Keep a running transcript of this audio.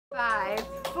5,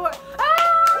 4.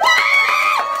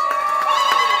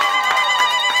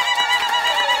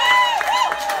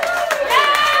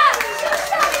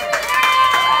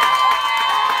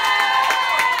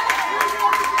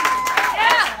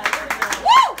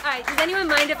 Does anyone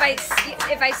mind if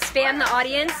I span the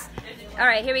audience? All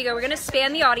right, here we go. We're going to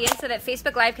span the audience so that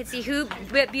Facebook Live can see who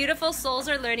beautiful souls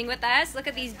are learning with us. Look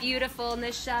at these beautiful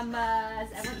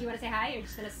neshamas. You want to say hi? You're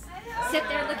just going to sit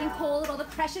there looking cold, all the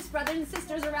precious brothers and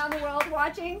sisters around the world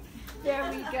watching. There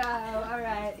we go. All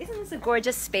right. Isn't this a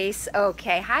gorgeous space?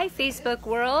 Okay. Hi, Facebook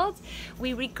world.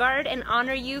 We regard and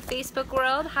honor you, Facebook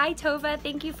world. Hi, Tova.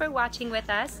 Thank you for watching with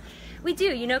us. We do,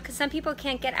 you know, because some people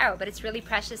can't get out, but it's really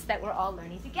precious that we're all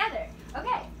learning together.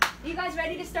 Okay, you guys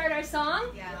ready to start our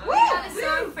song? Yeah. We have a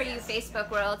song for you,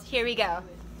 Facebook world. Here we go.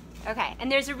 Okay,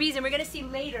 and there's a reason. We're going to see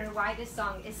later why this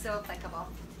song is so applicable.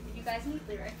 If you guys need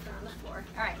lyrics, they're on the floor.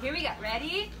 All right, here we go.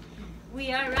 Ready?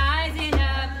 We are rising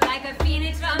up like a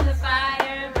phoenix from the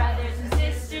fire. Brothers and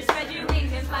sisters, spread your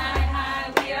wings and fly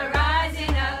high. We are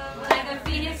rising up like a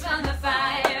phoenix from the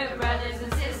fire. Brothers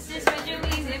and sisters, spread your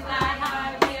wings and fly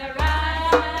high.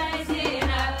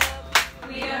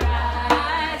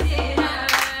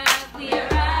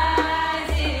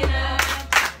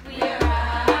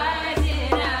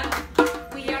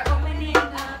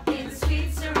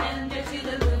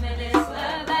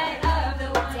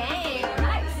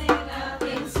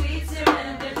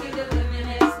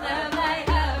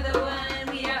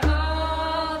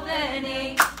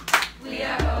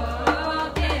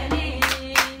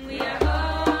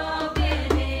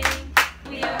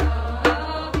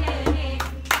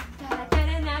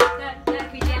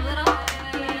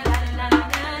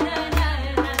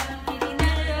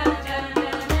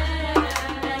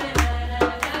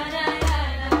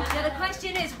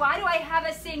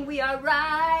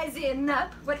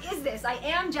 What is this? I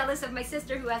am jealous of my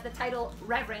sister who has the title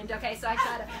Reverend, okay? So I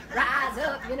try to rise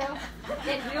up, you know?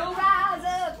 And you'll rise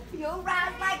up, you'll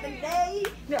rise like the day.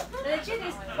 No, the truth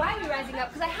is, why are we rising up?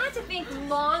 Because I had to think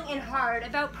long and hard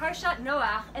about Parshat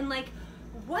Noach and like,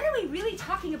 what are we really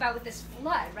talking about with this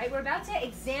flood, right? We're about to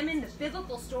examine the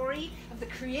biblical story of the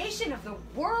creation of the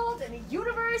world and the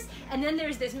universe, and then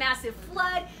there's this massive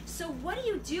flood. So what do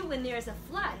you do when there's a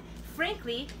flood?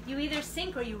 Frankly, you either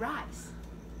sink or you rise.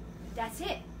 That's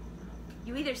it.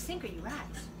 You either sink or you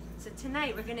rise. So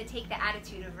tonight we're going to take the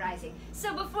attitude of rising.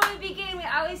 So before we begin, we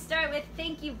always start with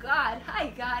thank you, God.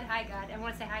 Hi, God. Hi, God.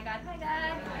 Everyone say hi, God. Hi,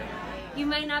 God. Hi. You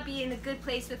might not be in a good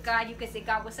place with God. You could say,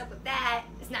 God, what's up with that?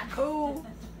 It's not cool.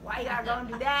 Why y'all gonna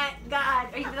do that,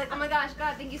 God? Or you could be like, oh my gosh,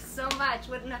 God, thank you so much.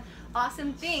 What an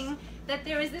awesome thing that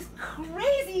there is this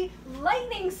crazy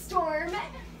lightning storm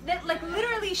that like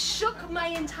literally shook my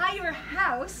entire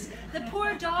house. The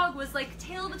poor dog was like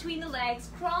tail between the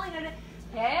legs, crawling under.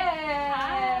 Hey!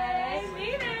 Hi,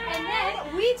 and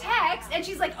then we text, and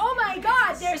she's like, "Oh my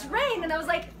God, there's rain!" And I was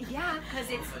like, "Yeah, because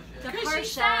it's the Parshat." Because she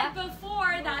said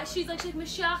before that she's like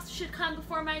Mashiach should come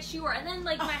before my shiur, and then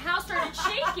like my house started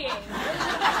shaking.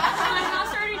 My house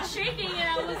started shaking, and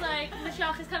I was like,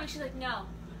 "Mashiach is coming." She's like, "No,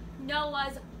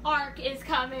 Noah's Ark is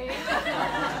coming."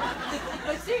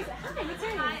 But seriously, hi, what's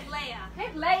your name? Hi, Leah.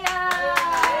 Hey, Leah.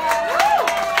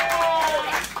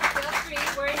 Feel free.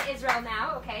 We're in Israel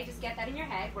now. Okay, just get that in your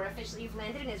head. We're officially, you've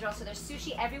landed in Israel, so there's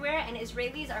sushi everywhere, and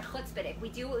Israelis are chutzpahdik. We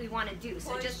do what we want to do.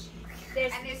 So just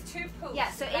there's 2 pools.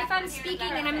 Yeah. So if I'm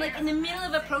speaking and I'm like in the middle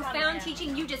of a profound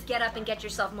teaching, you just get up and get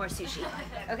yourself more sushi.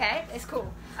 Okay, it's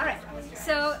cool. All right.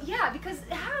 So yeah, because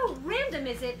how random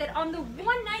is it that on the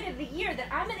one night of the year that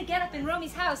I'm gonna get up in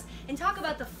Romi's house and talk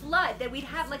about the flood that we'd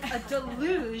have like a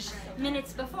deluge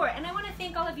minutes before? And I want to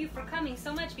thank all of you for coming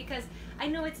so much because I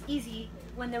know it's easy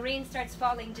when the rain starts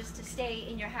falling just to stay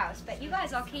in your house, but you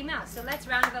guys all came out, so let's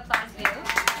round of applause for you.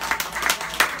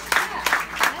 Yeah,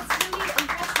 that's really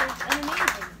impressive and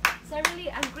amazing. So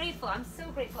I'm grateful. I'm so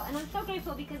grateful. And I'm so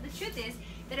grateful because the truth is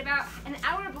that about an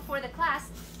hour before the class,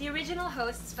 the original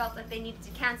hosts felt that they needed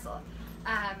to cancel.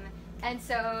 And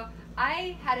so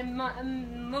I had a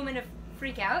moment of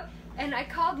freak out, and I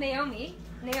called Naomi.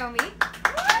 Naomi is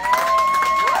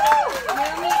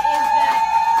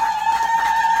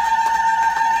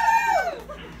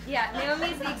Naomi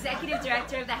is the executive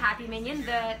director of the Happy Minyan,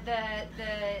 the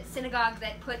synagogue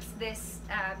that puts this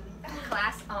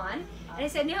class on. And I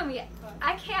said, Naomi,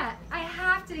 I can't. I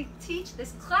have to teach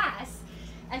this class.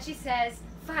 And she says,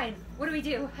 fine, what do we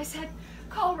do? I said,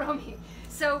 call Romy.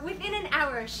 So within an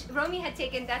hour, Romy had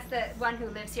taken, that's the one who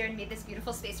lives here and made this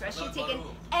beautiful space for us, she had taken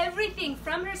everything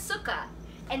from her sukkah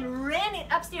and ran it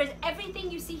upstairs. Everything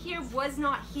you see here was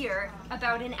not here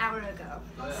about an hour ago.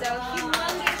 So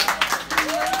humongous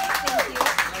thank you.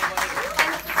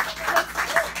 And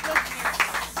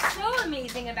what's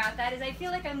amazing about that is I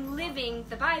feel like I'm living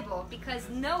the Bible, because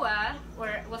Noah,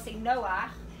 or we'll say Noach,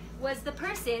 was the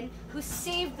person who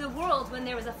saved the world when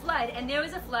there was a flood. And there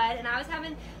was a flood, and I was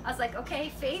like, okay,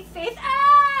 faith, what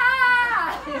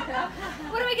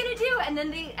am I gonna do? And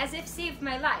then they, as if, saved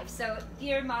my life. So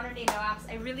dear modern day Noachs,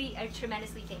 I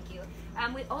tremendously thank you.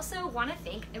 We also want to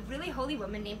thank a really holy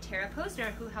woman named Tara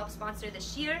Posner, who helped sponsor the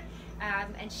shir,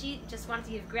 and she just wanted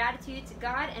to give gratitude to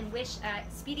God and wish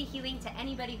speedy healing to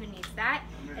anybody who needs that.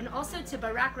 And also to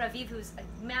Barak Raviv, who's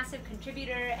a massive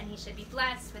contributor, and he should be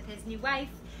blessed with his new wife.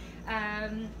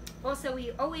 Also,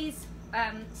 we always,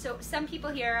 so some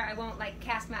people here, I won't like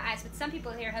cast my eyes, but some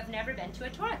people here have never been to a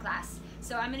Torah class.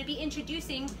 So I'm going to be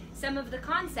introducing some of the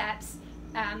concepts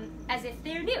as if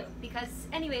they're new, because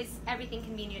anyways, everything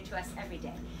can be new to us every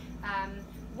day.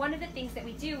 One of the things that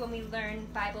we do when we learn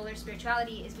Bible or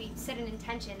spirituality is we set an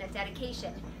intention, a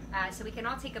dedication. So we can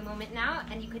all take a moment now,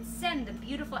 and you could send the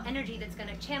beautiful energy that's going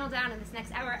to channel down in this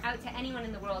next hour out to anyone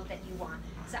in the world that you want.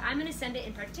 So I'm going to send it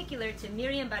in particular to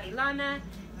Miriam Barilana,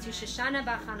 to Shoshana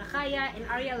Bachanachaya, and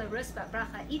Ariel Arus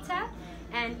Bracha Ita,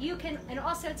 and you can, and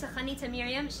also to Chanita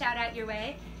Miriam, shout out your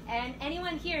way. And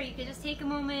anyone here, you can just take a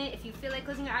moment. If you feel like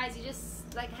closing your eyes, you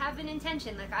just like have an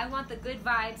intention. Like, I want the good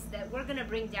vibes that we're going to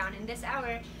bring down in this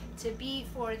hour to be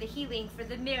for the healing, for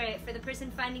the merit, for the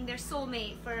person finding their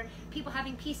soulmate, for people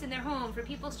having peace in their home, for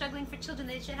people struggling for children.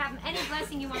 They should have any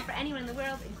blessing you want for anyone in the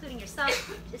world, including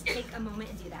yourself. Just take a moment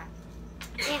and do that.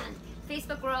 And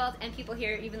Facebook world and people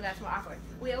here, even though that's more awkward,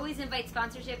 we always invite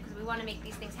sponsorship because we want to make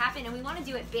these things happen, and we want to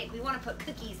do it big. We want to put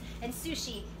cookies and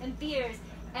sushi and beers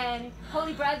and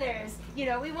holy brothers. You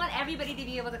know, we want everybody to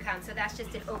be able to come, so that's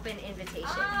just an open invitation.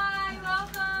 Hi,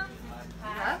 welcome.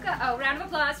 Welcome. Oh, round of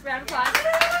applause, round of applause.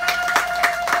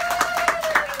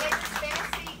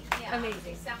 Yeah.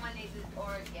 Amazing. Someone needs it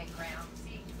or get ground.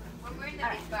 See, when we're in the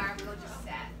big bar, we'll just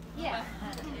sat. Yeah.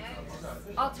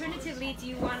 Alternatively, do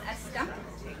you want a stump?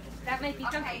 That might be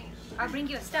something. Okay. I'll bring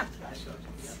you a stump.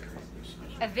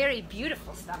 A very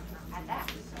beautiful stump at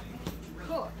that.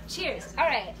 Cool. Cheers. All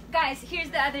right, guys, here's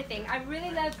the other thing. I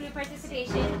really love group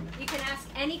participation. You can ask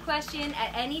any question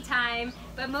at any time,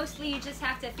 but mostly you just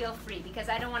have to feel free, because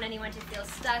I don't want anyone to feel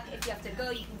stuck. If you have to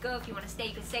go, you can go. If you want to stay,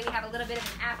 you can stay. We have a little bit of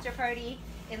an after party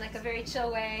in like a very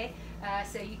chill way,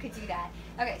 so you could do that.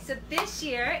 Okay, so this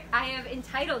year I have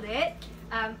entitled it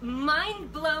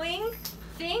Mind-Blowing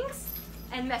Things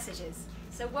and Messages.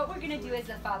 So what we're going to do is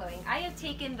the following. I have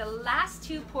taken the last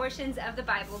two portions of the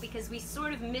Bible because we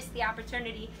sort of missed the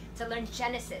opportunity to learn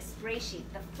Genesis, Breishit,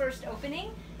 the first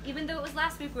opening. Even though it was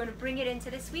last week, we're going to bring it into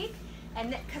this week.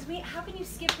 And because how can you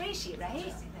skip Breishit,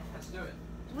 right? Let's do it.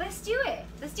 Let's do it.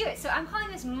 Let's do it. So I'm calling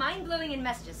this Mind-Blowing in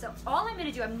Messages. So all I'm going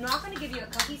to do, I'm not going to give you a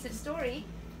cohesive story.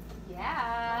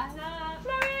 Yeah.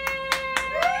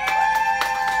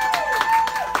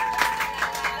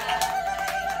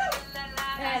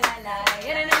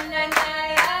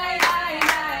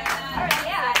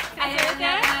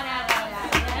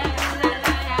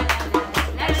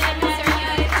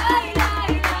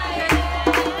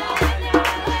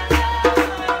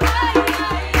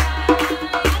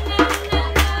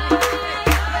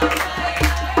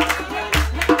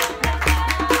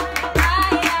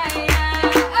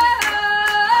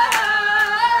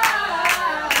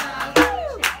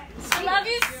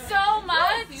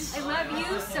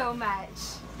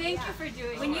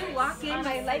 When you walk in,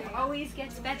 my life always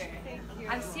gets better. Thank you.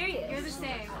 I'm serious. You're the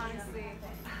same, honestly.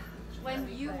 When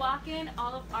you walk in,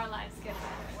 all of our lives get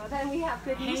better. Well, then we have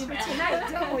good news for tonight,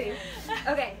 don't we?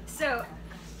 Okay, so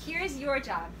here's your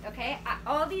job, okay?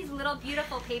 All these little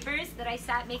beautiful papers that I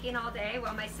sat making all day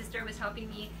while my sister was helping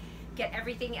me get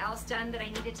everything else done that I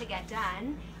needed to get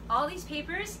done. All these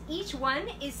papers, each one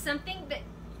is something that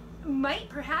might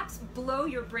perhaps blow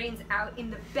your brains out in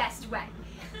the best way.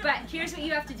 But here's what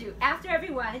you have to do. After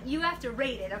every one, you have to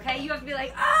rate it, okay? You have to be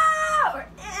like, ah, or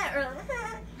eh, or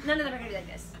none of them are gonna be like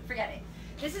this. Forget it.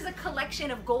 This is a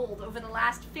collection of gold over the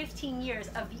last 15 years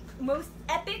of the most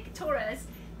epic Torahs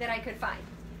that I could find.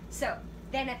 So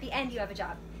then at the end, you have a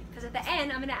job. Because at the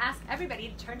end, I'm gonna ask everybody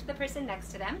to turn to the person next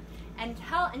to them and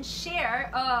tell and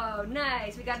share. Oh,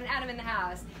 nice. We got an Adam in the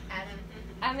house. Adam,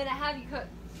 I'm gonna have you cook.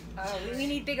 Oh, we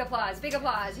need big applause. Big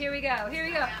applause. Here we go. Here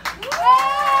we go.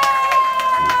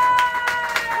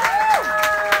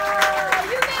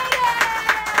 You made it!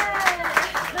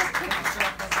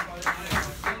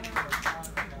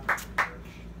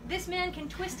 This man can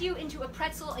twist you into a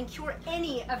pretzel and cure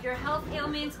any of your health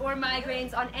ailments or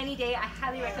migraines on any day. I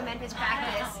highly recommend his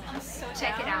practice.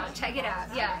 Check it out. Check it out.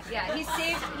 Yeah, yeah. He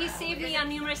saved me on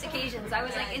numerous occasions. I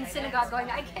was like in synagogue going,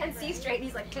 I can't see straight. And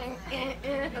he's like,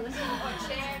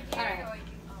 All right.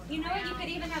 You know what? You could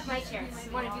even have my chair.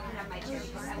 One of you can have my chair.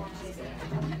 I won't use it.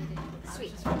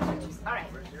 Sweet. All right.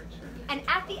 And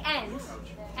at the end,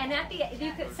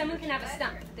 someone can have a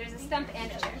stump. There's a stump and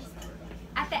a chair.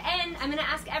 At the end, I'm going to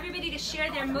ask everybody to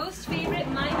share their most favorite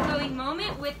mind-blowing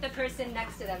moment with the person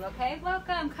next to them, okay?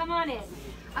 Welcome. Come on in.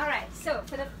 All right. So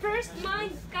for the first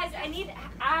mind, guys,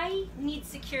 I need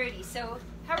security. So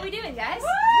how are we doing, guys?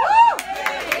 Woo!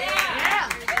 Yeah.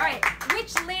 All right.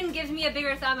 Which Lynn gives me a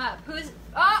bigger thumb up? Who's...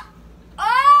 Oh!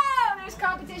 There's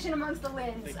competition amongst the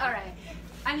Lynns. All right.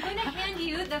 I'm going to hand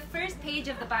you the first page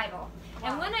of the Bible.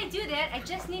 And when I do that, I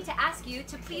just need to ask you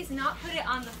to please not put it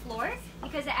on the floor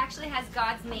because it actually has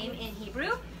God's name in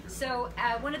Hebrew. So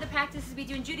one of the practices we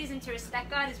do in Judaism to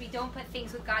respect God is we don't put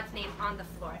things with God's name on the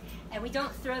floor. And we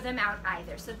don't throw them out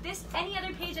either. So any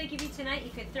other page I give you tonight,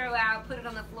 you could throw out, put it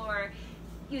on the floor,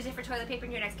 use it for toilet paper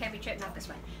in your next camping trip, not this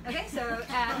one. Okay, so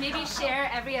maybe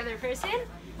share every other person.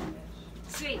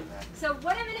 Sweet. So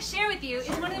what I'm going to share with you is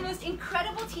one of the most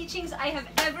incredible teachings I have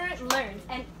ever learned.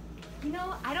 And you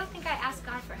know, I don't think I asked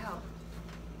God for help.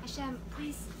 Hashem,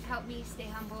 please help me stay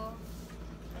humble.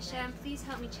 Hashem, please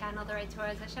help me channel the right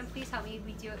Torahs. Hashem, please help me.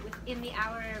 We do it within the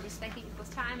hour, respecting people's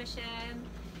time, Hashem.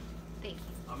 Thank you.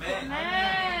 Amen.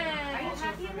 Amen. Are you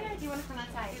happy in there or do you want to come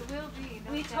outside? It will be.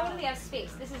 We totally have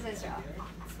space. This is Israel.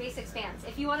 Space expands.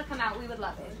 If you want to come out, we would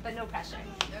love it, but no pressure.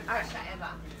 All right.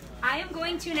 I am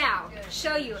going to now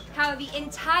show you how the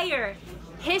entire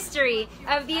history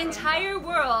of the entire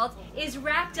world is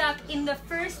wrapped up in the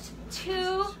first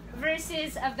 2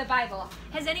 verses of the Bible.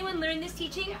 Has anyone learned this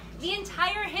teaching? The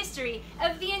entire history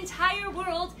of the entire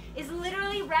world is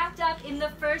literally wrapped up in the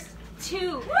first 2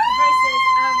 verses of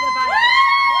the Bible.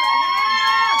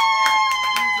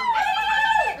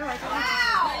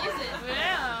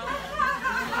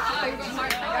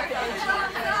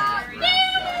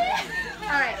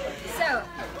 Alright, so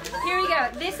here we go.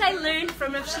 This I learned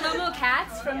from Rav Shlomo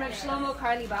Katz, from Rav Shlomo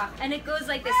Karlibach, and it goes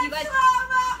like this. You guys...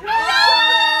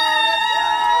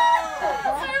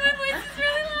 Sorry, my voice is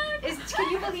really loud. Can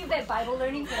you believe that Bible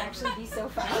learning could actually be so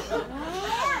fun? So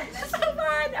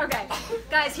fun! Okay,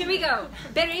 guys, here we go.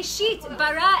 Breishit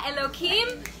bara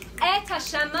Elokim et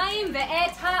hashamayim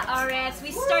ve'et ha'aretz.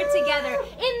 We start together.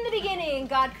 In the beginning,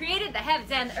 God created the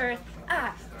heavens and the earth.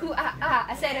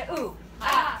 I said ooh.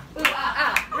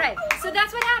 Right. So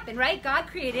that's what happened, right? God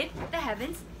created the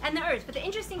heavens and the earth. But the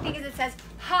interesting thing is it says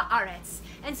ha'aretz.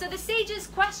 And so the sages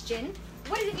question,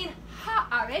 what does it mean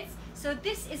ha'aretz? So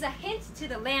this is a hint to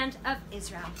the land of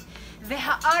Israel.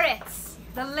 Ve'ha'aretz,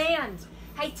 the land.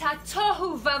 Hayta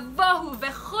tohu vavohu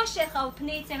vechoshech al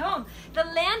pnei tehom. The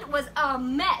land was a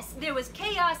mess. There was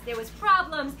chaos, there was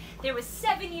problems, there was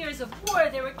 7 years of war,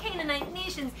 there were Canaanite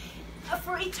nations.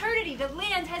 For eternity, the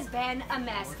land has been a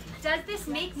mess. Does this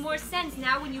make more sense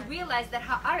now when you realize that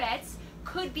Haaretz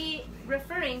could be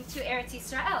referring to Eretz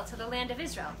Yisrael, to the land of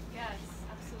Israel? Yes,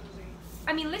 absolutely.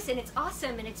 I mean, listen, it's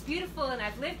awesome and it's beautiful and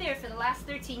I've lived there for the last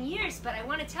 13 years, but I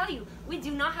want to tell you, we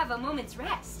do not have a moment's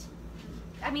rest.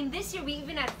 I mean, this year we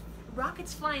even had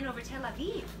rockets flying over Tel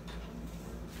Aviv.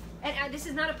 And this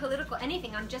is not a political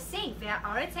anything, I'm just saying, that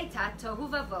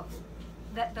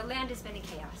the land has been in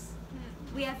chaos.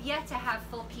 We have yet to have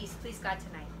full peace, please God,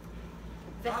 tonight.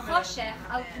 V'choshech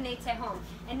al pnei tehom.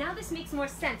 And now this makes more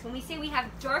sense. When we say we have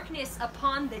darkness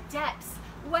upon the depths,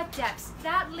 what depths?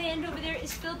 That land over there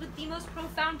is filled with the most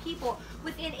profound people.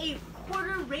 Within a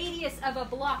quarter radius of a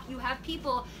block, you have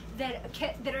people that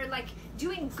are like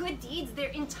doing good deeds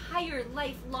their entire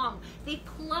life long. They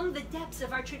plumb the depths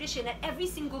of our tradition. At every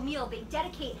single meal, they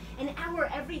dedicate an hour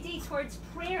every day towards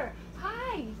prayer.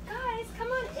 Hi, guys, come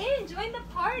on in. Join the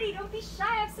party. Don't be shy.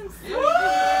 Have some soup. Yeah.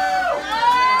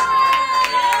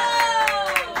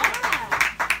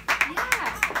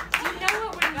 Do you know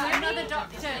what we're learning? Another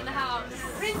doctor in the house.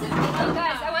 Prince of Pico.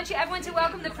 Guys, I want everyone to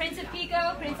welcome the Prince of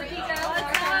Pico. Prince of Pico.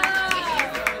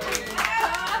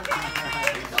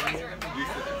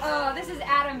 Oh, this is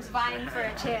Adam's vying for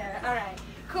a chair. All right,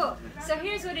 cool. So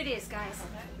here's what it is, guys.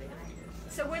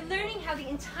 So we're learning how the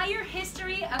entire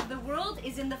history of the world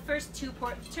is in the first two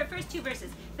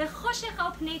verses. V'choshech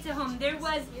al pnei tehom. There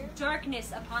was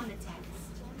darkness upon the text.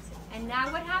 And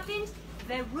now what happened?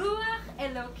 V'ruach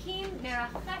Elokim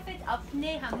merachefet al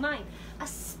pnei hamayim. A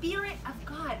spirit of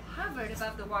God hovered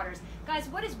above the waters. Guys,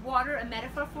 what is water a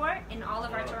metaphor for in all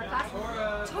of our Torah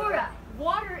classes? Torah.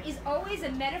 Water is always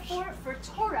a metaphor for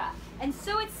Torah. And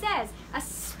so it says, a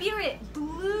spirit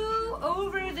blew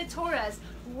over the Torahs.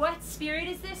 What spirit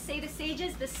is this? Say the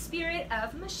sages, the spirit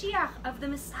of Mashiach, of the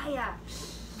Messiah.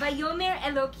 Vayomer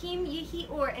Elokim yihi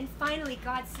or. And finally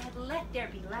God said, let there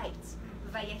be light.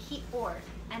 Vayehi or.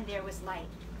 And there was light.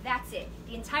 That's it.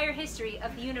 The entire history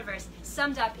of the universe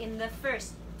summed up in the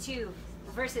first 2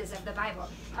 verses of the Bible.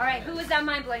 All right, who was that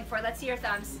mind-blowing for? Let's see your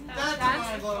thumbs. That's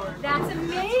mind-blowing. That's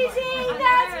amazing.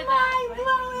 That's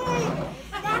mind-blowing.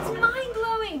 That's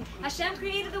mind-blowing. Hashem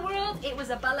created the world. It was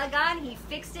a balagan. He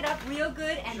fixed it up real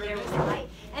good, and there was light.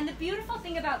 And the beautiful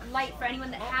thing about light, for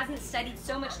anyone that hasn't studied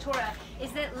so much Torah,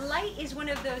 is that light is one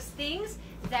of those things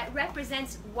that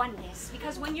represents oneness.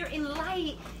 Because when you're in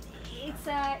light, it's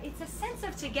a sense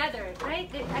of together,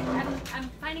 right? I'm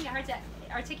finding it hard to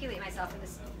articulate myself in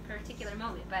this particular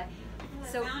moment, but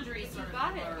so boundaries you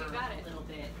got it. You got it. A little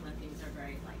bit when things are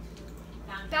very light.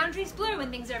 Boundaries blur when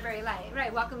things are very light.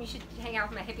 Right. Welcome. You should hang out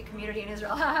with my hippie community in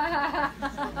Israel. I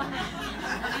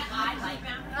like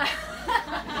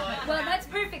boundaries. Well, that's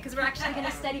perfect because we're actually going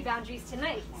to study boundaries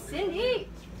tonight. Cindy.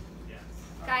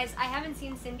 Guys, I haven't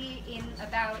seen Cindy in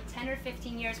about 10 or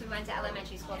 15 years. We went to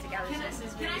elementary school together, so this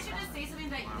is Can really I just say something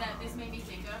that this made me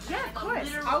think of? Yeah, of course.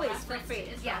 Always, feel free.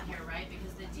 Is Yeah. here, right?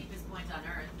 Because the deepest point on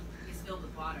earth is filled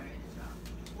with water in Israel.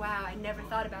 Wow, I never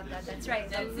thought about that. That's right.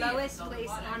 The lowest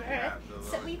place on earth.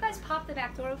 So will you guys pop the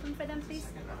back door open for them, please?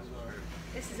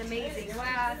 This is amazing.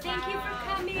 Wow. Thank you for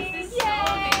coming. Yay!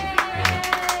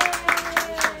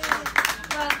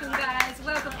 Welcome, guys.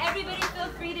 Welcome. Everybody feel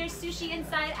free. There's sushi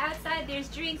inside, outside. There's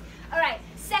drinks. All right.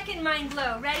 Second mind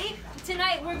blow. Ready?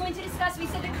 Tonight we're going to discuss, we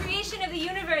said, the creation of the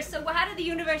universe. So how did the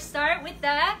universe start? With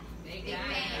the Big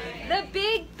Bang. The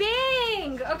Big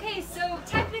Bang. Okay, so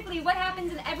technically what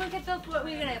happens, and everyone can feel what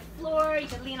we're going to floor, you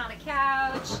can lean on a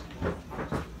couch.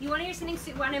 You want to hear something,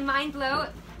 you want a mind blow?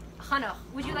 Hanoch,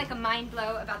 would you like a mind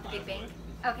blow about the Big Bang?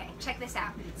 Okay, check this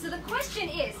out. So the question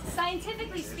is,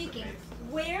 scientifically speaking,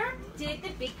 where did the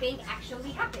Big Bang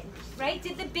actually happen, right?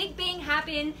 Did the Big Bang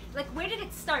happen, like where did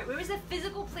it start? Where was the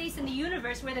physical place in the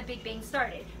universe where the Big Bang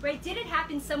started, right? Did it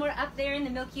happen somewhere up there in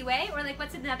the Milky Way? Or like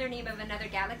what's another name of another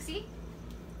galaxy?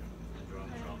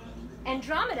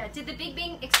 Andromeda. Did the Big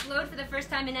Bang explode for the first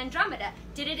time in Andromeda?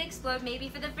 Did it explode maybe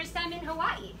for the first time in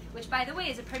Hawaii? Which, by the way,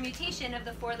 is a permutation of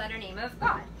the 4-letter name of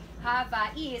God.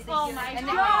 Hawaii is the Oh my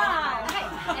God. Right.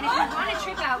 And if you want to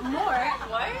trip out more,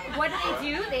 what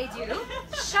do? They do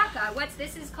shaka.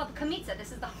 This is called kamitza.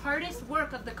 This is the hardest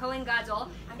work of the Kohen Gadol.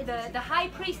 The high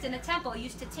priest in the temple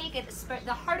used to take it.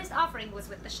 The hardest offering was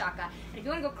with the shaka. And if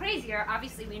you want to go crazier,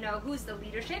 obviously we know who's the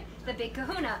leadership. The big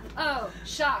kahuna. Oh,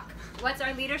 shock. What's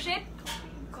our leadership?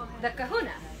 The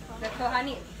kahuna. The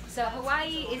kohanim. So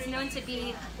Hawaii is known to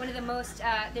be one of the most,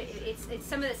 it's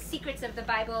some of the secrets of the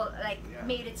Bible like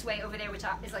made its way over there, which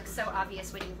is like so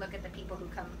obvious when you look at the people who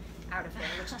come out of there,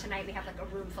 which tonight we have like a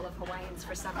room full of Hawaiians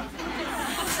for some reason.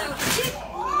 So,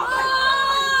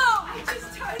 oh! I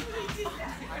just totally did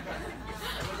that.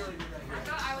 I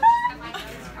thought I was just at my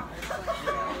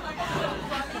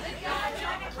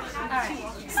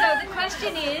Alright, so the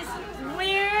question is,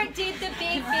 where did the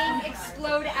Big Bang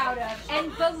explode out of?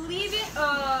 And believe it,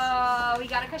 oh, we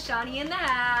got a Kashani in the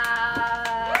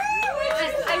house.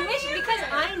 I wish, because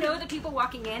I know the people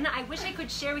walking in, I wish I could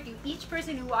share with you, each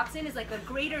person who walks in is like a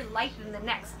greater light than the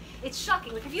next. It's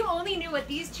shocking. Like if you only knew what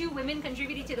these 2 women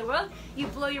contributed to the world,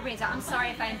 you'd blow your brains out. I'm sorry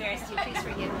if I embarrassed you, please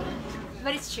forgive me.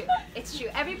 But it's true. It's true.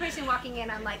 Every person walking in,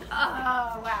 I'm like,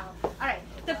 oh, wow. All right.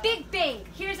 The Big Bang.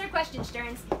 Here's our question,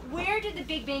 Stearns. Where did the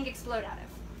Big Bang explode out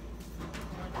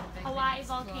of? Hawaii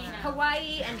volcano.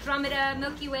 Hawaii, Andromeda,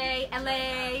 Milky Way,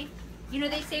 LA. You know,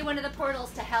 they say one of the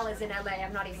portals to hell is in LA.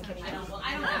 I'm not even kidding. I don't know.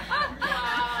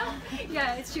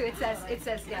 Yeah, it's true. It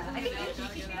says, yeah. I think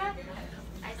you see that?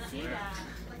 I see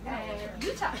that.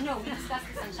 Utah. No, we discussed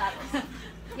this on Shabbos.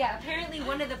 Yeah, apparently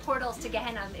one of the portals to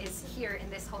Gehenna is here in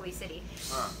this holy city.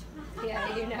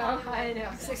 Yeah, you know, I know.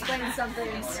 This explains some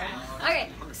things. Okay,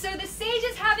 so the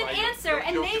sages have an answer,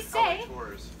 and they say...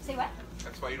 Say what?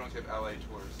 That's why you don't give LA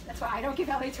tours. That's why I don't give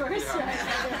LA tours?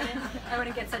 Yeah. I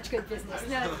wouldn't get such good business.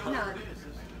 No.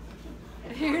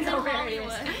 You know where it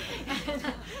is.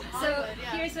 So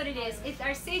here's what it is.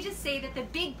 Our sages say that the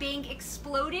Big Bang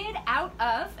exploded out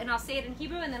of, and I'll say it in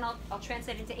Hebrew and then I'll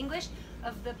translate it into English,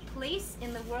 of the place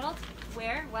in the world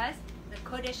where was the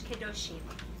Kodesh Kedoshim.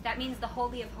 That means the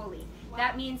Holy of Holy. Wow.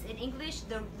 That means in English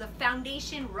the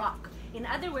foundation rock. In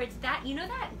other words, that, you know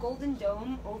that golden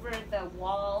dome over the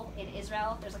wall in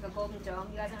Israel? There's like a golden dome.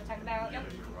 You guys know what I'm talking about? Yep.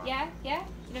 Yeah? You know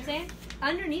what I'm saying?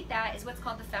 Underneath that is what's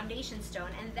called the foundation stone.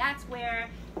 And that's where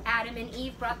Adam and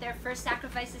Eve brought their first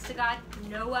sacrifices to God.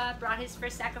 Noah brought his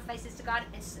first sacrifices to God.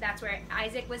 And so that's where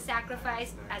Isaac was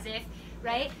sacrificed, as if,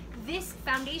 right? This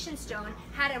foundation stone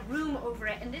had a room over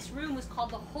it. And this room was called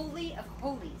the Holy of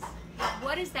Holies.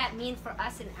 What does that mean for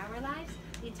us in our lives?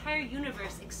 The entire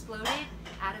universe exploded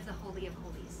out of the Holy of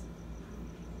Holies.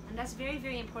 And that's very,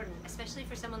 very important, especially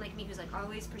for someone like me who's like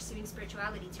always pursuing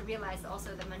spirituality, to realize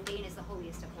also the mundane is the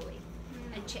holiest of holy.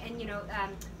 And you know,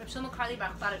 Rav Shlomo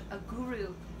Karlibach brought a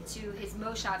guru to his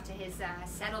moshav, to his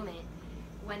settlement,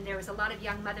 when there was a lot of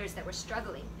young mothers that were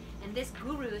struggling. And this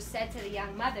guru said to the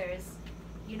young mothers,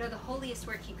 you know, the holiest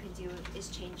work you can do is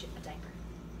change a diaper.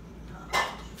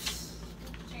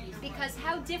 Because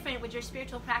how different would your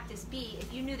spiritual practice be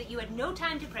if you knew that you had no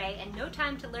time to pray and no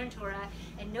time to learn Torah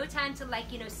and no time to,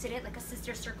 like, you know, sit at like a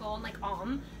sister circle and like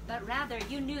but rather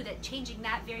you knew that changing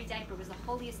that very diaper was the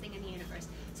holiest thing in the universe.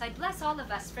 So I bless all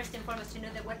of us first and foremost to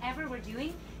know that whatever we're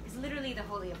doing is literally the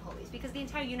holy of holies, because the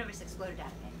entire universe exploded out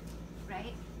of it,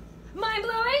 right? Mind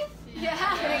blowing? Yeah.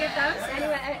 Can I get thumbs?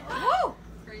 Anyway, woo!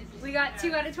 We got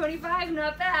 2 out of 25,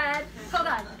 not bad. Hold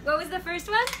on. What was the first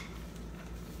one?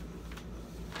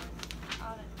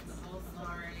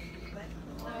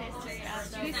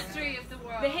 History of the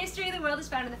world. The history of the world is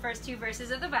found in the first 2 verses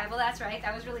of the Bible. That's right.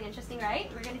 That was really interesting, right?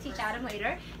 We're going to teach Adam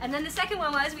later. And then the second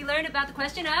one was we learned about the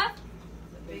question of...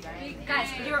 Guys,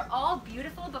 you're all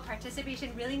beautiful, but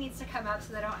participation really needs to come out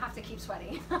so that I don't have to keep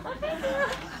sweating.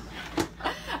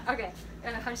 Okay,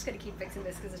 I'm just going to keep fixing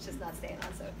this because it's just not staying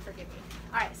on, so forgive me.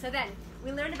 All right, so then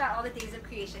we learned about all the days of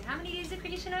creation. How many days of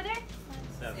creation are there?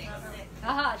 7.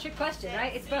 Aha, trick question,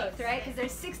 right? It's both, right? Because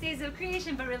there's 6 days of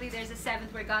creation, but really there's a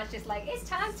 7th where God's just like, it's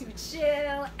time to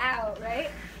chill out, right?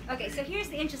 Okay, so here's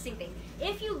the interesting thing.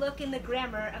 If you look in the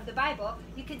grammar of the Bible,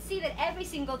 you can see that every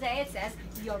single day it says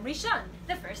Yom Rishon,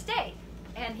 the first day.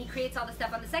 And he creates all the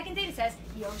stuff on the second day. It says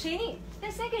Yom Sheni,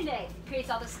 the second day. He creates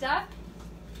all the stuff.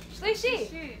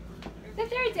 Shlishi, the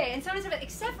third day, and so on and so forth.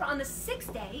 Except for on the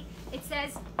 6th day, it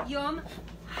says Yom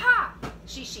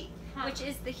Ha-Shishi, which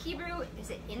is the Hebrew, is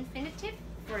it infinitive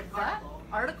for the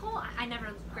article? I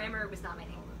never, grammar was not my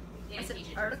thing. I said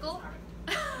article.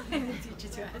 They didn't teach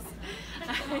it to us.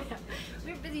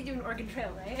 We're busy doing Oregon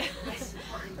Trail, right? Yes,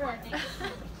 important thing.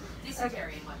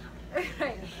 Dysentery and whatnot.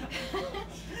 Right.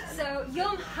 So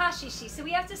Yom HaShishi. So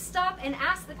we have to stop and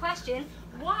ask the question,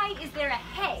 why is there a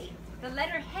hey, the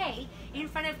letter hey, in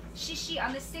front of Shishi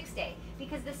on the 6th day?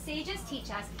 Because the sages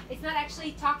teach us it's not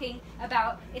actually talking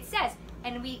about, it says,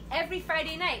 and we every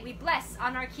Friday night we bless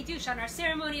on our kiddush, on our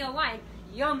ceremonial wine,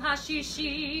 Yom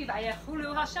HaShishi,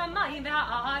 vayechulu hashamayim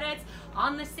v'haaretz,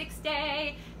 on the 6th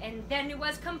day, and then it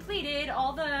was completed,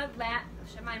 all the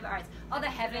all the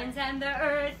heavens and the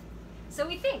earth. So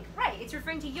we think, right, it's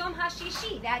referring to Yom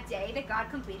HaShishi, that day that God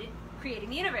completed creating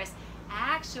the universe.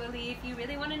 Actually, if you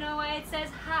really want to know why it says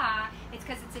ha, it's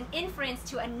because it's an inference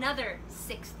to another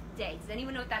 6th day. Does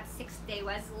anyone know what that 6th day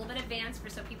was? A little bit advanced for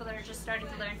some people that are just starting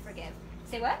to learn forgive.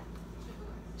 Say what?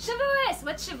 Shavuos.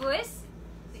 What's Shavuos?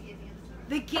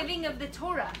 The giving of the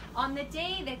Torah. On the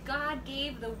day that God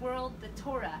gave the world the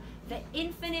Torah, the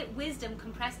infinite wisdom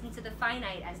compressed into the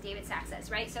finite, as David Sachs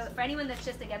says, right? So for anyone that's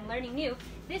just, again, learning new,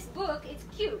 this book, it's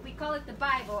cute. We call it the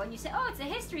Bible, and you say, oh, it's a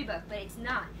history book, but it's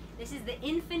not. This is the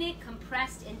infinite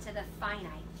compressed into the finite.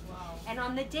 Wow. And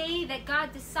on the day that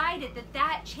God decided that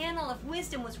that channel of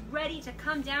wisdom was ready to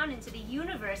come down into the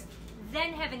universe,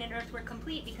 then heaven and earth were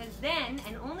complete, because then,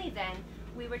 and only then,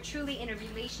 we were truly in a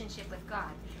relationship with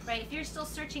God, right? If you're still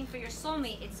searching for your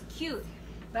soulmate, it's cute,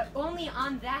 but only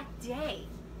on that day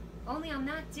where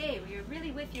you're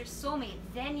really with your soulmate,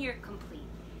 then you're complete.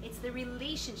 It's the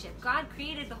relationship. God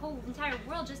created the whole entire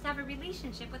world just to have a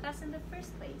relationship with us in the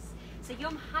first place. So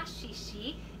Yom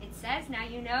HaShishi, it says, now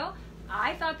you know,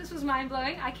 I thought this was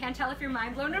mind-blowing. I can't tell if you're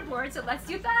mind-blown or bored, so let's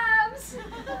do thumbs.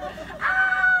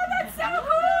 Oh, that's so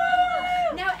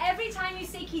cool! Now, every time you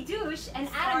say Kiddush and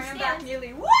Adam stands...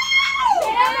 Nili. Woo!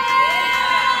 Yeah!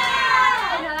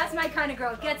 No, that's my kind of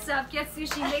girl. Gets up, gets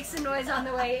sushi, makes a noise on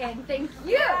the way in. Thank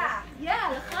you. Yeah,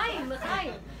 l'chaim,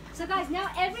 l'chaim. So guys, now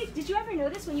did you ever know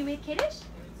this when you made Kiddush?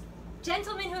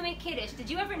 Gentlemen who make Kiddush, did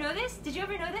you ever know this? Did you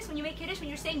ever know this when you make Kiddush, when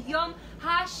you're saying Yom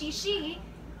HaShishi?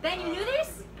 Ben, you knew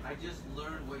this? I just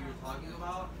learned what you're talking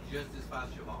about just this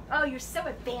past Shabbat. Oh, you're so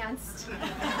advanced.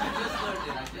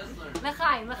 I just learned it.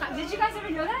 L'chaim, l'chaim. Did you guys ever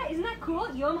know that? Isn't that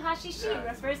cool? Yom HaShishi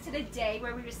refers to the day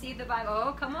where we receive the Bible.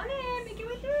 Oh, come on in, make it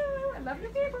with you. I love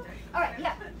your people. All right,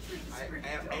 yeah.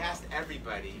 I asked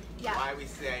everybody why we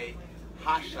say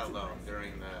HaShalom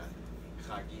during the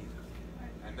Chagim.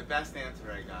 And the best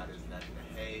answer I got is that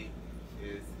the Hey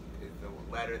is the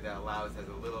letter that has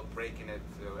a little break in it,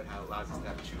 so it allows us to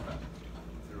have tshuva,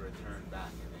 to return back.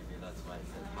 And maybe that's why it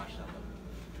says HaShalom.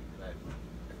 But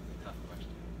it's a tough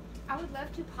question. I would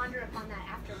love to ponder upon that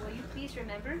after. Will you please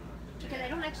remember? because I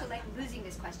don't actually like losing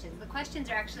these questions. The questions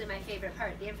are actually my favorite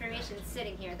part. The information is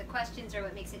sitting here. The questions are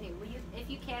what makes it new. Will you, if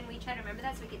you can, will you try to remember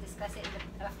that so we can discuss it in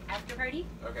the after party?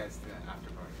 Okay, let's do that after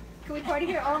party. Can we party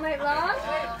here all night long? All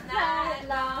night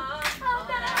long. All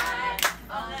night.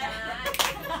 All night.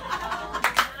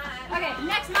 Okay,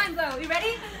 next mind blow. You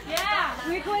ready? Yeah.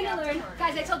 We're going to learn,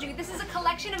 guys, I told you, this is a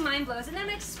collection of mind blows, and then I'm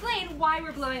going to explain why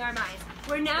we're blowing our minds.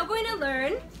 We're now going to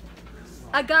learn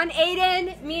a Gan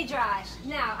Eden Midrash.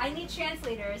 Now, I need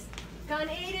translators. Gan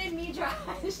Eden Midrash.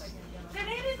 Gan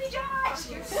Eden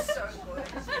Midrash. You're so good.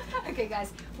 Okay,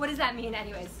 guys, what does that mean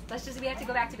anyways? We have to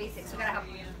go back to basics. We gotta help.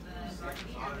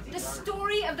 The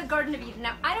story of the Garden of Eden.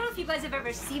 Now, I don't know if you guys have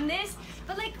ever seen this,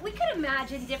 but like we could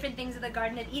imagine different things of the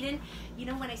Garden of Eden. You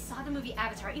know, when I saw the movie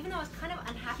Avatar, even though I was kind of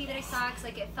unhappy that I saw it, 'cause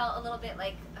like it felt a little bit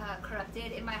like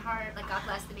corrupted in my heart, like God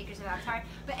bless the makers of Avatar.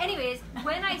 But anyways,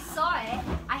 when I saw it,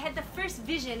 I had the first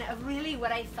vision of really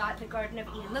what I thought the Garden of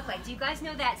Eden looked like. Do you guys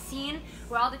know that scene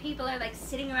where all the people are like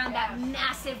sitting around that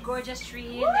massive, gorgeous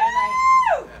tree, and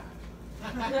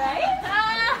they're like,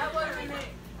 right?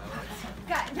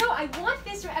 God, no, I want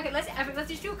this. Okay, let's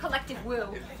just do a collective woo.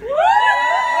 Woo!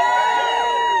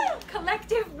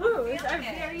 Collective woos are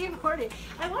very important.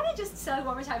 I want to just tell you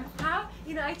one more time how,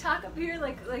 you know, I talk up here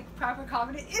like proper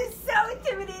confidence. It is so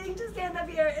intimidating to stand up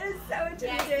here. It is so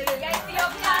intimidating. Yes,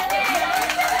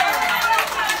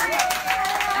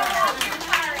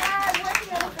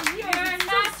 You're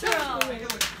natural. Make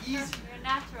it look easy. You're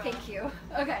natural. Thank you.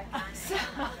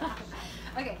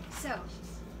 Okay, so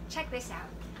check this out.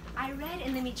 I read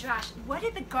in the Midrash, what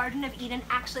did the Garden of Eden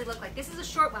actually look like? This is a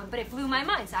short one, but it blew my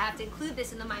mind, so I have to include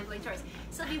this in the mind-blowing stories.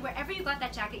 Sylvie, wherever you got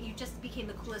that jacket, you just became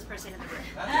the coolest person in the room.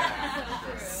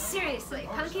 Seriously,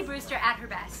 Punky Brewster at her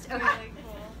best. Okay. Really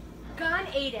cool. Gan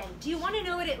Eden, do you want to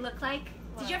know what it looked like?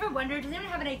 Did you ever wonder, does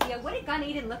anyone have an idea, what did Gan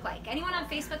Eden look like? Anyone on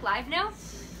Facebook Live know?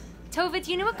 Tova,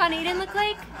 do you know what Gan Eden looked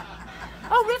like?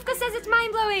 Oh, Rivka says it's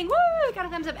mind-blowing. Woo! Got a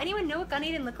thumbs up. Anyone know what Gan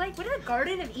Eden looked like? What did the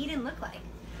Garden of Eden look like?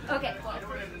 Okay.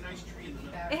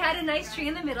 It had a nice tree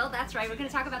in the middle. That's right. We're going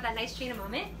to talk about that nice tree in a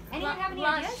moment. Anyone have any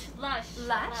ideas? Lush.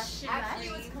 Actually,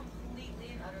 it was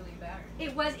completely and utterly barren.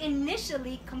 It was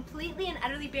initially completely and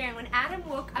utterly barren. When Adam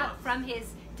woke up from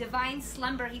his divine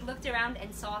slumber, he looked around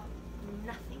and saw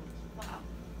nothing. Wow.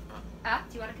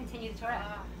 Do you want to continue the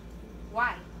Torah?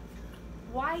 Why?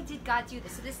 Why did God do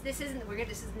this? So this isn't.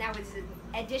 This is an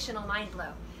additional mind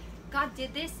blow. God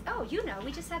did this. Oh, you know,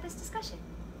 we just had this discussion.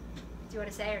 Do you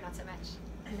want to say or not so much?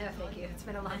 No, thank you. It's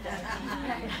been a long time.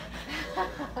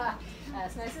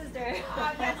 That's my sister.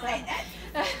 I'm going to say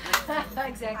that.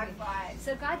 Exactly. High five.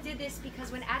 So God did this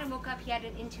because when Adam woke up, he had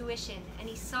an intuition, and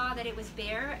he saw that it was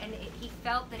bare, and he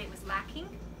felt that it was lacking.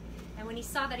 And when he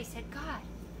saw that, he said, God,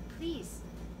 please,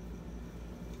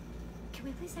 can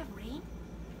we please have rain?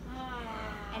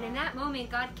 And in that moment,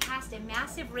 God cast a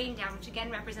massive rain down, which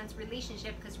again represents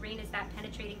relationship, because rain is that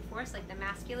penetrating force, like the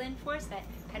masculine force that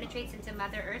penetrates into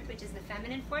Mother Earth, which is the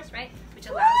feminine force, right? Which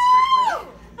allows for growth.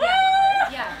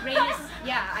 Yeah, rain is,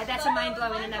 that's a mind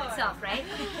blow in and of itself, right?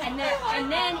 And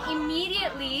then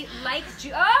immediately, like,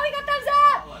 we got thumbs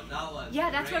up! Yeah,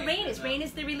 that's what rain is. Rain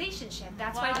is the relationship.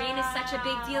 That's why rain is such a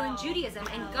big deal in Judaism.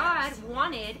 And God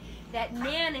wanted that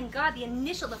man and God,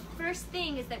 the first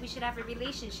thing is that we should have a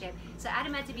relationship. So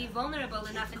Adam had to be vulnerable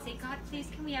enough and say, God, please,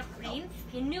 can we have rain?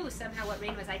 He knew somehow what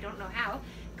rain was. I don't know how.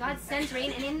 God sends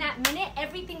rain, and in that minute,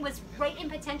 everything was right in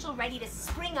potential, ready to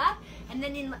spring up. And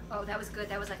then that was good.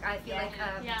 That was like, I feel like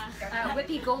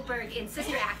Whoopi Goldberg in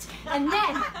Sister Act. And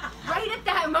then, right at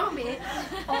that moment,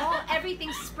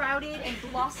 everything sprouted and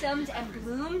blossomed and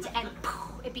bloomed, and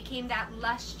it became that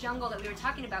lush jungle that we were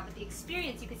talking about. With the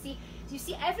experience, you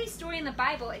see every story in the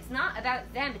Bible, it's not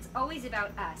about them, it's always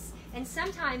about us. And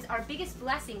sometimes our biggest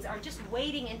blessings are just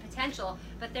waiting in potential,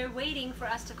 but they're waiting for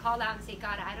us to call out and say,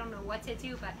 God, I don't know what to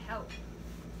do, but help.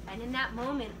 And in that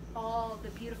moment, all the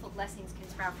beautiful blessings can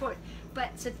sprout forth.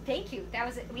 So thank you.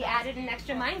 We added an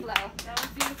extra mind blow. That was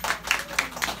beautiful.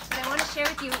 But I want to share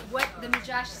with you what the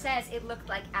Midrash says it looked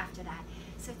like after that.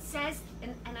 So it says,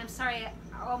 and I'm sorry,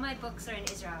 all my books are in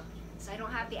Israel, so I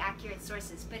don't have the accurate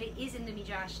sources, but it is in the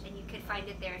Midrash, and you could find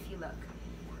it there if you look.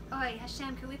 Oh,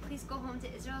 Hashem, can we please go home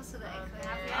to Israel so that I could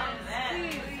have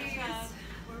the Please.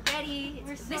 We're ready.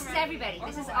 We're so This is ready. everybody.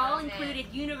 This is all included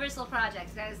universal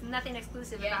projects. There's nothing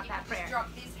exclusive about that prayer. Drop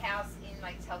this house in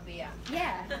like Talbia.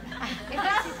 Yeah. If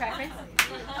that's your preference.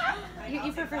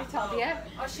 You prefer Talbia?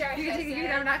 Oh, sure.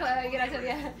 I'm not going to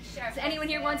Talbia. Sure. So anyone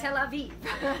here want Tel Aviv?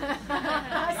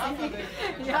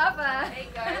 Jaffa. There you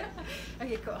go. Okay,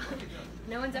 Okay, cool.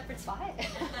 No one's up for spot?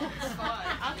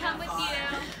 I'll come with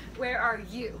you. Where are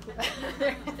you?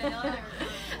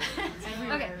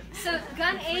 Okay, so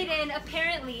Gan Eden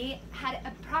apparently had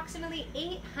approximately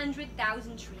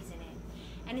 800,000 trees in it.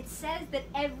 And it says that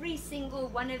every single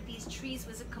one of these trees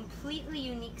was a completely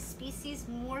unique species,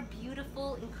 more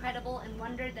beautiful, incredible, and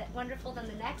wonderful than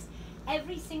the next.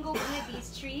 Every single one of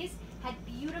these trees had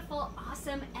beautiful,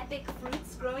 awesome, epic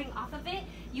fruits growing off of it.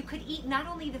 You could eat not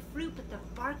only the fruit, but the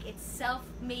bark itself,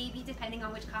 maybe, depending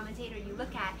on which commentator you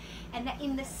look at. And that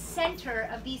in the center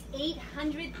of these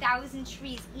 800,000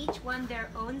 trees, each one their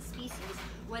own species,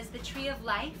 was the tree of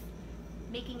life,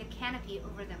 making a canopy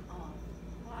over them all.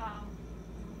 Wow.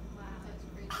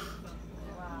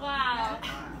 Wow.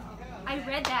 I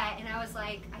read that and I was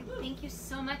like, I thank you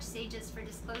so much, sages, for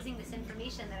disclosing this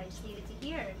information that I just needed to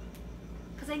hear.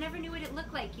 Because I never knew what it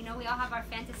looked like. You know, we all have our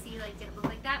fantasy, like, did it look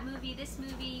like that movie, this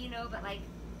movie, you know, but like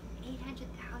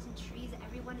 800,000 trees,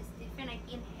 everyone is different. I'd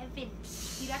be in heaven.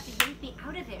 You'd have to yank me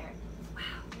out of there.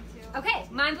 Wow. Okay,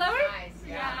 mind blower? Nice.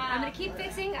 Yeah. I'm going to keep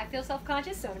fixing. I feel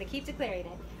self-conscious, so I'm going to keep declaring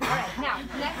it. All right, now,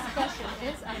 next question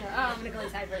is, I'm going to go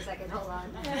inside for a second. Hold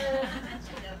on.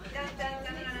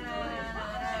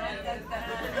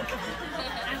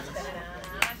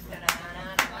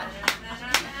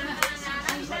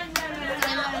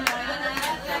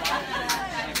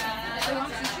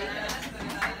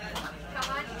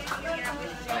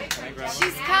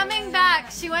 She's coming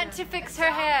back. She went to fix her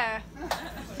hair.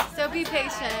 So be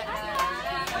patient.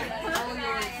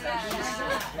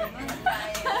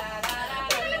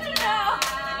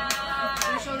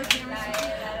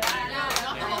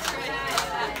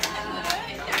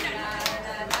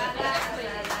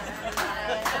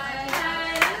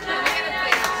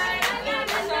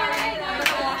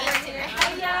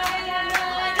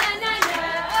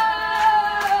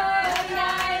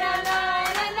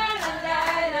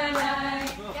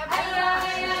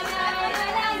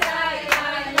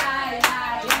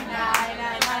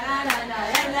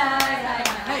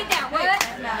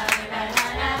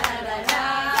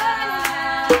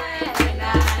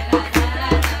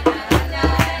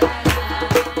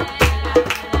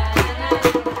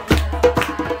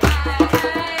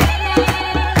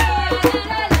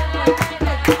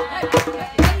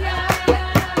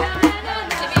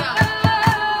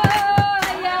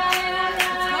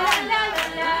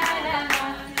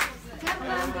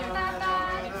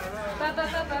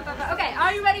 Okay,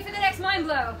 are you ready for the next mind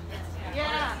blow?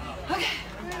 Yeah. Okay.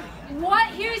 What?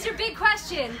 Here's your big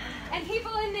question. And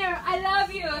people in there, I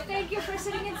love you. Thank you for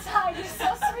sitting inside. You're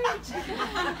so sweet.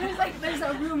 There's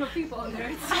a room of people in there.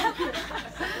 It's so good.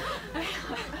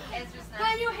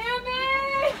 Can you hear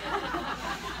me?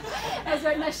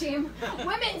 Ezra Nashim.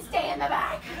 Women stay in the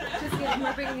back. Just kidding.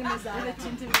 We're bringing in the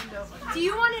tinted window. Do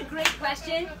you want a great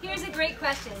question? Here's a great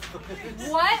question.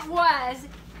 What was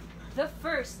the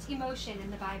first emotion in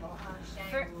the Bible?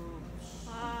 Shame.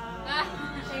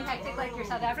 Shame tactic, like you're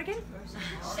South African?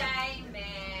 Shame,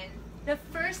 man. The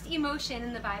first emotion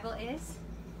in the Bible is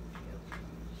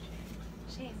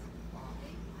shame.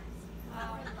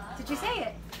 Did you say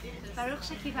it? Baruch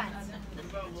Shekivan.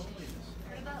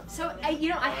 So, I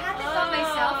had this thought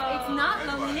myself. It's not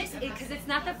loneliness because it's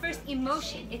not the first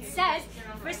emotion. It says,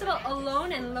 first of all,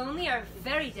 alone and lonely are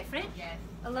very different.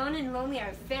 Alone and lonely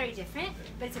are very different,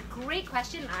 but it's a great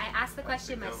question. I asked the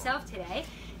question myself today.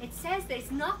 It says that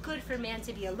it's not good for man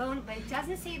to be alone, but it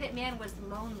doesn't say that man was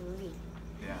lonely.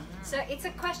 Yeah. So it's a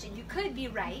question. You could be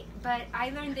right, but I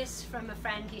learned this from a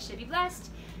friend. He should be blessed,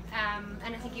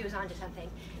 and I think he was onto something.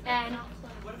 And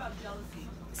What about jealousy?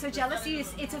 so jealousy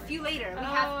it's a few later. We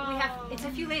have it's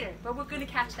a few later, but we're going to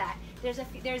catch that.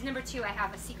 There's number 2. I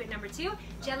have a secret number 2.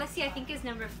 Jealousy I think is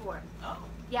number 4. Oh.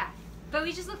 Yeah. But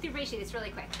we just looked through Breishit. It's really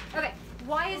quick. Okay.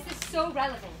 Why is this so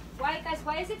relevant?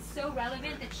 Why is it so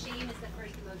relevant that shame is the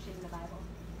first emotion in the Bible?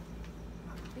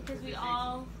 Because we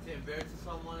all... To embarrass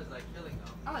someone is like killing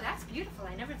them. Oh, that's beautiful.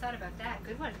 I never thought about that.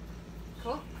 Good one.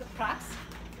 Cool. Props.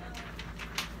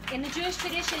 In the Jewish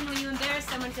tradition, when you embarrass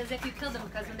someone, it's as if you killed them,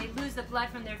 because when they lose the blood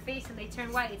from their face and they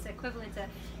turn white, it's equivalent to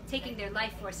taking their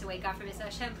life force away. God forbid. So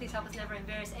Hashem, please help us never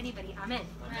embarrass anybody. Amen.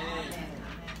 Amen.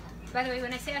 By the way,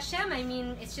 when I say Hashem, I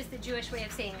mean it's just the Jewish way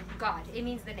of saying God. It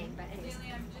means the name, but anyways.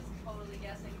 Really, I'm just totally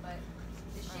guessing, but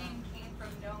the shame came from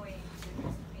knowing the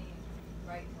difference between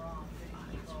right and wrong, good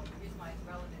and evil. The reason why it's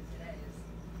relevant today is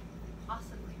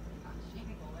possibly not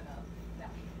shameful enough.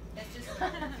 That's just we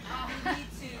need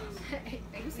to.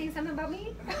 Are you saying something about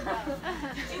me?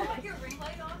 Do you want your ring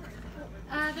light on? Or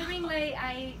The ring light,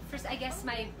 I guess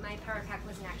my power pack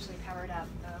wasn't actually powered up.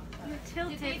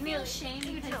 Did they feel shame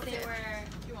because they were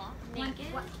naked?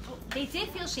 They did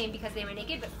feel shame because they were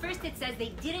naked, but first it says they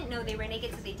didn't know they were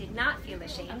naked, so they did not feel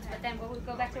ashamed. But then, what would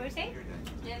go back to what we're saying?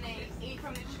 Then they ate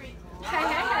from the tree.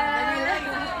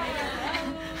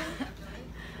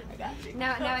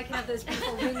 Now I can have those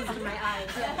beautiful rings in my eyes.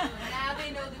 Now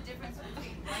they know the difference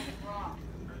between right and wrong,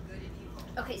 or good and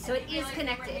evil. Okay, so it is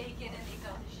connected. They were naked and they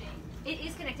felt ashamed. It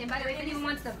is connected. And by the way, if anyone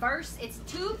wants the verse, it's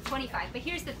 2:25. But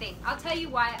here's the thing. I'll tell you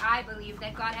why I believe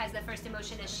that God has the first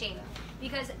emotion as shame.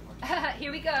 Because,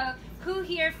 here we go. Who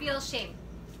here feels shame?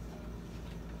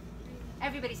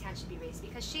 Everybody's hand should be raised.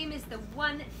 Because shame is the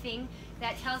one thing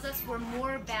that tells us we're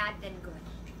more bad than good.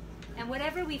 And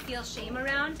whatever we feel shame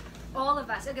around, all of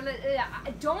us,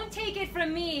 don't take it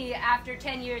from me after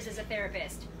 10 years as a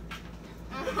therapist.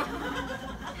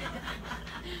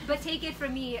 But take it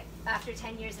from me after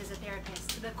 10 years as a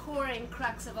therapist. The core and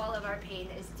crux of all of our pain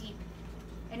is deep.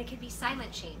 And it can be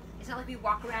silent shame. It's not like we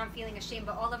walk around feeling ashamed,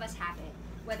 but all of us have it.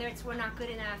 Whether it's we're not good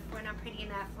enough, we're not pretty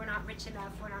enough, we're not rich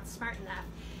enough, we're not smart enough,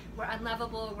 we're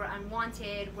unlovable, we're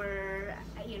unwanted, we're,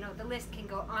 the list can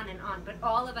go on and on. But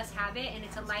all of us have it, and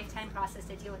it's a lifetime process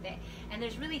to deal with it. And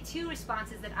there's really two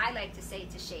responses that I like to say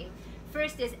to shame.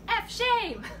 First is F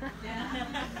shame.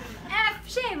 F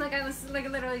shame. Like I was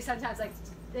literally sometimes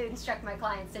instruct my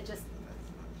clients to just,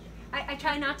 I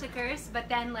try not to curse, but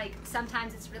then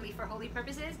sometimes it's really for holy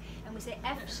purposes, and we say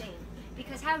F shame.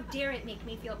 Because how dare it make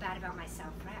me feel bad about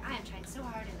myself, right? I am trying so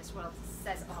hard in this world,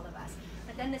 says all of us.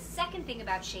 But then the second thing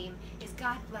about shame is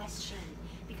God bless shame.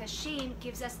 Because shame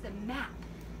gives us the map,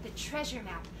 the treasure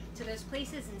map, to those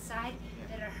places inside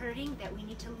that are hurting that we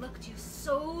need to look to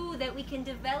so that we can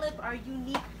develop our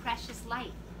unique, precious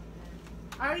light.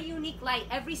 Our unique light,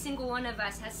 every single one of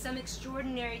us has some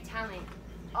extraordinary talent.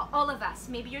 All of us.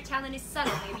 Maybe your talent is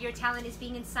subtle. Maybe your talent is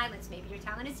being in silence. Maybe your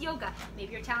talent is yoga.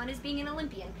 Maybe your talent is being an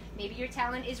Olympian. Maybe your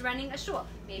talent is running a shul.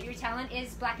 Maybe your talent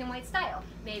is black and white style.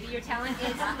 Maybe your talent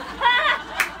is,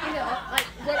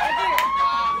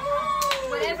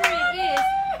 whatever it is,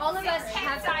 all of us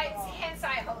have. Hence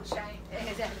I hold shame.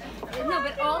 Exactly. No,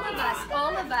 but all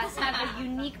of us have a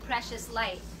unique, precious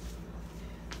light.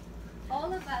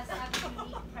 All of us have a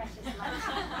unique, precious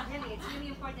light. Really, it's really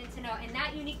important to know. And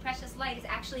that unique, precious light is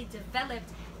actually developed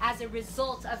as a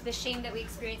result of the shame that we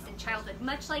experienced in childhood.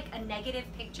 Much like a negative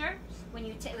picture, when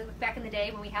you back in the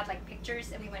day when we had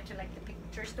pictures and we went to the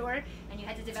picture store and you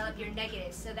had to develop your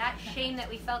negatives. So that shame that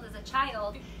we felt as a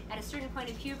child, at a certain point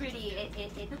in puberty,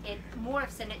 it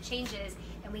morphs and it changes,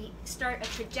 and we start a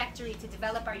trajectory to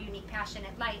develop our unique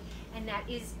passionate light, and that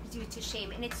is due to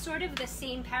shame. And it's sort of the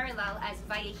same parallel as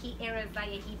Vayehi Erev,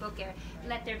 Vayehi Boker.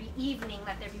 Let there be evening,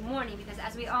 let there be morning, because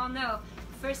as we all know,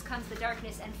 first comes the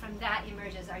darkness, and from that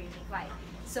emerges our unique light.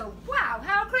 So, wow,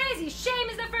 how crazy! Shame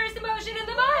is the first emotion in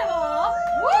the Bible!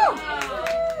 Woo!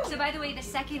 So, by the way, the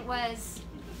second was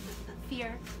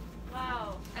fear.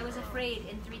 Wow. I was afraid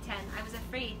in 3:10. I was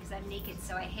afraid because I'm naked,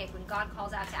 so I hid. When God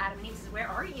calls out to Adam and Eve, says, "Where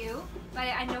are you?" But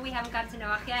I know we haven't gotten to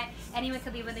Noach yet. Anyone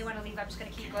could leave when they want to leave. I'm just going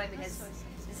to keep going because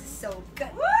this is so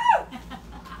good. Woo!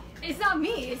 It's not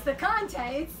me, it's the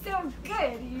content. It's so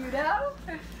good,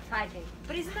 I think.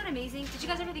 But isn't that amazing? Did you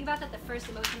guys ever think about that? The first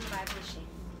emotion in the Bible is shame.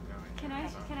 Can I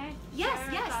Yes,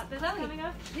 share yes, a thought that's Chloe, coming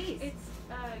up? please. It's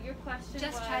your question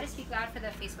Just was, try to speak loud for the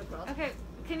Facebook world. Okay,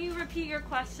 can you repeat your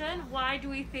question? Why do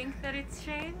we think that it's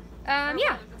shame?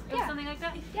 Yeah. Or something like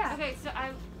that? Yeah. Okay, so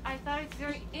I thought it's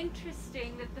very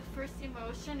interesting that the first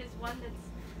emotion is one that's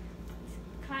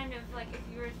kind of if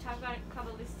you were to talk about it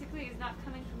Kabbalistically, is not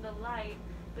coming from the light,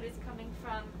 but it's coming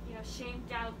from, shame,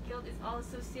 doubt, guilt is all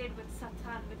associated with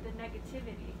Satan, with the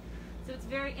negativity. So it's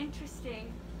very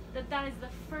interesting that is the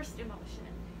first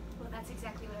emotion. Well, that's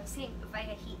exactly what I was saying.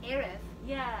 Vayehi Erev,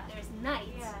 Yeah. there's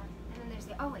night, Yeah. and then there's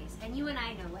the always. And you and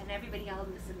I know, and everybody else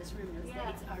in this room knows that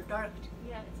it's our dark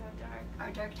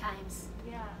times,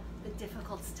 Yeah. the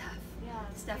difficult stuff, Yeah.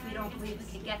 stuff we Very don't believe we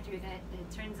can interesting. get through,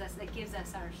 that gives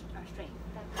us our strength.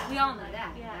 We all know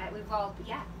that, Yeah. right? We've all,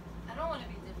 I don't want to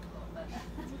be difficult, but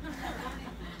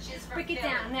she's from break it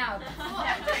Philly. down now.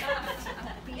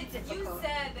 Be You difficult.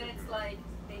 said that it's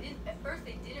they didn't, at first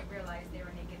they didn't realize they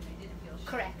were naked and they didn't feel shame.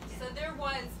 Correct. So there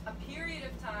was a period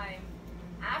of time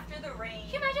after the rain.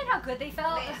 Can you imagine how good they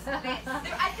felt? Bliss.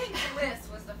 I think bliss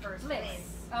was the first Bliss.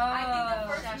 bliss. Oh. I think the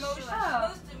first emotion,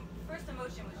 Oh. first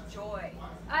emotion was joy.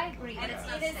 I agree. And That's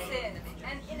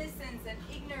innocence and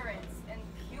ignorance and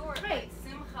pure Right.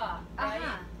 simcha, right?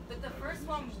 Uh-huh. But the first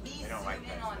one we don't zoom like in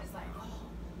that. on is they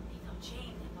felt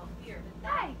shame, they felt fear. But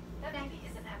Hi. that maybe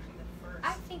isn't actually the first.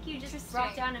 I think you just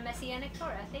brought down a messianic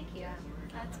Torah. Thank you.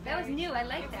 That was new. I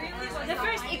like that. The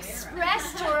first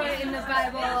express Torah in the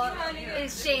Bible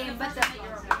is shame, but the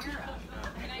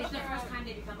It's the first time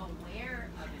they become aware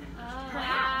of it.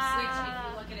 perhaps. Which, if you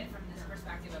look at it from this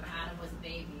perspective of Adam was a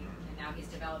baby, and now he's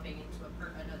developing into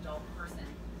an adult person,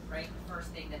 right? The first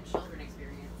thing that children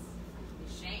experience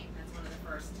is shame. That's one of the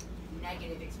first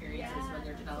negative experiences when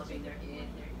they're developing their ego,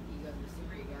 their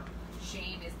superego.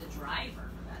 Shame is the driver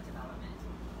for that development.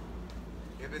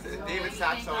 David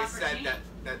Sachs always said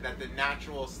that the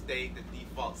natural state, the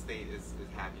default state is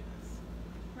happiness.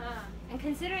 And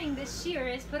considering this shear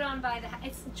is put on by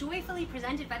it's joyfully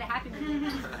presented by the Happy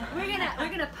Movement, we're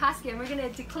gonna paskin, we're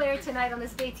gonna declare tonight on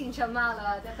this Beitin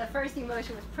Shalmala that the first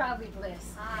emotion was probably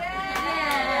bliss.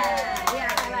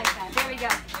 Yeah, I like that. There we go.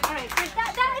 All right, first,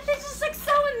 this is like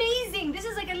so amazing. This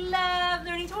is like I love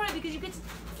learning Torah because you get.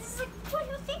 This is like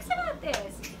who thinks about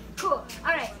this? Cool.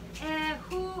 All right.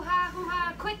 Hoo-ha.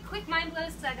 Quick mind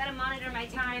blows because I gotta monitor my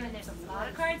time and there's a lot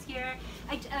of cards here.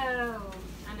 I'm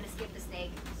gonna skip the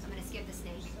snake.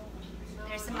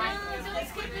 There's some mind blows. Don't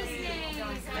skip the snake.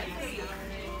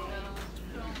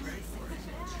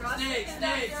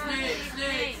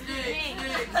 Snake.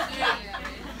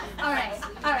 All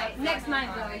right. Next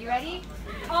mind blow. Are you ready?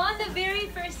 On the very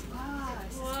first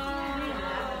pause. I'm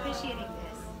appreciating this.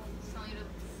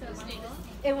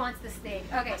 It wants the snake.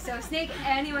 Okay, so snake,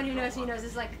 anyone who knows me knows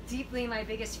is like deeply my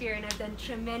biggest fear, and I've done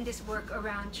tremendous work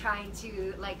around trying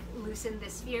to like loosen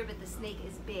this fear, but the snake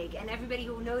is big. And everybody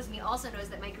who knows me also knows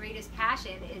that my greatest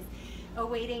passion is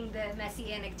awaiting the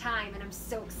messianic time, and I'm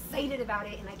so excited about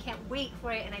it, and I can't wait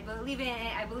for it, and I believe in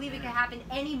it. I believe it can happen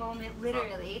any moment,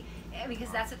 literally, because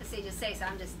that's what the sages say, so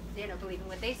I'm just, believing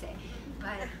what they say.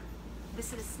 But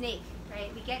this is a snake,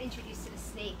 right? We get introduced to the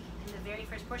snake in the very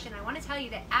first portion. I want to tell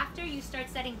you that after you start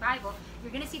studying Bible,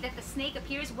 you're going to see that the snake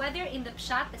appears whether in the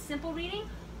Pshat, the simple reading,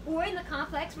 or in the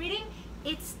complex reading.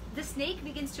 The snake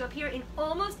begins to appear in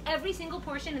almost every single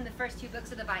portion in the first 2 books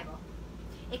of the Bible.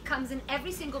 It comes in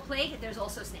every single plague. There's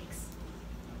also snakes.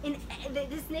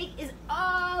 The snake is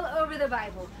all over the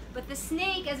Bible. But the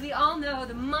snake, as we all know,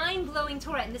 the mind-blowing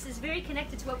Torah, and this is very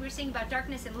connected to what we were saying about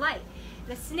darkness and light.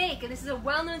 The snake, and this is a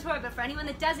well-known Torah, but for anyone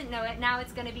that doesn't know it, now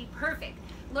it's going to be perfect.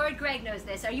 Lord Greg knows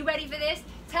this. Are you ready for this?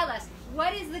 Tell us,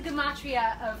 what is the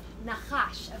gematria of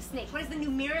Nachash, of snake? What is the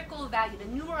numerical value, the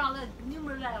numerological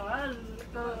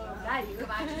value?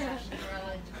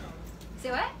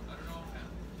 Say what?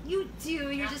 You do.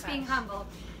 You're just being humble.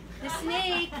 The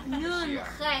snake, Nun,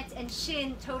 Chet, and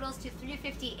Shin totals to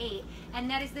 358, and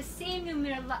that is the same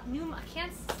numerical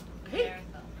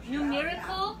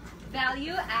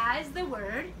value as the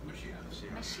word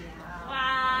Mashiach.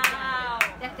 Wow.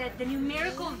 That the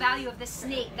numerical value of the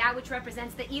snake, that which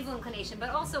represents the evil inclination, but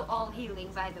also all healing,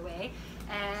 by the way,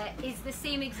 is the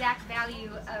same exact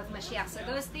value of Mashiach. So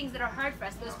those things that are hard for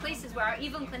us, those places where our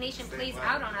evil inclination plays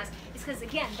out on us, is because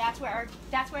again, that's where our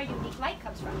unique light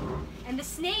comes from. And the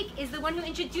snake is the one who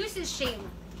introduces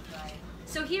shame.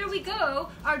 So here we go,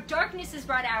 our darkness is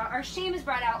brought out, our shame is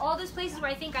brought out, all those places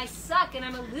where I think I suck and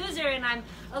I'm a loser and I'm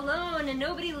alone and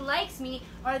nobody likes me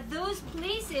are those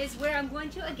places where I'm going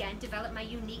to, again, develop my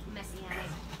unique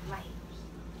messianic light.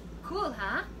 Cool,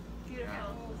 huh?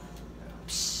 Beautiful.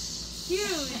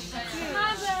 Huge.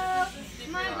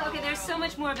 Mind blow. Okay, there's so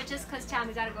much more, but just because time,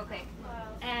 we gotta go quick.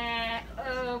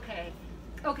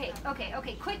 Okay,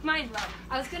 quick mind blow.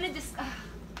 I was gonna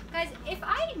guys, if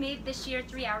I made this year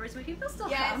 3 hours, would people still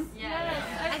come? Yes.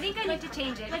 I think I need to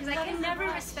change it because I can never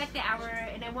respect the hour,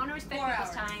 and I want to respect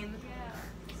people's time.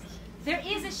 There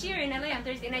is a shear in LA on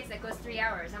Thursday nights that goes 3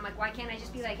 hours. I'm like, why can't I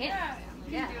just be like him?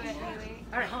 Yeah. Do it anyway.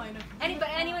 All right.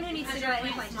 Anyone who needs to go at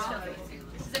any point, just feel free.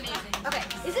 This is amazing. Okay,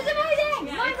 this is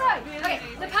amazing! Mind blowing! Okay,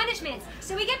 the punishments.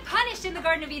 So we get punished in the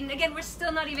Garden of Eden. Again, we're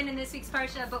still not even in this week's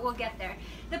Parsha, but we'll get there.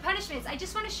 The punishments, I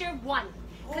just want to share one,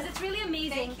 because it's really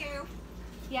amazing. Thank you.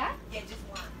 Yeah? Yeah, just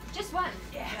one. Just one.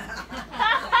 Yeah.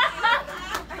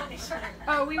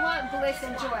 Oh, we want bliss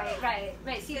and joy. Right.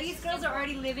 See, these girls are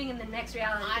already living in the next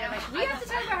reality. They're like, we have to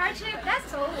talk about hardship?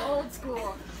 That's so old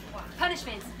school.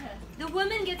 Punishments. The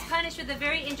woman gets punished with a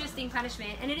very interesting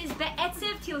punishment, and it is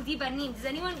be'etzev tildi banim.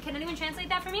 Can anyone translate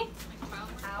that for me?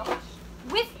 Ouch.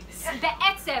 With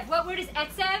be'etzev. What word is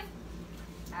etzev?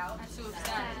 Ouch.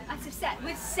 Upset.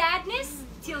 With sadness,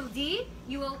 tildi,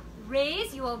 you will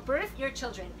birth your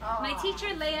children. My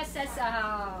teacher Leah says,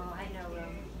 I know,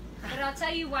 but I'll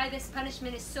tell you why this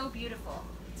punishment is so beautiful.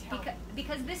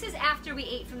 Because this is after we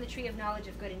ate from the tree of knowledge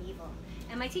of good and evil.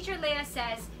 And my teacher Leah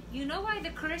says, you know why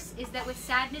the curse is that with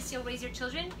sadness you'll raise your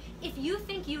children? If you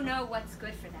think you know what's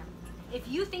good for them, if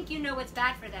you think you know what's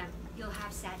bad for them, you'll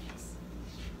have sadness.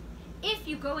 If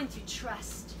you go into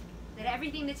trust that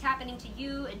everything that's happening to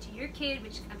you and to your kid,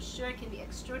 which I'm sure can be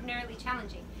extraordinarily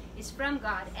challenging, is from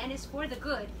God and is for the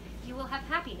good, you will have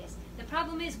happiness. The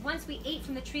problem is, once we ate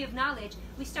from the tree of knowledge,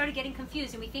 we started getting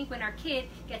confused, and we think when our kid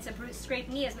gets a scraped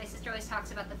knee, as my sister always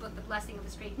talks about the book, The Blessing of the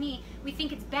Scraped Knee, we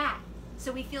think it's bad.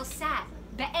 So we feel sad.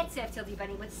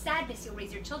 With sadness, you'll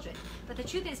raise your children. But the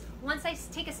truth is, once I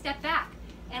take a step back,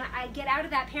 and I get out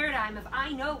of that paradigm of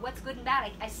I know what's good and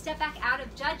bad, I step back out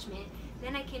of judgment,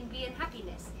 then I can be in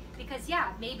happiness. Because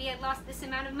yeah, maybe I lost this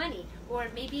amount of money, or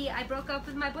maybe I broke up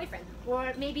with my boyfriend,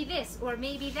 or maybe this, or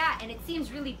maybe that, and it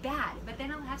seems really bad, but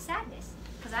then I'll have sadness,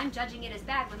 because I'm judging it as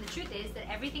bad, when the truth is that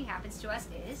everything happens to us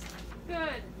is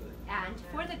good. And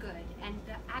for the good, and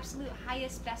the absolute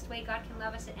highest, best way God can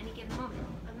love us at any given moment.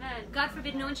 Amen. God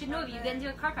forbid no one should know of you. You get into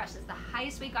a car crash. That's the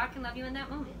highest way God can love you in that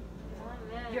moment.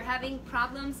 Amen. You're having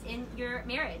problems in your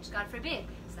marriage. God forbid.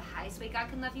 It's the highest way God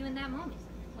can love you in that moment.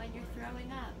 When you're throwing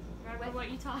up. Remember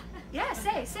what you taught? Yeah,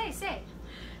 say.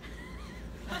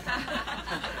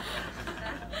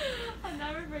 I'll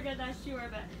never forget that shiur,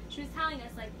 but she was telling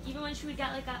us, like, even when she would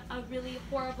get like a really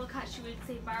horrible cut, she would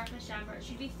say Baruch Hashem, or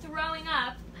she'd be throwing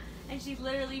up, and she'd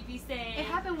literally be saying. It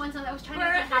happened once. I was trying to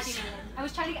get happy meal. I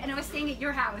was trying to get, and I was staying at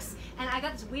your house, and I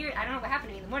got this weird. I don't know what happened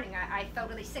to me in the morning. I felt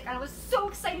really sick, and I was so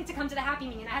excited to come to the happy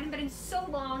meeting. I hadn't been in so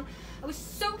long. I was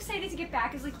so excited to get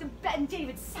back. It was like the and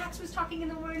David Sachs was talking in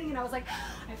the morning, and I was like,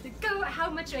 I have to go. How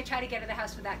much do I try to get to the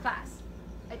house for that class?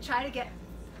 I try to get.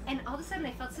 And all of a sudden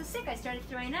I felt so sick, I started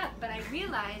throwing up. But I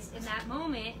realized in that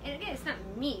moment, and again, it's not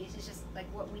me, it's just like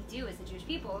what we do as the Jewish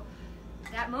people,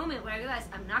 that moment where I realized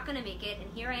I'm not going to make it, and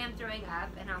here I am throwing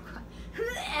up, and I'm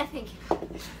thank you.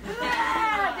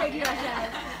 Thank you,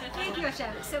 Hashem. Thank you,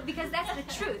 Hashem. So, because that's the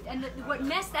truth. And what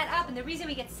messed that up, and the reason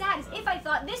we get sad is if I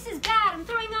thought, this is bad, I'm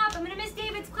throwing up, I'm going to miss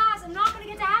David's class, I'm not going to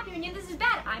get to happy reunion, this is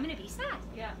bad, I'm going to be sad.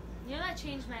 Yeah. You know, that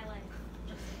changed my life.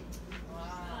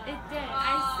 Wow. It did.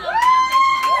 I still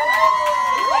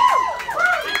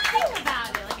think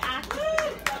about it, like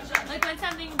actively. Like when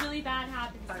something really bad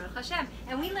happens. Baruch Hashem.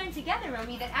 And we learned together,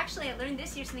 Romy, that actually I learned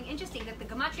this year something interesting, that the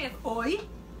gematria of oy,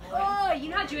 you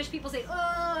know how Jewish people say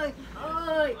oy,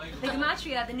 oy. The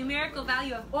gematria, the numerical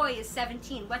value of oy is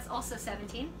 17. What's also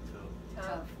 17?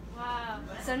 Tov. Wow.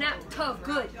 So now, tov,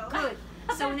 good.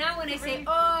 So now when I say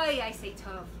oy, I say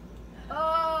tov.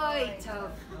 Oy,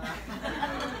 tov.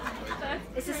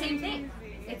 It's the same thing.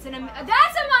 It's that's a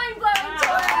mind-blowing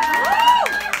Torah!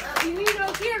 You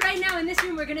know, here right now in this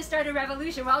room, we're going to start a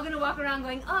revolution. We're all going to walk around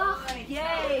going, oh,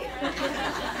 yay.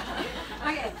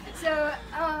 Okay, so,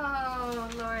 oh,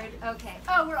 Lord, okay.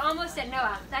 Oh, we're almost at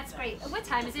Noach. That's great. What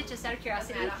time is it, just out of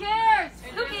curiosity? Who cares?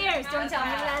 Who cares? Don't tell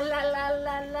me. La, la, la,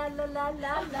 la, la, la, la,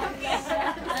 la,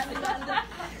 la.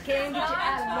 Can't get you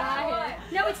out of my head.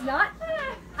 No, it's not.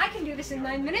 I can do this in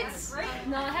 9 minutes.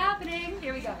 Not happening.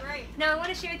 Here we go. Now, I want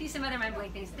to share with you some other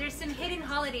mind-blowing things. There's some hidden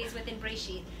holidays within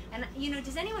Breishit. And, you know,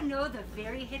 does anyone know the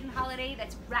very hidden holiday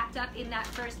that's wrapped up in that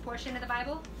first portion of the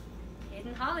Bible?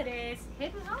 Hidden holidays.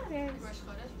 Hidden holidays.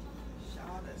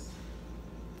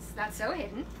 It's not so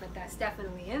hidden, but that's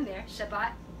definitely in there.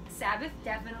 Shabbat, Sabbath,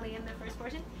 definitely in the first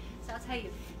portion. So I'll tell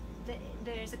you.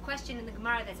 There's a question in the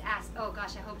Gemara that's asked. Oh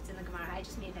gosh, I hope it's in the Gemara. I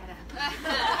just made that up.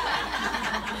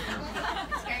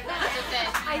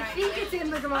 I think it's in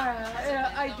the Gemara.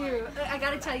 I do. I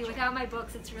gotta tell you, without my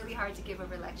books, it's really hard to give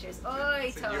over lectures.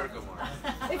 It's in your Gemara.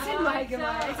 It's in my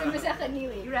Gemara. It's in Masechet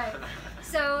Nili, right?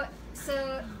 So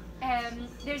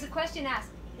there's a question asked.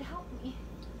 Help me.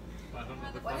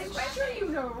 I'm sure you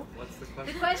know. What's the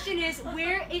question? The question is,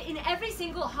 where in every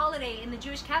single holiday in the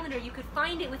Jewish calendar, you could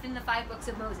find it within the 5 books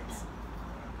of Moses.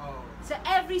 Oh. So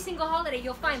every single holiday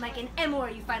you'll find, like in Emor,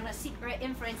 you find a secret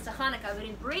inference to Hanukkah, but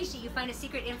in Breishit you find a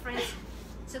secret inference.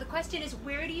 So the question is,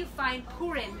 where do you find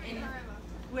Purim in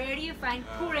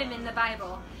the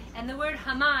Bible? And the word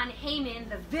Haman,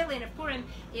 the villain of Purim,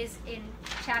 is in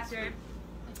chapter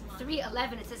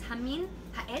 3:11. It says, Hamin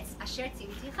ha'etz asher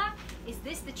tziviticha. Is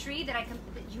this the tree that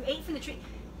you ate from the tree?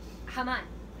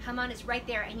 Haman is right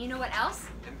there. And you know what else?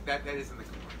 And that is in the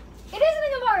Gemara. It is in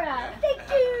the Gemara. Thank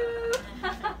you.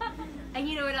 And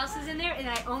you know what else is in there? And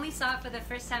I only saw it for the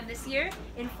first time this year.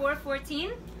 In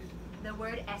 4:14, the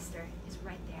word Esther is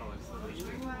right there.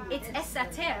 It's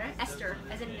Esther,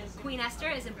 as in Queen Esther,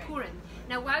 as in Purim.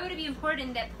 Now, why would it be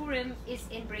important that Purim is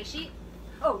in Breishit?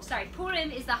 Oh, sorry.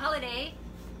 Purim is the holiday.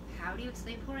 How do you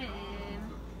explain Purim?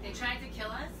 They tried to kill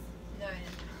us. No,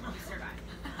 We survived.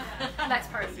 That's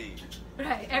party.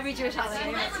 Right, every Jewish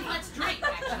holiday. Let's drink,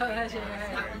 actually. Oh, that's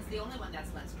right. That one's the only one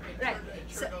that's let's drink. Right.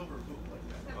 So,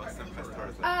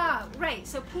 Right.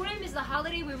 So Purim is the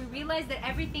holiday where we realize that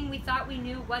everything we thought we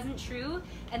knew wasn't true,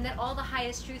 and that all the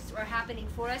highest truths are happening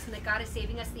for us, and that God is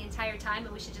saving us the entire time,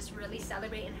 and we should just really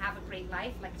celebrate and have a great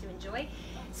life, like to enjoy.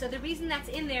 So the reason that's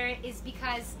in there is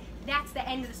because that's the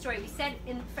end of the story. We said,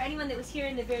 for anyone that was here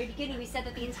in the very beginning, we said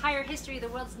that the entire history of the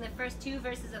world is in the first 2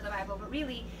 verses of the Bible, but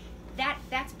really,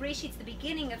 that's Breishit's the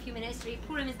beginning of human history.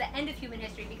 Purim is the end of human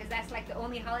history, because that's like the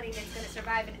only holiday that's going to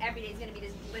survive, and every day is going to be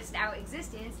this blissed out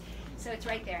existence. So it's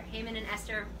right there. Haman and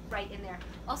Esther right in there.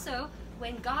 Also,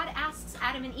 when God asks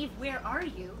Adam and Eve, where are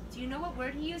you? Do you know what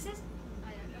word he uses?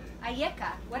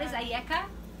 Ayeka. What is Ayeka?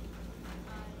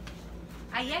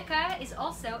 Ayeka is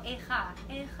also Echa.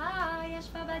 Echa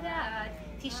yashva badad.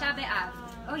 Tisha B'Av.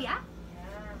 Oh yeah?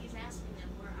 He's asking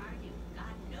them, where are you?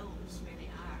 God knows where they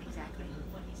are. Exactly.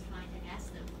 What he's trying to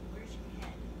ask them, where's your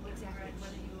head? Exactly.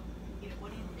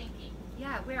 What are you thinking?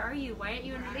 Yeah, where are you? Why aren't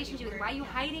you in a relationship with me? Why are you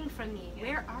hiding from me?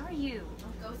 Where are you?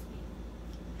 Don't ghost me.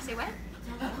 Say what?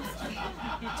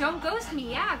 Don't ghost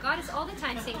me. Yeah, God is all the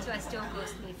time saying to us, don't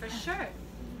ghost me, for sure.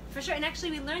 For sure. And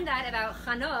actually we learned that about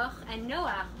Hanoch and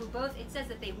Noach, who both, it says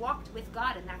that they walked with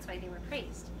God, and that's why they were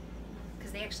praised.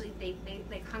 Because they actually, they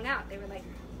hung out. They were like,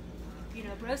 you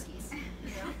know, broskies. You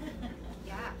know?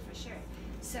 Yeah, for sure.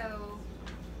 So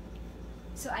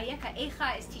Ayeka,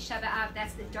 Echa is Tisha B'Av.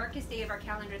 That's the darkest day of our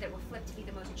calendar that will flip to be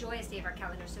the most joyous day of our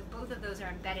calendar. So both of those are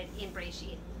embedded in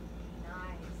Breishit.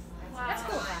 Nice. That's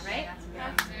cool, right?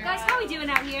 That's Guys, how are we doing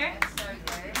out here? so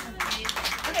good.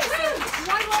 Okay, so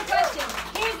one more question.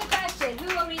 Here's the question. Who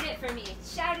will read it for me?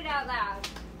 Shout it out loud.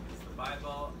 Is the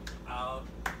Bible outdated?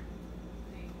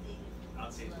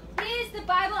 Is the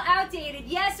Bible outdated?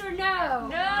 Yes or no?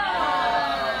 No.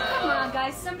 Come on,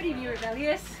 guys. Somebody be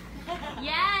rebellious.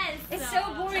 Yes. It's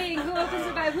so boring. Who opens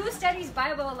the Bible? Who studies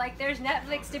Bible like there's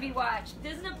Netflix to be watched? It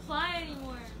doesn't apply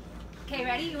anymore. Okay,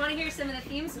 ready? You want to hear some of the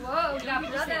themes? Whoa, we got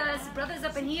brothers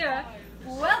up in here.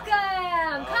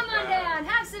 Welcome! Come on down,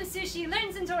 have some sushi,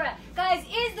 learn some Torah. Guys,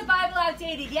 is the Bible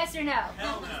outdated? Yes or no?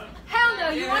 Hell no. Hell no.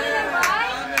 You want to know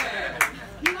why?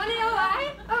 You want to know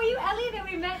why? Oh, you Ellie that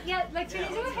we met like 2 days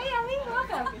ago? Hey Ellie,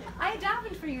 welcome. I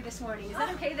davened for you this morning. Is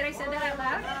that okay that I said that out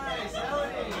loud?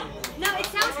 No, it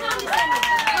sounds condescending.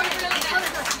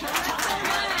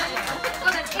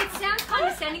 It sounds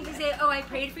condescending to say, oh, I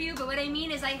prayed for you, but what I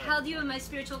mean is I held you in my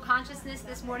spiritual consciousness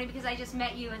this morning because I just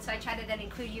met you, and so I try to then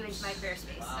include you into my prayer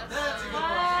space.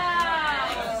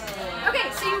 Wow.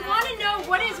 Okay, so you want to know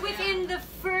what is within the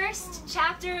first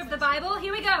chapter of the Bible?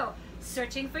 Here we go.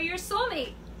 Searching for your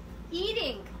soulmate,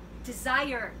 eating,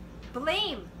 desire,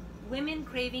 blame, women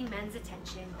craving men's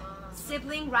attention,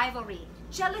 sibling rivalry,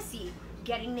 jealousy,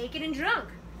 getting naked and drunk,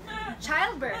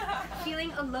 childbirth,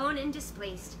 feeling alone and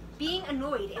displaced, being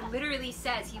annoyed. It literally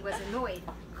says he was annoyed.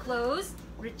 Clothes,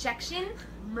 rejection,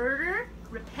 murder,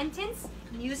 repentance,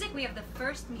 music. We have the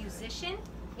first musician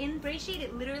in Breishit.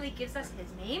 It literally gives us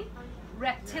his name.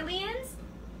 Reptilians,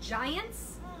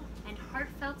 giants, and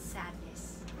heartfelt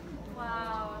sadness.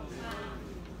 Wow.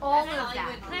 All of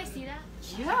that. Can I see that?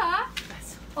 Yeah.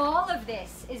 All of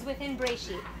this is within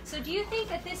Breishit. So do you think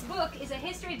that this book is a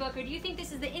history book, or do you think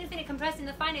this is the infinite compressed in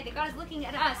the finite, that God is looking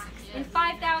at us in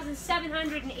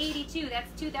 5,782, that's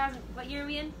 2000, what year are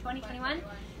we in? 2021?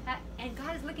 And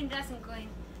God is looking at us and going,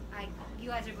 you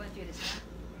guys are going through this.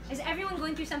 Is everyone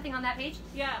going through something on that page?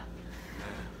 Yeah.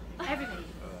 Everybody.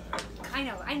 I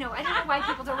know. I don't know why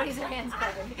people don't raise their hands,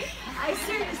 Kevin. I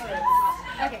seriously.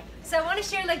 Okay, so I want to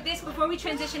share like this before we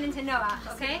transition into Noach,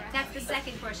 okay? That's the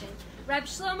second portion. Reb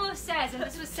Shlomo says, and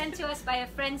this was sent to us by a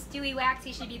friend, Stewie Wax,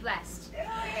 he should be blessed.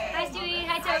 Hi, Stewie.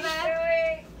 Hi,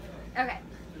 Tova. Okay.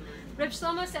 Reb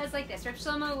Shlomo says like this. Reb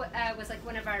Shlomo was like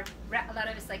one of our, a lot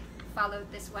of us like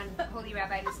followed this one holy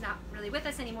rabbi who's not really with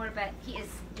us anymore, but he is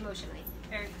emotionally,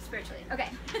 or spiritually. Okay.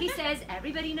 He says,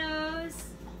 everybody knows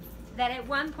that at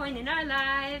one point in our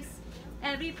lives,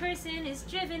 every person is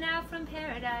driven out from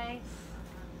paradise.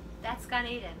 That's Gan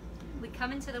Eden. We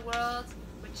come into the world,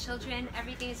 we're children,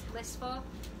 everything is blissful,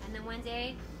 and then one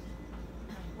day,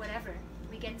 whatever,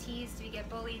 we get teased, we get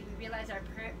bullied, we realize our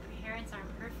parents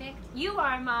aren't perfect. You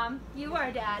are, Mom. You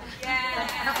are, Dad. Yeah.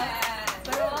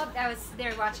 But all,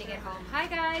 they're watching at home. Hi,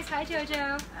 guys. Hi,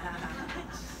 JoJo.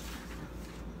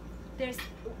 There's,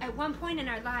 at one point in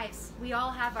our lives, we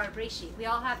all have our Breishit. We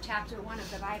all have chapter 1 of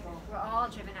the Bible. We're all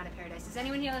driven out of paradise. Does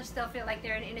anyone here still feel like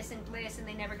they're in innocent bliss and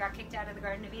they never got kicked out of the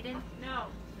Garden of Eden? No.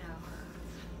 No.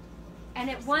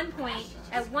 And at one point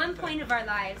of our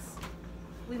lives,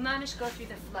 we managed to go through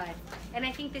the flood. And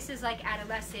I think this is like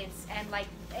adolescence and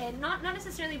not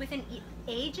necessarily within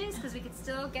ages, because we could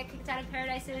still get kicked out of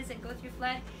paradises and go through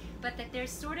flood. but that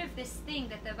there's sort of this thing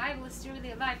that the Bible is still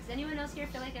really alive. Does anyone else here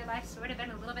feel like their life's sort of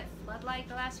been a little bit flood-like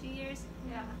the last few years?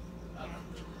 Yeah.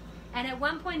 And at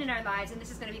one point in our lives, and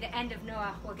this is going to be the end of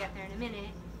Noach, we'll get there in a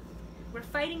minute, we're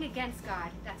fighting against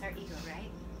God. That's our ego,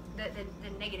 right?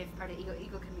 The negative part of ego.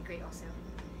 Ego can be great also.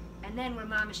 And then we're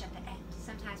mamish at the end.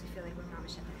 Sometimes we feel like we're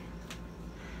mamish at the end.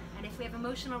 And if we have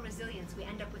emotional resilience, we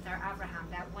end up with our Abraham,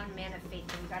 that one man of faith,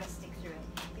 and we've got to stick through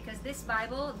it. Because this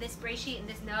Bible, this Breishit, and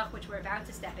this Noach, which we're about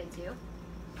to step into,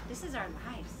 this is our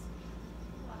lives.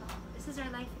 Wow. This is our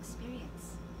life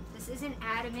experience. This isn't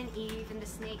Adam and Eve and the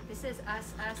snake. This is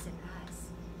us, and us.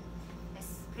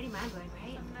 It's pretty mind-blowing,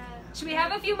 right? Should we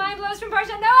have a few mind blows from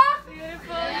Parshat Noach?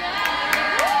 Beautiful.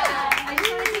 I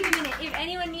just want to take a minute. If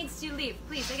anyone needs to leave,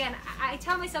 please. Again, I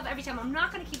tell myself every time, I'm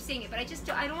not going to keep saying it, but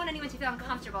I don't want anyone to feel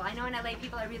uncomfortable. I know in LA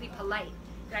people are really polite,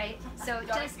 right? So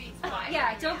just,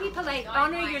 don't be polite.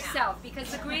 Honor yourself, because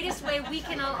the greatest way we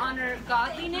can all honor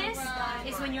godliness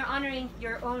is when you're honoring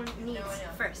your own needs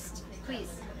first. Please.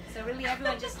 So really,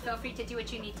 everyone just feel free to do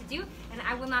what you need to do, and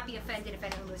I will not be offended if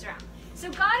anyone moves around. So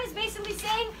God is basically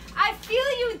saying, I feel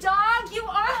you, dog. You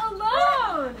are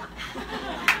alone.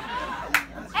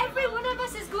 Every one of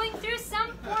us is going through some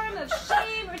form of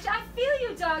shame, or I feel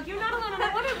you, dog. You're not alone. And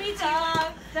I want to read to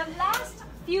you the last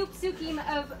few psukim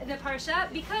of the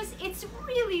Parsha, because it's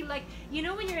really like, you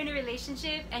know when you're in a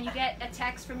relationship and you get a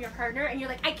text from your partner and you're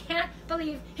like, I can't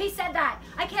believe he said that.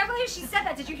 I can't believe she said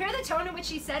that. Did you hear the tone in which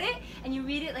she said it? And you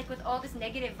read it like with all this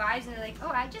negative vibes, and they're like,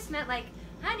 oh, I just meant like,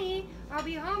 honey, I'll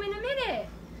be home in a minute.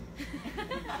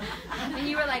 And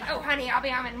you were like, oh, honey, I'll be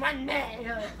home in 1 minute. And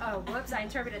you're like, oh, whoops, I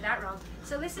interpreted that wrong.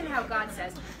 So listen to how God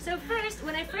says. So first,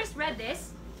 when I first read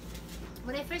this,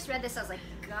 I was like,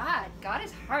 God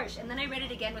is harsh. And then I read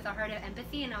it again with a heart of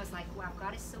empathy, and I was like, wow,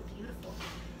 God is so beautiful.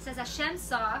 It says,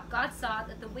 God saw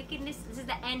that the wickedness, this is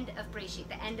the end of Breishit,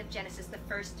 the end of Genesis, the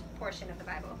first portion of the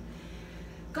Bible.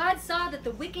 God saw that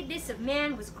the wickedness of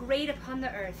man was great upon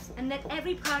the earth, and that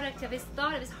every product of his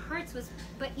thought, of his hearts, was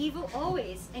but evil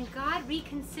always. And God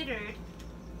reconsidered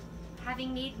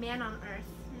having made man on earth.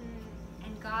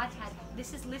 And God had,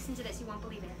 listen to this, you won't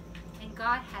believe it. And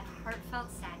God had heartfelt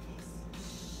sadness.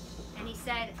 And he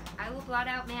said, I will blot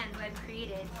out man who I've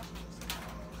created,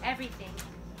 everything,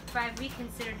 for I've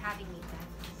reconsidered having made them.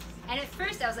 And at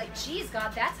first I was like, geez,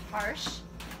 God, that's harsh.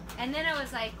 And then I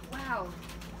was like, wow,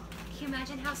 can you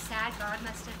imagine how sad God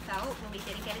must have felt when we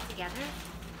didn't get it together?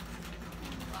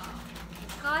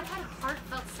 God had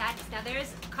heartfelt sadness. Now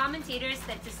there's commentators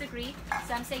that disagree.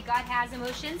 Some say God has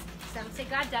emotions, some say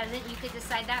God doesn't. You could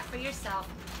decide that for yourself.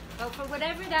 But for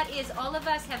whatever that is, all of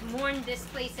us have mourned this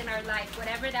place in our life,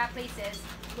 whatever that place is,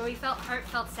 where we felt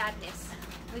heartfelt sadness.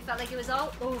 We felt like it was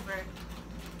all over.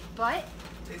 But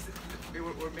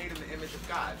we're made in the image of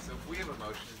God, so if we have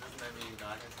emotions, doesn't that mean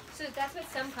God has? So that's what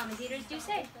some commentators do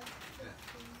say.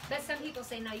 But some people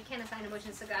say, no, you can't assign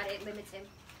emotions to God, it limits him.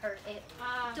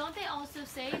 Don't they also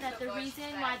say that the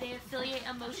reason why they affiliate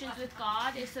emotions with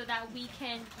God is so that we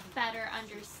can better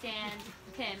understand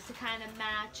him, to kind of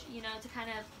match, to kind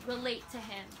of relate to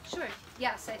him? Sure.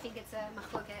 Yes, I think it's a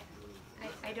machloket.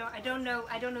 I don't know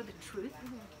the truth.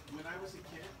 When I was a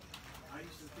kid, I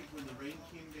used to think when the rain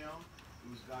came down, it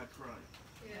was God crying.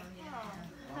 Yeah.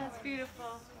 Oh, that's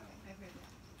beautiful.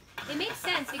 It makes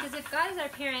sense, because if God is our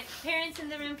parent, parents in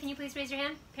the room, can you please raise your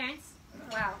hand? Parents?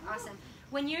 Wow, awesome.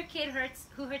 When your kid hurts,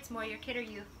 who hurts more, your kid or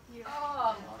you?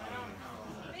 Oh,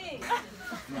 me.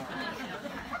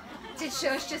 Did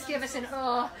Shosh just give us an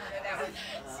oh?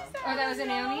 Oh, that was a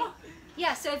Naomi?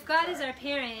 Yeah, so if God is our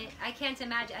parent, I can't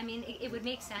imagine, I mean, it would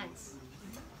make sense.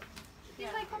 He's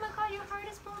like, oh my God, your heart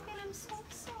is broken, I'm so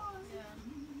sorry.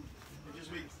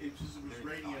 It was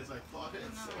raining as I thought it,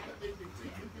 so that made me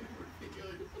think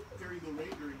carrying the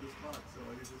rain during this month, so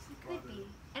I just could be.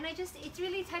 And it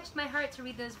really touched my heart to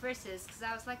read those verses, because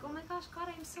I was like, oh my gosh, God,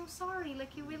 I'm so sorry.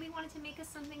 Like, you really wanted to make us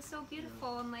something so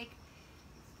beautiful, and like,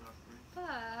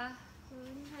 tough.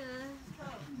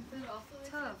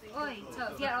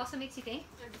 Yeah, it also makes you think.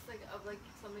 Just like of like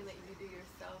something that you do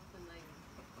yourself, and like,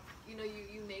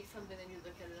 you make something and you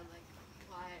look at it and I'm like,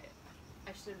 why?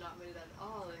 I should have not made it at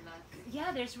all, and that's...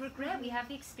 Yeah, there's regret. We have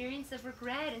the experience of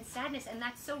regret and sadness, and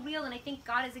that's so real. And I think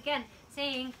God is again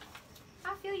saying,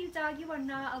 I feel you, dog. You are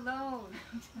not alone.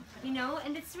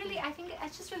 And it's really, I think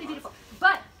it's just really beautiful.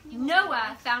 But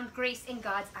Noah found grace in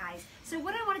God's eyes. So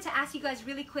what I wanted to ask you guys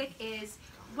really quick is,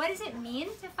 what does it mean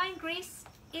to find grace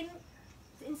in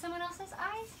someone else's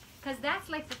eyes? Because that's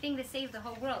like the thing that saved the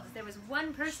whole world. There was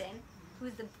one person who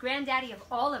was the granddaddy of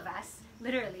all of us,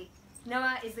 literally.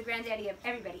 Noah is the granddaddy of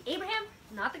everybody. Abraham,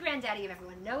 not the granddaddy of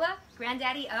everyone. Noah,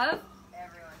 granddaddy of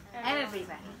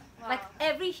Everybody. Wow. Like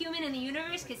every human in the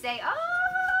universe could say, "Oh,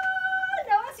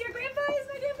 Noah's your grandpa is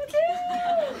my grandpa too."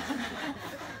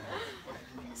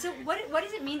 So what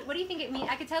does it mean? What do you think it means?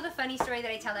 I could tell the funny story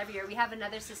that I tell every year. We have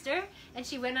another sister, and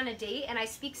she went on a date, and I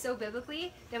speak so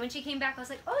biblically that when she came back, I was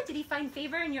like, "Oh, did he find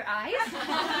favor in your eyes?"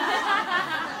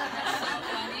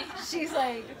 She's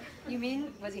like, "You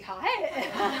mean, was he hot?"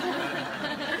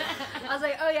 I was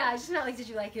like, "Oh yeah, I just meant like, did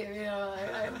you like him?" You know,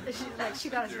 she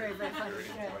thought it was very, very funny.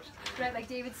 You know? Right, like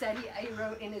David said, he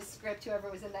wrote in his script. Whoever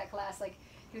was in that class, like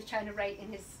he was trying to write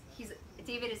in his.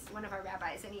 David is one of our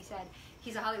rabbis, and he said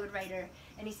he's a Hollywood writer,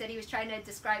 and he said he was trying to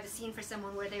describe a scene for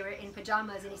someone where they were in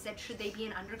pajamas, and he said, should they be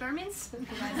in undergarments?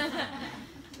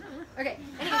 Okay,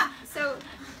 anyway, so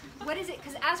what is it?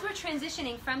 Because as we're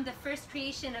transitioning from the first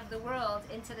creation of the world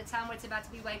into the time where it's about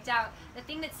to be wiped out, the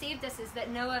thing that saved us is that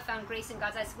Noah found grace in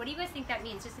God's eyes. What do you guys think that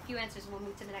means? Just a few answers, and we'll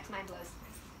move to the next mind blows.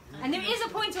 And there is a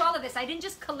point to all of this. I didn't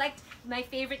just collect my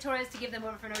favorite Torahs to give them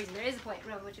over for no reason. There is a point.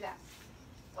 Roman, what you got?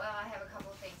 Well, I have a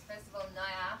couple of things. First of all,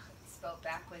 Noach, spelled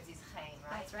backwards, is Chaim,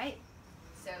 right? That's right.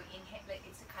 So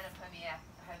it's a kind of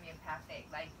homeopathic,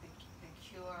 like the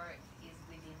cure is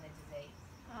within the disease.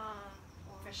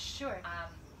 For sure.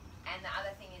 And the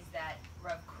other thing is that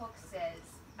Rav Kook says,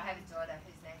 I have a daughter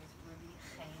whose name is Ruby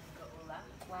Chaim Geulah.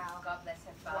 Wow. God bless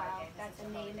her father. Wow, Gave that's us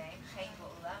a holy name. Chaim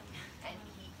Geulah. And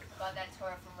he got that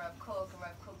Torah from Rav Kook, and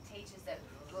Rav Kook teaches that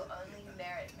we'll only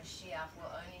merit Mashiach,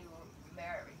 we'll only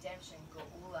merit redemption,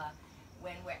 Geulah,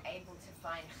 when we're able to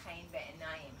find Chaim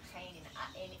be'enayim, Chaim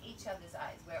in each other's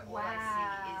eyes, where all I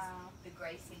see is the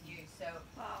grace in you. So,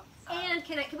 and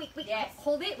can we yes.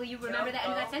 hold it? Will you remember that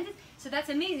end of that sentence? So that's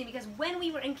amazing, because when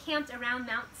we were encamped around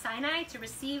Mount Sinai to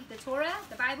receive the Torah,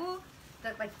 the Bible,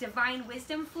 the like divine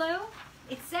wisdom flow,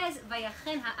 it says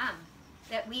Vayachen ha'am,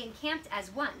 that we encamped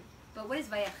as one. But what is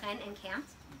Vayachen,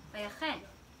 encamped? Vayachen.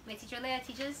 My teacher Leah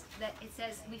teaches that it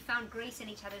says we found grace in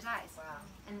each other's eyes. Wow.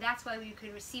 And that's why we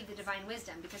could receive the divine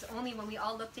wisdom, because only when we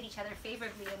all looked at each other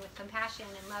favorably and with compassion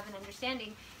and love and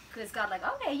understanding, because God like,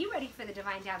 okay, you ready for the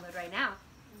divine download right now?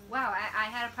 Wow, I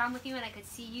had a problem with you and I could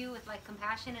see you with like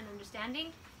compassion and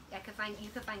understanding. You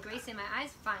could find grace in my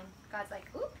eyes. Fine. God's like,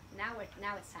 oop, now it's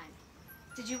time.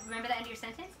 Did you remember the end of your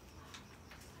sentence?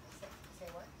 Say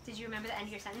what? Did you remember the end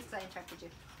of your sentence? Because I interrupted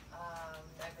you. No,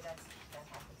 but that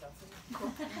happens often. Cool.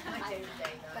 My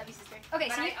day-to-day, no. Love you, sister. Okay,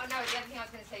 but so the other thing I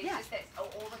was going to say is Yeah. just that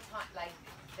all the time, like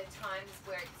the times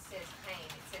where it says pain,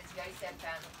 it says Yosef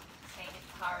found pain in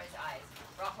Tara's eyes,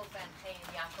 Rachel found pain in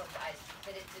Yaakov's eyes,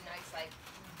 that it denotes like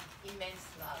immense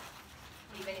love,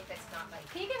 even if it's not like.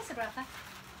 Can you give us a bracha?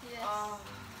 Yes.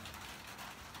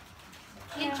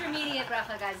 Intermediate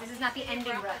bracha, guys. This is not the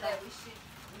ending bracha. That we should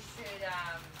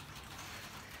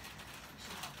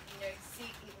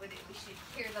see. We should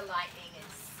hear the lightning and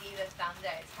see the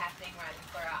thunder. It's happening right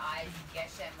before our eyes.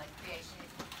 Geshem, like creation, is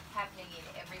happening in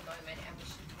every moment, and we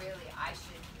should I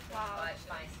should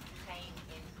find pain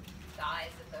in the eyes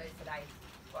of those that I,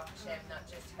 Baruch Hashem, not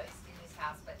just host in this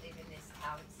house, but live in this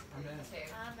house too.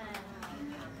 Amen.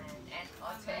 And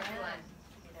to everyone,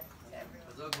 to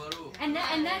everyone. And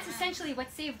that's essentially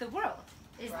what saved the world.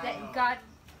 Is that God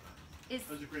is.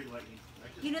 That was a great lightning.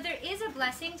 You know, there is a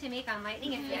blessing to make on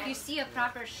lightning. If you see a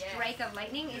proper strike of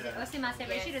lightning, is it Oseh Maaseh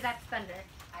Breishit or that's thunder?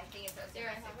 I think it's Oseh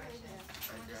Maaseh Breishit.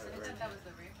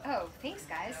 Oh, thanks,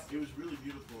 guys. It was really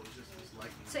beautiful. It was just this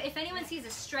lightning. So if anyone sees a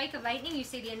strike of lightning, you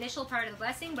say the initial part of the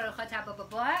blessing, Baruch atah blah blah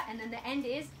blah, and then the end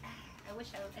is. I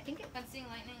think it. But seeing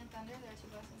lightning and thunder, there are two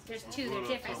blessings. There's two. They're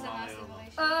different. Revelation.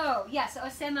 Oh, yeah. So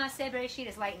Oseh Maaseh Breishit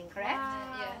is lightning, correct?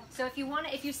 Yeah. So if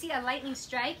you see a lightning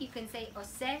strike, you can say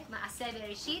Oseh Maaseh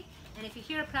Breishit. And if you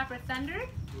hear a proper thunder,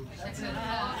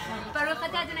 Baruch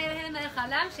atah Adonai Eloheinu melech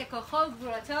haolam shekocho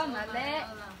gvurato maleh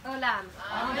olam.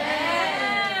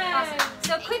 Amen. Awesome.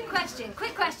 So quick question.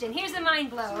 Here's a mind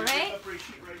blow, right?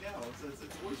 It's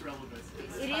always relevant.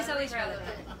 It is always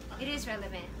relevant. It is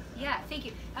relevant. Yeah, thank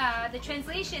you. The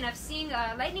translation of seeing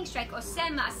a lightning strike, Oseh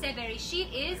Maaseh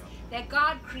Bereshit, is that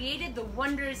God created the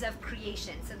wonders of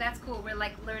creation. So that's cool. We're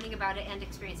like learning about it and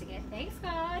experiencing it. Thanks,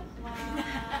 God. Wow.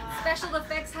 Special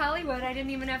effects Hollywood. I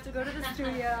didn't even have to go to the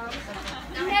studio.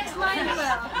 Next mind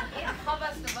blow. In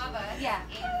Chovas Levava, Yeah.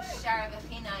 in Shara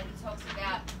Vechina, he talks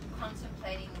about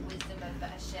contemplating the wisdom of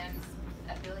Hashem's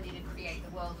ability to create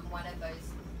the world, and one of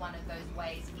those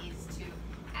ways is to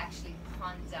actually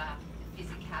ponder the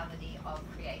physicality of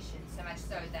creation. So much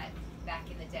so that back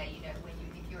in the day, if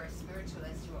you're a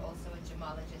spiritualist, you were also a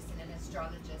gemologist and an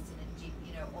astrologist and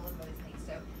all of those things.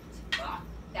 So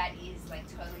that is like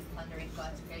totally plundering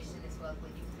God's creation in this world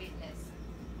when you witness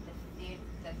the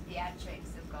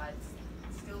theatrics of God's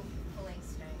still pulling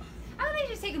strings. I would like to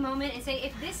just take a moment and say,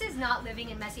 if this is not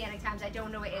living in messianic times, I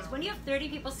don't know what is. When you have 30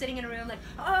 people sitting in a room like,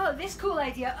 oh, this cool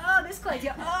idea, oh, this cool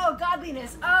idea, oh,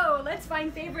 godliness, oh, let's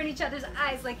find favor in each other's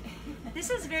eyes. Like, this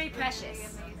is very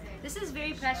precious. This is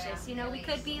very precious. You know, we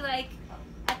could be like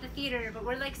at the theater, but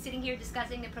we're like sitting here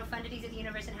discussing the profundities of the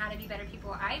universe and how to be better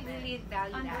people. I really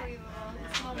value that.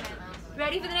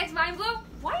 Ready for the next mind blow?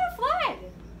 Why a flood?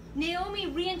 Naomi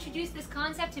reintroduced this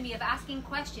concept to me of asking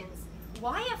questions.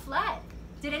 Why a flood?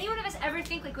 Did anyone of us ever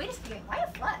think, like, wait a second, why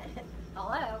a flood?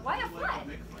 Hello, why a flood?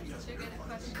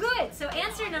 Good. So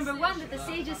answer number one that the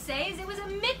sages say is it was a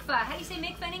mikvah. How do you say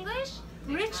mikvah in English?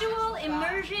 Ritual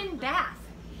immersion bath.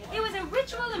 It was a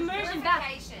ritual immersion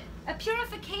bath. A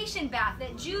purification bath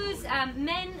that Jews,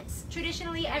 men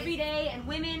traditionally every day, and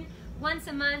women once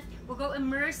a month will go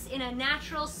immerse in a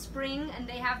natural spring, and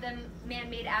they have them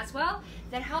man-made as well,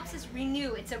 that helps us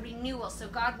renew. It's a renewal. So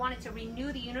God wanted to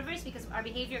renew the universe because our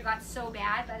behavior got so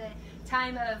bad. By the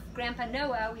time of Grandpa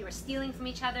Noah, we were stealing from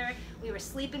each other, we were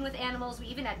sleeping with animals, we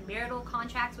even had marital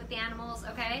contracts with the animals,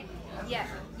 okay? Yeah.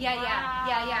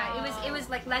 It was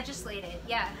like legislated.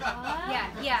 Yeah,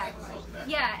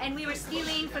 and we were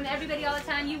stealing from everybody all the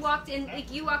time. You walked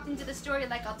into the store, you're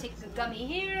like, I'll take the gummy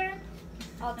here,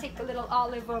 I'll take the little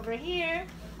olive over here.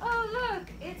 Oh, look,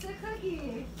 it's a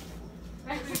cookie.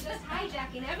 Right? We're just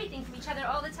hijacking everything from each other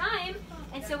all the time.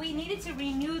 And so we needed to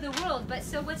renew the world. But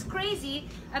so what's crazy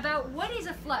about what is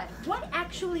a flood? What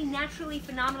actually, naturally,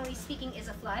 phenomenally speaking, is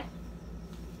a flood?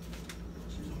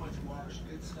 Too much water.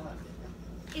 Good stuff.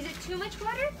 Is it too much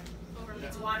water?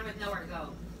 It's water with nowhere to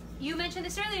go. You mentioned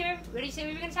this earlier. What did you say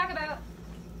we were going to talk about?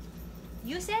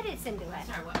 You said it, Cinderella.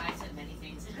 Sorry, well, I said many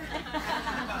things.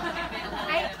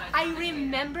 I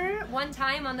remember one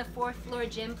time on the 4th floor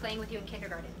gym playing with you in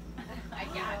kindergarten.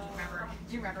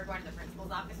 Do you remember going to the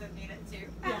principal's office with me too?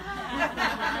 Yeah.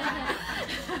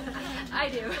 I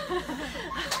do.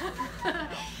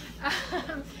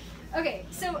 Okay,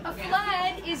 so a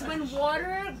flood is when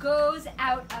water goes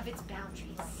out of its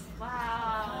boundaries.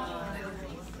 Wow.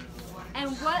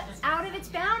 And what out of its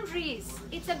boundaries?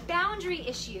 It's a boundary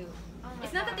issue.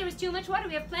 It's not that there was too much water.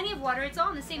 We have plenty of water. It's all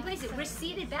in the same place. It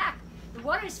receded back. The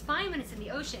water is fine when it's in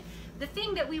the ocean. The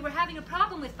thing that we were having a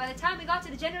problem with by the time we got to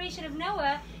the generation of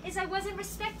Noah is I wasn't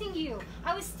respecting you.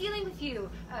 I was stealing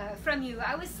from you.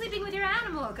 I was sleeping with your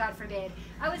animal, God forbid.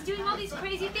 I was doing all these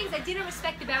crazy things. I didn't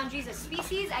respect the boundaries of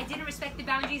species. I didn't respect the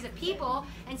boundaries of people.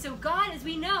 And so God, as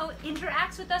we know,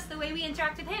 interacts with us the way we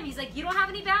interact with him. He's like, you don't have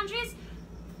any boundaries?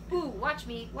 Ooh, watch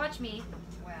me, watch me.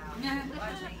 Wow.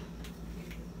 Watch me.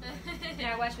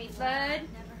 Now watch me flood.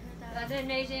 Other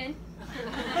nation.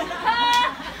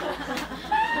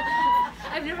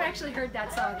 I've never actually heard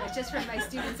that song. It's just from my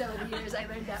students over the years. I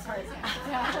learned that part.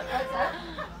 Yeah. What's that?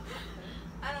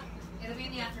 It'll be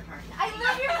in the after party. I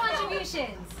love your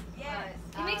contributions. Yes.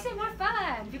 It makes it more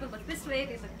fun. People look this way,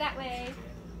 they look that way.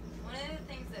 One of the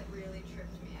things that really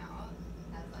tripped me out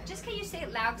Just can you say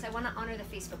it loud because I want to honor the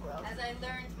Facebook world. as I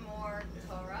learned more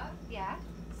Torah. Yeah?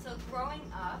 So growing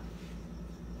up,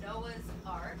 Noah's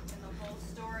Ark and the whole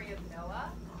story of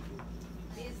Noah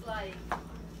is like...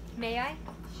 May I?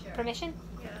 Sure. Permission?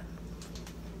 Yeah.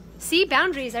 See,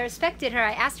 boundaries. I respected her.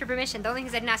 I asked her permission. The only thing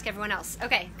is I didn't ask everyone else.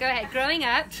 Okay, go ahead. Growing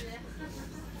up.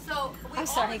 So we I'm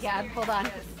sorry, all Gab. Hold on.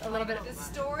 experienced A little bit. The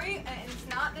story, and it's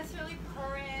not necessarily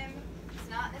Purim. It's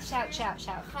not necessarily Shout.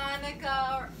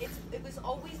 Hanukkah. Or it was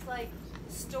always like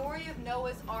the story of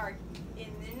Noah's Ark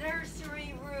in the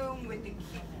nursery room with the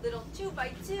cute little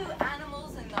 2x2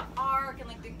 animals in the ark and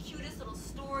like the cutest little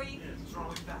story. What's wrong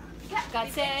with that? Yeah, God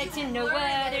said to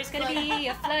Noah, there's going to be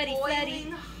a floody.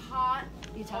 boiling hot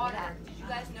You told me water. that. Did you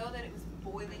guys know that it was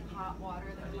boiling hot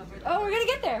water that covered the Oh, we're ark? going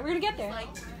to get there. We're going to get there.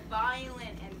 It's like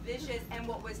violent and vicious, and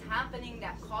what was happening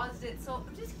that caused it. So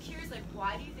I'm just curious, like,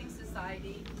 why do you think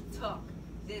society took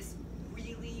this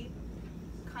really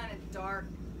kind of dark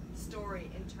story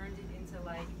and turned it into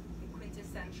like the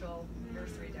quintessential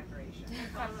nursery decoration?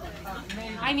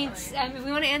 I mean, if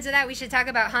we want to answer that, we should talk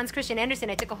about Hans Christian Andersen.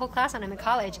 I took a whole class on him in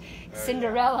college.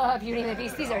 Cinderella, Beauty and the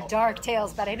Beast. These are dark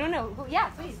tales, but I don't know. Yeah,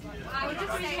 please. I would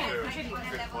just say that Contribute. on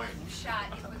a level of shot,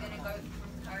 if we're going to go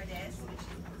from Paradise, which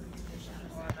is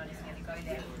or I'm not even going to go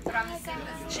there, from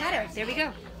Simba's Shadow. There we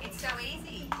go. It's so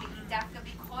easy, because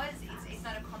it's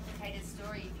not a complicated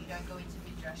story if you don't go into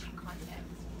Midrashic context.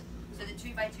 So the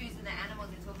 2x2s and the animals,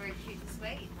 it's all very cute and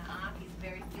sweet. And the ark is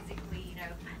very physically,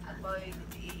 abode.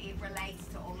 It relates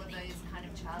to all of those kind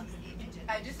of childhood images.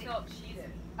 I just felt cheated.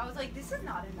 I was like, this is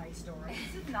not a nice story.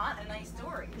 This is not a nice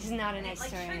story. This is not a nice It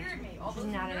story. triggered me. All This is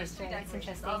those not a nice nursery story. It's decorations.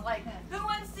 interesting. I was like, who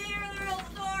wants to hear the real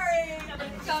story? I'm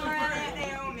like, come around Aunt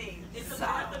Naomi. It's the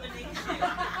birth of a nation.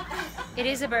 It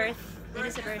is a birth. It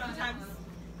is a birth. Sometimes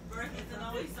birth isn't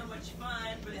always so much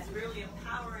fun, but it's really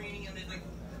empowering, and it's like,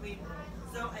 I mean,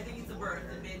 so I think it's a birth,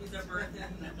 and babies are birth,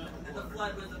 and the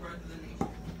flood was the birth of the nation.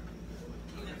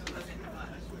 Even if it wasn't fun.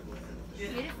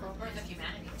 Beautiful. Birth of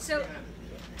humanity.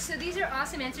 So these are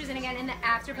awesome answers, and again, in the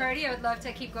after party, I would love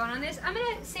to keep going on this. I'm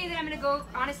going to say that I'm going to go,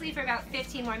 honestly, for about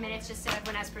 15 more minutes, just so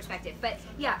everyone has perspective. But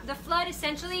yeah, the flood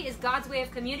essentially is God's way of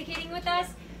communicating with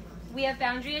us. We have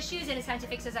boundary issues, and it's time to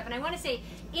fix those up. And I want to say,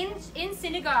 in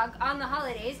synagogue on the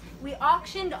holidays, we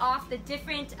auctioned off the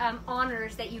different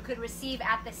honors that you could receive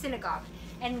at the synagogue.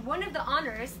 And one of the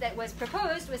honors that was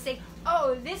proposed was saying,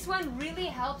 oh, this one really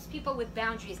helps people with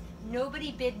boundaries.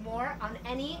 Nobody bid more on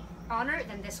any honor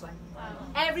than this one. Wow.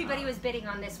 Everybody was bidding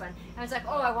on this one. And I was like,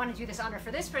 oh, I want to do this honor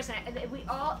for this person. And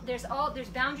there's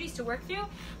boundaries to work through,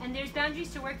 and there's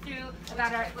boundaries to work through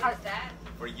about our. What is that?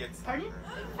 For Yitzhak. Pardon?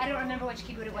 I don't remember which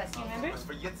kibbutz it was. Do you remember? It was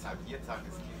for Yitzhak. Yitzhak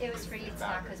is key. It was for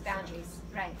Yitzhak's boundaries,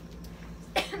 right?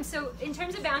 So in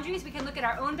terms of boundaries, we can look at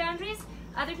our own boundaries,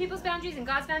 other people's boundaries, and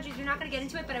God's boundaries. We're not going to get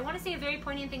into it, but I want to say a very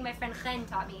poignant thing my friend Chen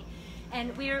taught me.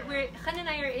 And Chen and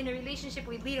I are in a relationship.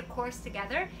 We lead a course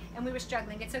together, and we were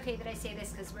struggling. It's okay that I say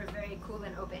this because we're very cool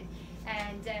and open.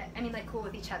 And I mean, like, cool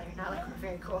with each other, not like we're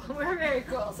very cool. We're very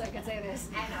cool, so I can say this.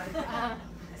 And open.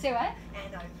 Say what?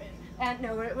 And open.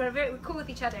 No, we're cool with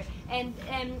each other. And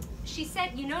she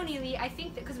said, you know, Nili, I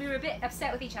think that, because we were a bit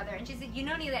upset with each other, and she said, you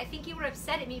know, Nili, I think you were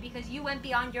upset at me because you went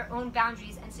beyond your own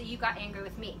boundaries, and so you got angry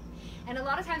with me. And a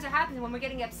lot of times what happens when we're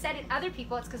getting upset at other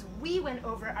people, it's because we went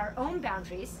over our own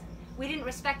boundaries. We didn't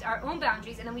respect our own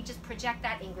boundaries, and then we just project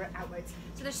that anger outwards.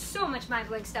 So there's so much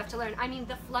mind-blowing stuff to learn. I mean,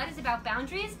 the flood is about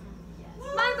boundaries. Yes.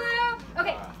 Mind-blow!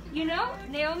 Okay, you know,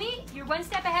 Naomi, you're one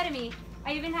step ahead of me.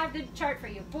 I even have the chart for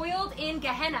you. Boiled in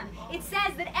Gehenna. It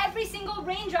says that every single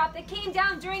raindrop that came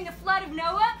down during the flood of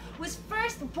Noah was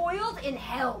first boiled in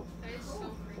hell. That is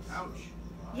so crazy. Ouch.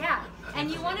 Yeah,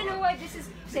 and you want to know why this is...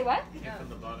 Say what? It came from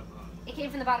the bottom up. It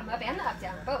came from the bottom up and the up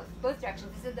down, both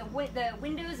directions. This is the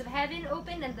windows of heaven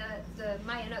opened, and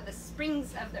the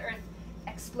springs of the earth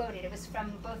exploded. It was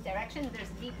from both directions. There's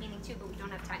deep meaning too, but we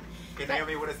don't have time. Okay, but,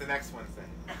 Naomi, what does the next one say?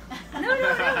 No, we're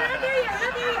not there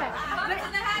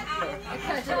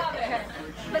yet.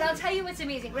 But I'll tell you what's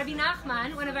amazing. Rabbi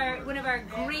Nachman, one of our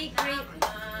great.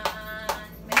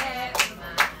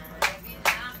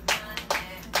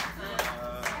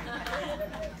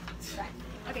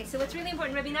 Okay, so what's really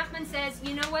important, Rabbi Nachman says,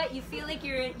 you know what? You feel like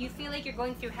you're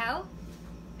going through hell.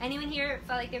 Anyone here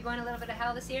felt like they're going a little bit of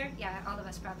hell this year? Yeah, all of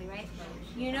us probably, right?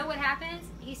 You know what happens?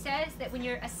 He says that when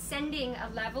you're ascending a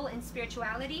level in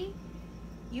spirituality,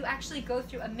 you actually go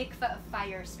through a mikvah of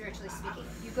fire, spiritually speaking.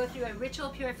 You go through a ritual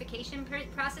purification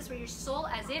process where your soul,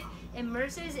 as if,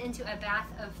 immerses into a bath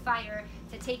of fire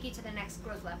to take you to the next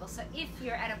growth level. So if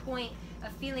you're at a point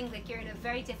of feeling like you're in a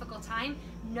very difficult time,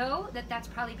 know that that's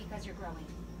probably because you're growing.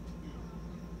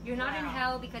 You're not in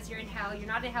hell because you're in hell. You're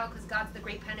not in hell because God's the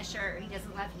great punisher or he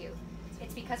doesn't love you.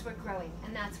 It's because we're growing,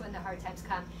 and that's when the hard times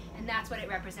come, and that's what it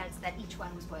represents, that each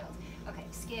one was boiled. Okay,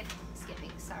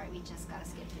 skipping. Sorry, we just got to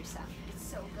skip through some. It's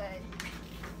so good.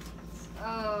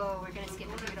 Oh, we're going to skip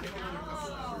through this.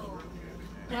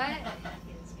 What?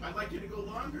 I'd like you to go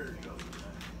longer.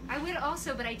 I would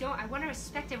also, but I don't. I want to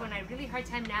respect everyone. I have a really hard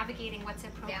time navigating what's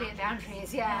appropriate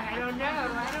boundaries. Yeah, I don't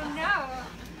know.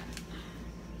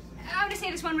 I'm going to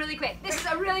say this one really quick. This is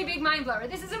a really big mind blower.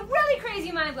 This is a really crazy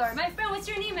mind blower. My friend, what's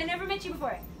your name? I never met you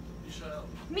before.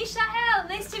 Mishael.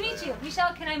 Nice to meet you.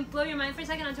 Mishael, can I blow your mind for a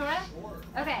second on Torah? Sure.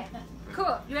 Okay,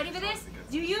 cool. You ready for this?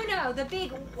 Do you know the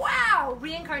big, wow,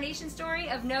 reincarnation story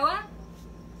of Noah?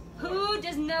 Who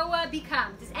does Noah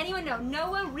become? Does anyone know?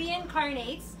 Noah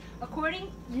reincarnates according...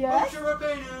 Yes? Moshe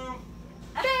Rabbeinu.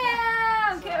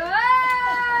 Bam! Okay.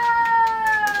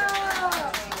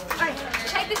 All right,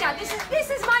 check this out. This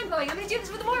is mind-blowing. I'm going to do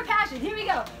this with more passion. Here we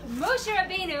go. Moshe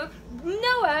Rabbeinu,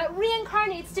 Noah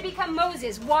reincarnates to become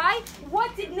Moses. Why?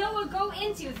 What did Noah go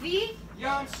into? The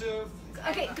Yam Suf.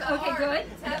 Okay, good.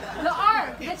 The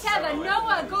ark, the Teva.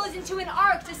 Noah goes into an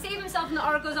ark to save himself, and the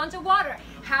ark goes onto water.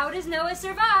 How does Noah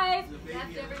survive?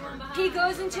 Left everyone behind. He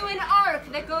goes into an ark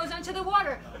that goes onto the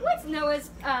water. What's Noah's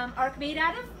ark made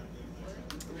out of?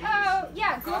 Oh,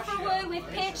 yeah, gopher wood with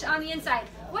pitch on the inside.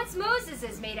 What's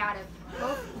Moses's made out of?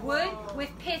 Wood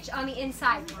with pitch on the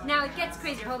inside. Now it gets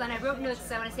crazier. Hold on, I wrote notes,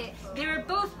 so I want to say it. They were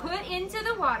both put into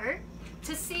the water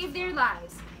to save their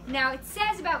lives. Now it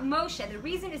says about Moshe, the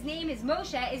reason his name is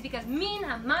Moshe is because min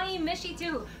hamayim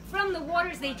meshitu, from the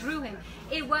waters they drew him.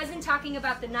 It wasn't talking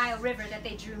about the Nile River that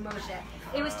they drew Moshe.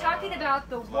 It was talking about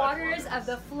the waters of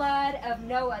the flood of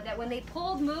Noah, that when they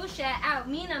pulled Moshe out,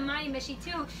 min hamayim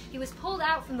meshitu, he was pulled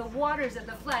out from the waters of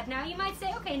the flood. Now you might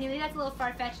say, okay, Nili, that's a little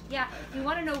far-fetched. Yeah, you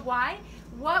want to know why?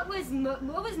 What was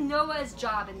Noah's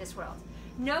job in this world?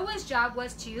 Noah's job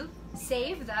was to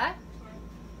save the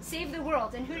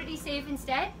world. And who did he save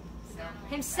instead?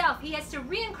 Himself. He has to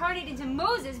reincarnate into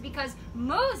Moses, because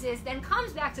Moses then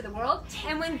comes back to the world.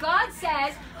 And when God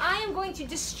says, I am going to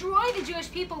destroy the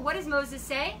Jewish people, what does Moses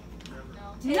say?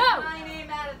 Take No. my name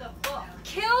out of the book.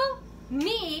 Kill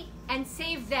me and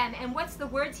save them. And what's the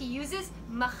words he uses?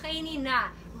 Macheni na.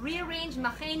 Rearrange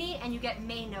macheni and you get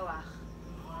Mei Noach.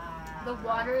 The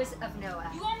waters of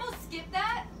Noah. You almost skipped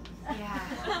that? Yeah.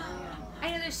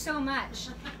 I know there's so much.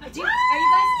 Are you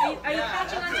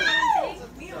catching on to what I'm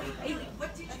saying?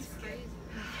 What did you skip?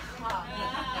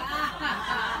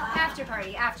 After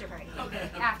party. After party.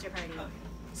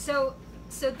 So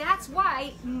that's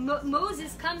why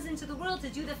Moses comes into the world to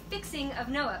do the fixing of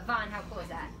Noah. Vaughn, how cool is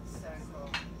that? So cool.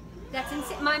 That's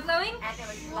insane. Mind-blowing? And there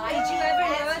was Did light. you ever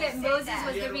know Yes, that you Moses said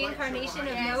was that. the reincarnation of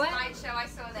Yes, Noah? light show, I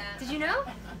saw that. Did you know?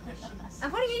 I'm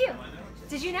pointing at you.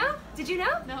 Did you know? Did you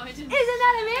know? No, I didn't. Isn't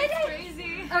that amazing?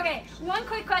 Crazy. Okay, one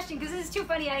quick question, because this is too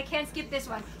funny and I can't skip this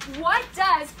one. What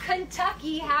does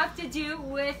Kentucky have to do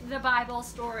with the Bible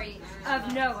story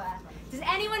of Noah? Does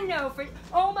anyone know?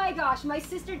 Oh my gosh, my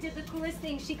sister did the coolest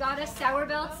thing. She got us sour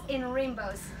belts in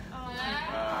rainbows.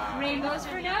 Rainbows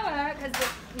for Noah, because,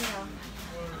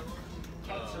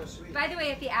 By the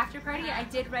way, at the after party, I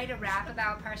did write a rap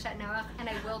about Parshat Noach, and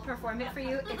I will perform it for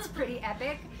you. It's pretty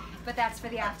epic, but that's for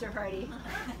the after party.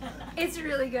 It's a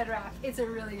really good rap. It's a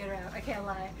really good rap. I can't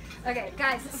lie. Okay,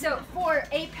 guys, so for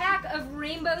a pack of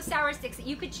rainbow sour sticks that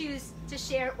you could choose to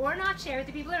share or not share with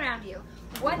the people around you,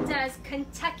 what does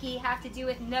Kentucky have to do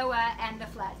with Noah and the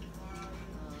flood?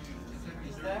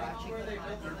 Is that where they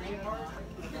built the rain park?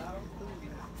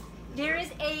 There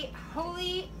is a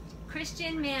holy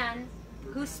Christian man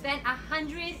who spent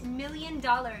 $100 million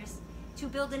to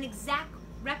build an exact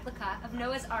replica of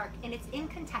Noah's Ark, and it's in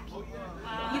Kentucky.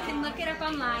 You can look it up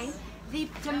online. The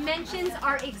dimensions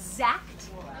are exact.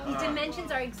 The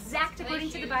dimensions are exact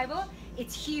according to the Bible.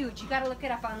 It's huge. You got to look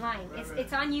it up online.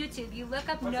 It's on YouTube. You look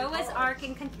up Noah's Ark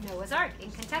in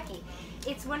Kentucky.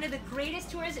 It's one of the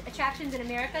greatest tourist attractions in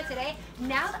America today.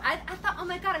 Now that I thought, oh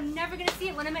my God, I'm never going to see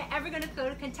it. When am I ever going to go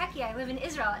to Kentucky? I live in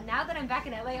Israel. And now that I'm back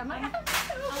in LA, I'm like, I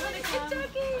want to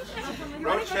Kentucky.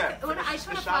 I just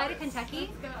want to fly to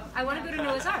Kentucky. I want to go to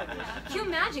Noah's Ark. Can you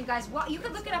imagine, guys? You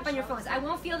could look it up on your phones. I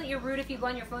won't feel that you're rude if you go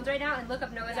on your phones right now and look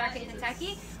up Noah's Ark in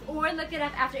Kentucky, or look it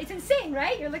up after. It's insane,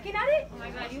 right? You're looking at it? Oh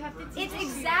my God, you have to. It's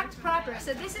exact proper.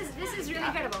 So this is really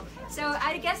incredible. So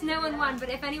I guess no one won, but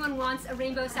if anyone wants a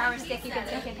rainbow sour stick, you can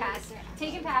take and pass.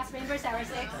 Take and pass, rainbow sour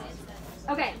sticks.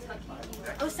 Okay.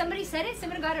 Oh, somebody said it?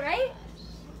 Someone got it right?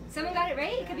 Someone got it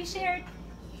right? It could be shared.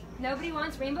 Nobody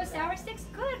wants rainbow sour sticks?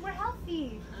 Good, we're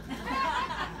healthy.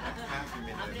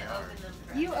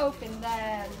 You open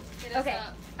them. Okay.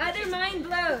 Other mind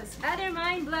blows. Other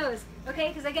mind blows. Okay,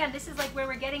 because again, this is like where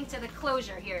we're getting to the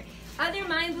closure here. Other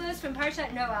mind blows from Parshat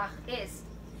Noach is,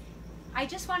 I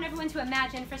just want everyone to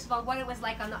imagine, first of all, what it was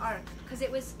like on the ark, because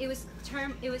it was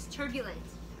turbulent,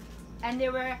 and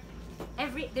there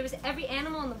was every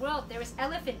animal in the world. There was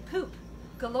elephant poop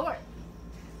galore.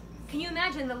 Can you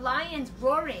imagine the lions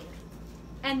roaring,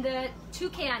 and the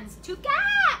toucans,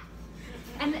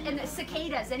 and the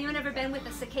cicadas? Anyone ever been with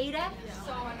a cicada?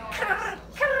 So Krr,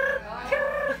 krr,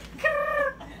 krr,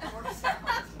 krr.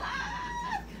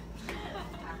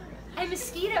 And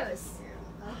mosquitoes.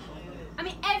 I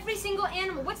mean, every single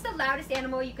animal. What's the loudest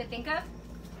animal you could think of?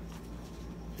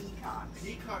 Peacocks.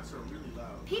 Peacocks are really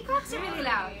loud. Peacocks are really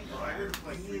loud. Oh, I heard it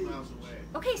like 3 miles away.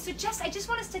 Okay, so I just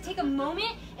want us to take a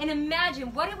moment and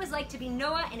imagine what it was like to be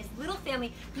Noah and his little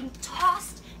family being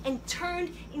tossed and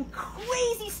turned in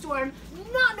crazy storm,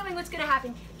 not knowing what's going to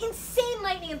happen. Insane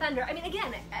lightning and thunder. I mean,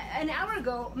 again, an hour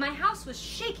ago, my house was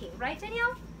shaking, right,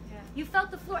 Danielle? Yeah. You felt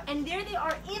the floor, and there they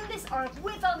are in this ark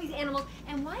with all these animals.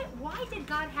 And why did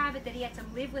God have it that he had to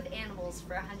live with animals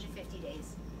for 150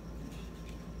 days?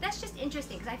 That's just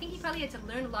interesting, because I think he probably had to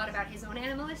learn a lot about his own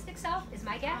animalistic self, is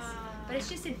my guess. But it's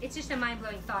just a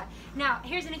mind-blowing thought. Now,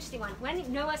 here's an interesting one.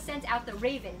 When Noah sent out the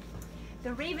raven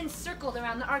circled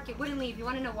around the ark. It wouldn't leave. You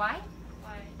want to know why?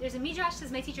 Why? There's a midrash,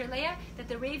 says my teacher Leah, that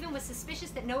the raven was suspicious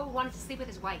that Noah wanted to sleep with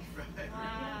his wife.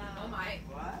 Oh my.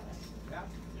 What? Yeah.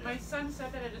 My son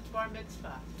said that at his bar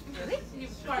mitzvah. Really? He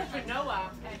was part for Noah,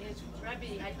 and his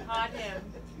Rebbe had taught him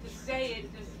to say it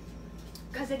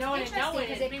Because it's No one interesting, know it.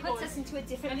 because it People puts us into a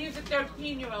different... And he was a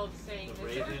 13-year-old saying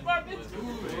this.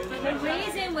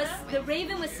 The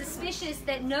raven was suspicious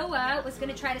that Noah was going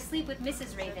to try to sleep with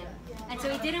Mrs. Raven. And so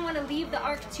he didn't want to leave the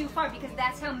ark too far because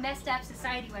that's how messed up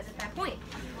society was at that point.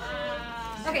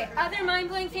 Okay, other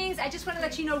mind-blowing things, I just want to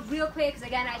let you know real quick, because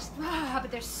again,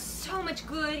 but there's so much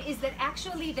good, is that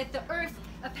actually that the earth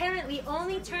apparently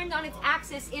only turned on its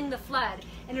axis in the flood.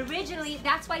 And originally,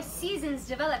 that's why seasons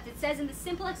developed. It says in the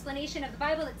simple explanation of the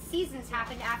Bible that seasons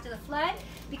happened after the flood,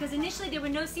 because initially there were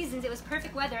no seasons, it was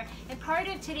perfect weather. And part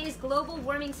of today's global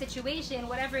warming situation,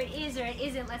 whatever it is or it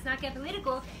isn't, let's not get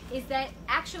political, is that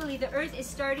actually the earth is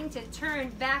starting to turn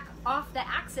back off the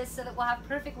axis so that we'll have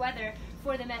perfect weather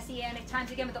for the Messianic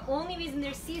times again. But the only reason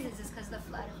there's seasons is because of the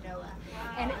flood of Noah.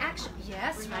 Wow. And actually,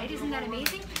 yes, right? Isn't that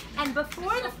amazing? And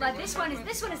before the flood, this one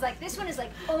is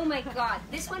like, oh my God,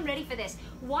 this one, ready for this.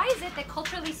 Why is it that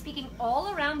culturally speaking,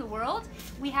 all around the world,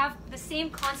 we have the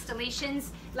same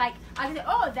constellations? Like,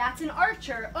 oh, that's an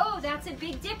archer. Oh, that's a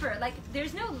Big Dipper. Like,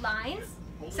 there's no lines.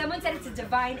 Someone said it's a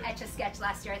divine etch-a-sketch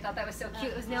last year. I thought that was so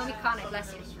cute. It was Naomi Connick,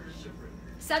 bless you.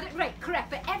 Southern, right, correct.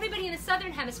 But everybody in the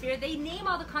southern hemisphere, they name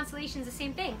all the constellations the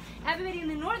same thing. Everybody in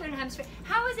the northern hemisphere,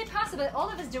 how is it possible that all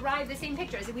of us derive the same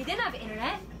pictures? We didn't have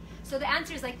internet. So the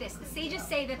answer is like this. The sages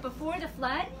say that before the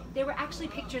flood, there were actually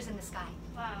pictures in the sky.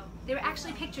 Wow. There were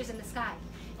actually pictures in the sky.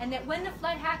 And that when the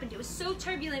flood happened, it was so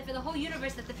turbulent for the whole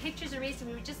universe that the pictures erased and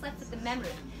we were just left with the memory.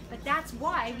 But that's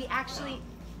why we actually,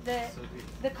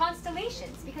 the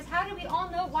constellations, because how do we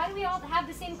all know, why do we all have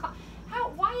the same,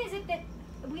 why is it that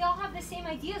we all have the same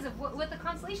ideas of what the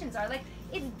constellations are? Like,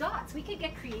 it's dots. We could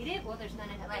get creative. Well, there's none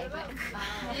in LA, but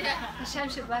Hashem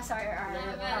should bless our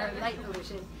light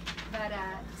pollution. But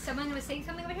someone was saying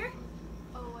something over here?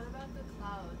 Oh, what about the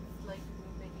clouds? Like,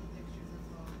 making pictures as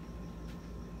well?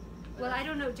 Well, I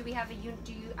don't know. Do we have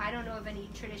I don't know of any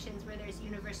traditions where there's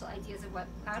universal ideas of what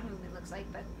cloud movement looks like,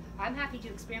 but I'm happy to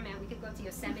experiment. We could go to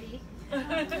Yosemite.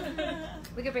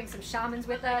 We could bring some shamans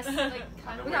with us.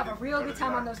 We have a real good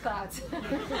time on those clouds.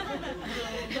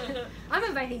 I'm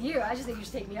inviting you. I just think you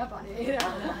should take me up on it. You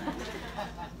know?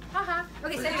 Haha.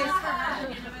 Okay, so anyways.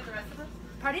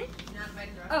 Pardon?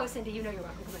 Oh, Cindy, you know you're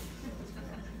welcome. Come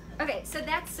on. Okay, so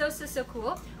that's so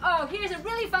cool. Oh, here's a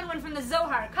really fun one from the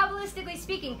Zohar. Kabbalistically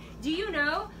speaking, do you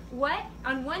know what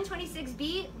on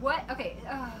 126b? What? Okay.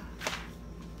 I'm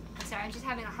sorry, I'm just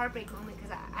having a heartbreak moment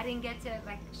because I didn't get to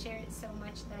like share it so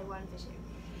much that I wanted to share.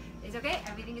 It's okay.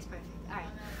 Everything is perfect. All right.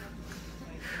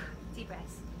 Deep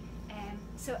breaths.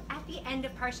 So at the end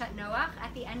of Parshat Noach,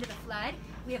 at the end of the flood,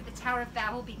 we have the Tower of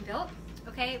Babel being built.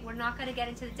 Okay, we're not going to get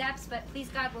into the depths, but please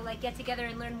God, we'll like get together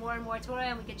and learn more and more Torah,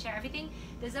 and we can share everything.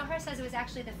 The Zohar says it was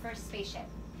actually the first spaceship.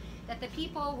 That the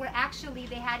people were actually,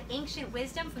 they had ancient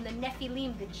wisdom from the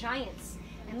Nephilim, the giants.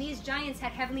 And these giants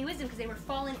had heavenly wisdom because they were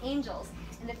fallen angels.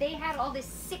 And that they had all this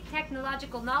sick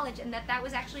technological knowledge, and that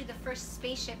was actually the first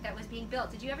spaceship that was being built.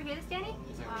 Did you ever hear this, Danny?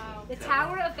 Wow. The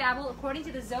Tower of Babel, according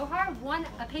to the Zohar, one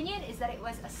opinion is that it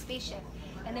was a spaceship.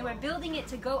 And they were building it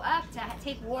to go up to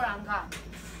take war on God.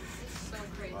 So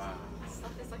crazy. Wow.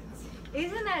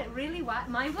 Isn't that really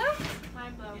mind blow?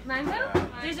 Mind blow. Mind blow?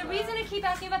 There's a reason to keep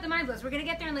asking about the mind blows. We're going to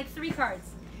get there in like 3 cards.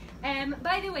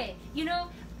 By the way, you know,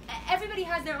 everybody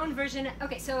has their own version.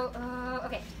 Okay, so,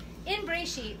 okay. In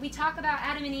Breishit, we talk about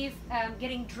Adam and Eve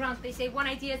getting drunk. They say one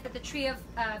idea is that the tree of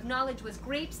knowledge was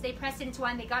grapes. They pressed it into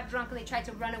wine, they got drunk, and they tried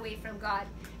to run away from God.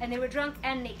 And they were drunk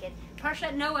and naked.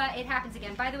 Parshat Noah, it happens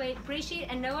again. By the way, Breishit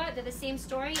and Noah, they're the same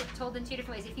story, told in 2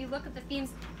 different ways. If you look at the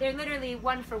themes, they're literally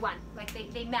one for one. Like,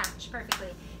 they match perfectly.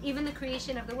 Even the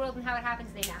creation of the world and how it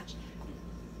happens, they match.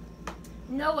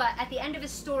 Noah, at the end of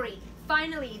his story,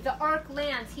 finally, the ark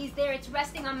lands. He's there. It's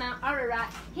resting on Mount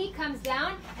Ararat. He comes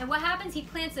down, and what happens? He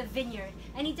plants a vineyard.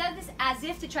 And he does this as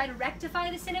if to try to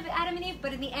rectify the sin of Adam and Eve,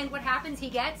 but in the end, what happens? He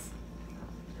gets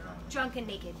drunk and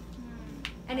naked.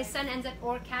 And his son ends up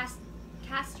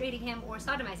castrating him or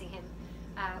sodomizing him,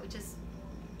 which is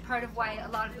part of why a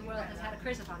lot of the world has had a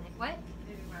curse upon it. What?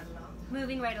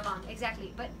 Moving right along,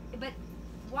 exactly. But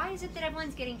why is it that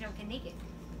everyone's getting drunk and naked?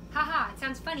 Haha, it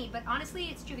sounds funny, but honestly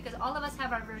it's true because all of us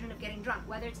have our version of getting drunk,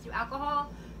 whether it's through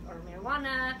alcohol or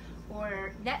marijuana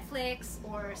or Netflix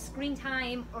or screen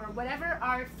time or whatever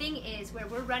our thing is where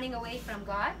we're running away from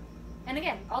God. And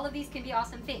again, all of these can be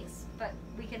awesome things, but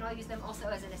we can all use them also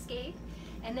as an escape.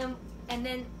 And then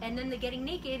the getting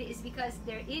naked is because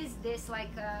there is this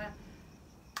like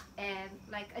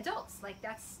adults, like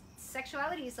that's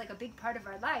sexuality is like a big part of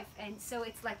our life, and so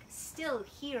it's like still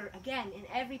here again in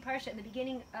every parsha in the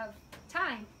beginning of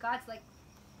time. God's like,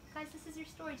 guys, this is your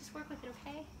story, just work with it,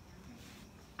 okay?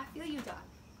 I feel you, dog.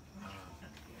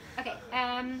 Okay,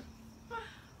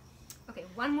 okay,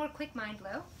 one more quick mind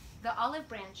blow. The olive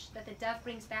branch that the dove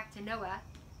brings back to Noah,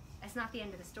 that's not the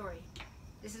end of the story.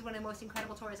 This is one of the most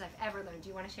incredible Torahs I've ever learned. Do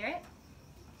you want to share it?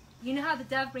 You know how the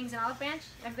dove brings an olive branch?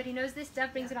 Everybody knows this?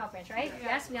 Dove brings an olive branch, right? Yeah.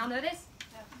 Yes, we all know this?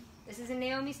 Yeah. This is in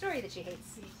Naomi's story that she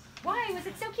hates. Why was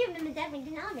it so cute? And then the dove brings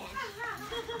an olive branch.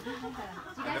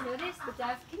 Do you guys know this? The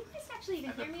dove. Can you guys actually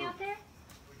even hear me out there?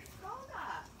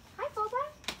 Hi, Folda.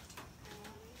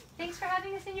 Thanks for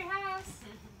having us in your house.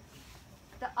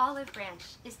 The olive branch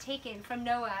is taken from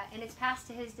Noah and it's passed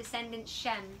to his descendant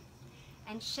Shem.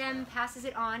 And Shem passes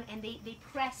it on and they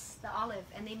press the olive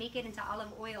and they make it into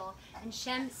olive oil. And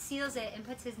Shem seals it and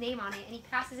puts his name on it and he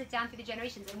passes it down through the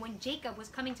generations. And when Jacob was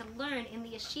coming to learn in the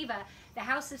yeshiva, the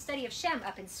house of study of Shem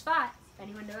up in Sfat, if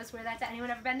anyone knows where that's at, anyone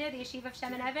ever been there, the yeshiva of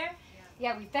Shem and Ever?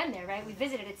 Yeah, we've been there, right? We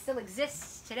visited. It still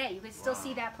exists today. You can still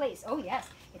see that place. Oh, yes.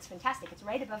 It's fantastic. It's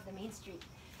right above the main street.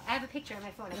 I have a picture on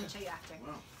my phone. I can show you after.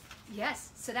 Wow.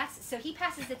 Yes. So he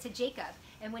passes it to Jacob.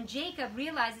 And when Jacob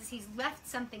realizes he's left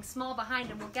something small behind,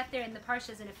 and we'll get there in the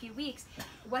Parshas in a few weeks,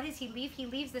 what does he leave? He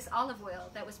leaves this olive oil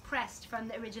that was pressed from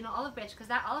the original olive branch, because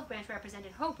that olive branch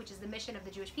represented hope, which is the mission of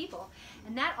the Jewish people.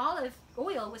 And that olive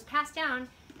oil was passed down,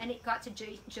 and it got to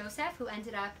Joseph, who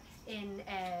ended up in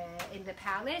the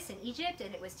palace in Egypt,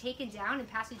 and it was taken down and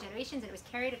passed through generations, and it was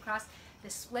carried across the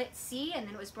split sea, and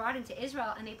then it was brought into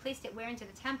Israel, and they placed it where? Into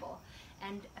the temple.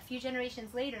 And a few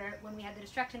generations later, when we had the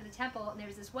destruction of the temple, and there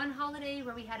was this one holiday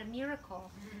where we had a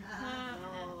miracle,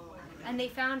 and they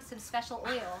found some special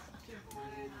oil.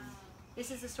 This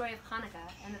is the story of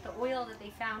Hanukkah, and that the oil that they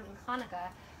found in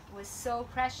Hanukkah was so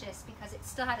precious because it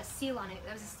still had a seal on it.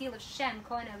 There was a seal of Shem,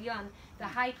 Kohen Elyon, the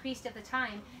high priest of the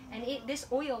time. And this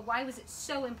oil, why was it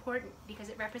so important? Because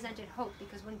it represented hope.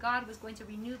 Because when God was going to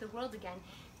renew the world again,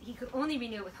 he could only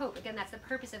renew it with hope. Again, that's the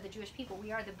purpose of the Jewish people.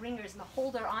 We are the bringers and the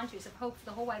holder ontos of hope for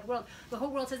the whole wide world. The whole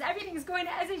world says everything is going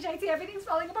to SHIT, everything's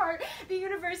falling apart, the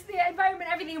universe, the environment,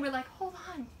 everything. And we're like, hold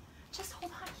on. Just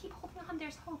hold on. Keep holding on.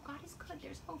 There's hope. God is good.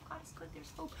 There's hope. God is good.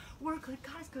 There's hope. We're good.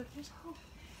 God is good. There's hope.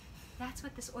 That's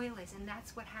what this oil is, and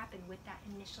that's what happened with that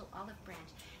initial olive branch.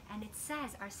 And it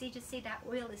says, our sages say that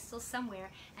oil is still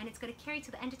somewhere, and it's going to carry to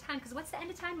the end of time. Because what's the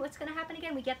end of time? What's going to happen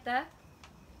again? We get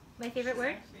my favorite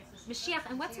word? Mashiach.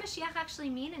 And what's Mashiach actually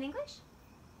mean in English?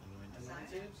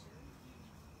 Anointed.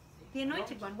 The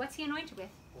anointed one. What's he anointed with?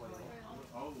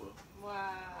 Oil.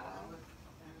 Wow.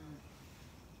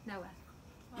 Noah.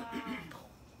 Wow.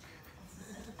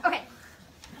 Okay.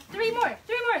 Three more.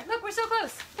 Look, we're so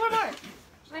close. 4 more.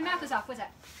 My mouth is off. What's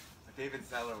that? David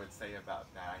Zeller would say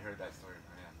about that, I heard that story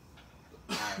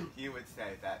from him. He would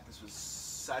say that this was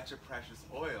such a precious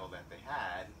oil that they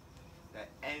had, that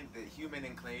the human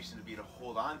inclination would be to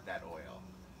hold on to that oil.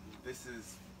 This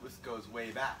goes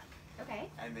way back. Okay.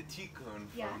 And the tikkun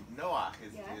from Noach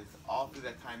is all through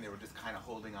that time they were just kind of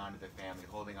holding on to the family,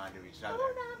 holding on to each other.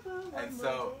 And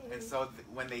so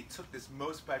when they took this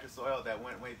most precious oil that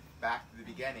went way back to the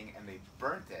beginning and they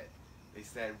burnt it, they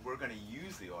said, we're going to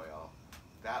use the oil.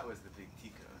 That was the big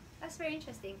tikkun. That's very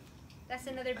interesting. That's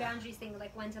another boundaries thing,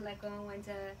 like when to let go and when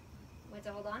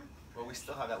to hold on. Well, we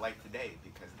still have that light today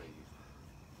because they used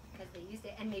it. Because they used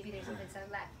it, and maybe there's even some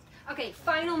left. Okay,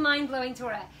 final mind-blowing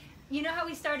Torah. You know how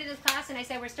we started this class and I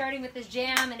said we're starting with this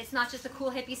jam and it's not just a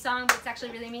cool hippie song, but it's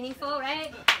actually really meaningful,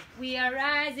 right? We are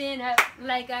rising up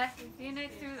like a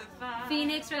phoenix through the fire.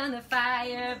 Phoenix from the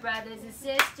fire, brothers and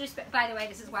sisters. By the way,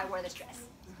 this is why I wore this dress.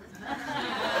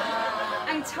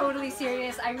 I'm totally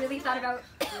serious. I really thought about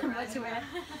what to wear.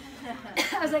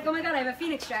 I was like, oh my god, I have a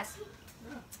phoenix dress.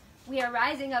 We are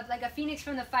rising up like a phoenix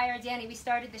from the fire, Danny. We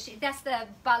started the that's the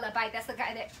Bala Bite. That's the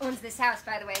guy that owns this house,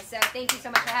 by the way. So thank you so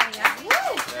much for having us.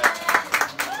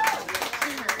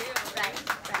 Right.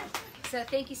 So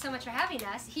thank you so much for having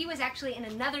us. He was actually in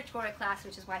another Torah class,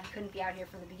 which is why he couldn't be out here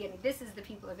from the beginning. This is the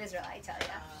people of Israel, I tell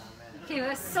you. Okay,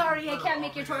 well, sorry, I can't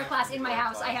make your Torah class in my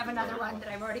house. I have another one that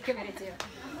I'm already committed to.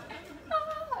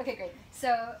 Okay, great.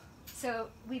 So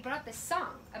we brought up this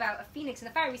song about a phoenix in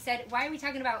the fire. We said, why are we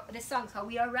talking about this song? It's called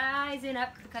We Are Rising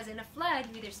Up, because in a flood,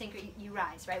 you either sink or you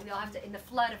rise, right? We all have to, in the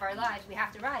flood of our lives, we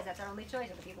have to rise. That's our only choice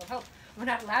of the people of hope. We're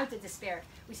not allowed to despair.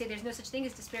 We say there's no such thing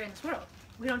as despair in this world.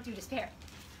 We don't do despair.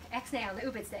 Ex-nay on the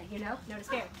Ubitz day, you know? No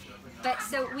despair. But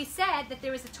so we said that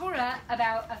there was a Torah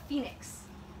about a phoenix.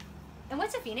 And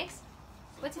what's a phoenix?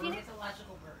 What's a phoenix?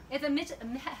 Mythological bird. It's a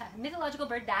mythological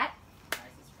bird that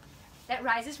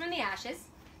rises from the ashes.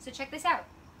 So check this out.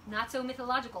 Not so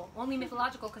mythological. Only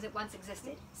mythological because it once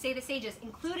existed. Say the sages,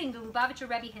 including the Lubavitcher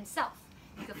Rebbe himself.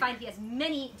 You can find he has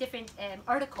many different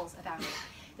articles about it.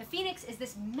 The phoenix is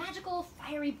this magical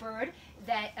fiery bird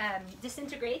that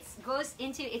disintegrates, goes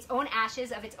into its own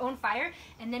ashes of its own fire,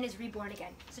 and then is reborn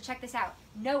again. So check this out.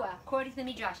 Noah, according to the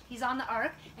Midrash, he's on the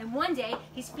ark, and one day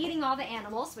he's feeding all the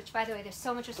animals, which, by the way, there's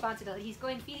so much responsibility. He's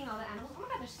going feeding all the animals. Oh my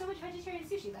God, there's so much vegetarian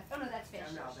sushi left. Oh no, that's fish.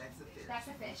 No, that's the fish. That's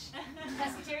the fish.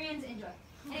 Pescatarians, enjoy.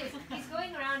 Anyways, he's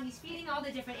going around, he's feeding all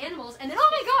the different animals, and then, oh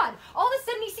my God, all of a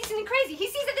sudden he sees something crazy. He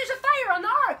sees that there's a fire on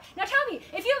the ark. Now tell me,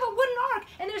 if you have a wooden ark,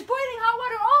 and there's boiling hot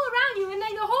water all around you, and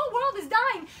then the whole world is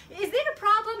dying, is it a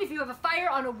problem if you have a fire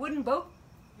on a wooden boat?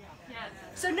 Yeah.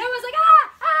 So Noah's like,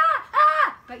 ah, ah,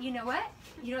 ah! But you know what?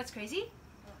 You know what's crazy?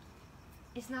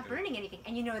 It's not burning anything.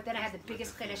 And you know what, then I had the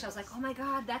biggest finish. I was like, oh my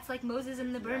God, that's like Moses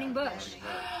in the burning bush.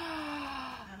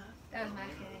 That was my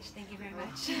finish. Thank you very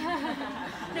much.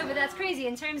 No, but that's crazy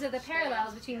in terms of the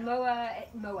parallels between Noah,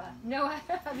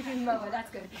 between Noah. That's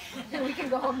good. We can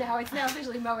go home now. It's now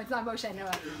officially Noah. It's not Moshe,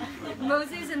 Noah.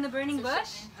 Moses in the burning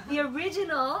bush. The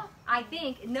original, I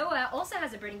think, Noah also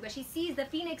has a burning bush. He sees the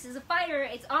phoenix is a fire.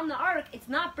 It's on the ark. It's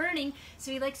not burning.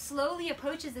 So he like slowly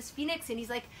approaches this phoenix, and he's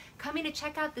like coming to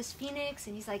check out this phoenix,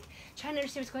 and he's like trying to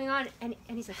understand what's going on. And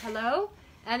he's like, hello?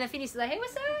 And the phoenix is like, hey,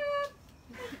 what's up?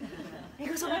 And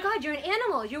he goes, oh my God, you're an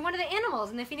animal. You're one of the animals.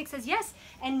 And the phoenix says, yes.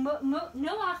 And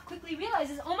Noach quickly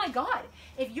realizes, oh my God,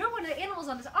 if you're one of the animals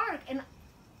on this ark, and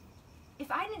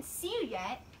if I didn't see you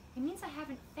yet, it means I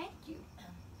haven't thanked you.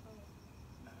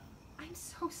 I'm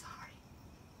so sorry.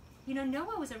 You know,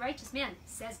 Noah was a righteous man,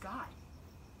 says God.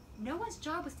 Noah's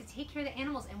job was to take care of the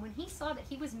animals. And when he saw that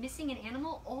he was missing an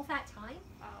animal all that time,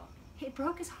 it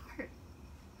broke his heart.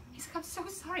 He's like, I'm so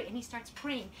sorry. And he starts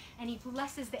praying, and he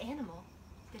blesses the animal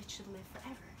that it should live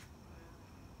forever.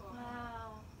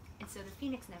 Wow. And so the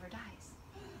phoenix never dies.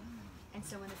 And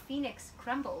so when the phoenix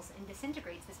crumbles and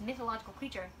disintegrates, this mythological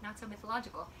creature, not so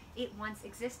mythological, it once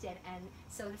existed, and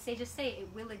so the sages say it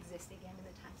will exist again in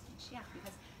the times of Mashiach,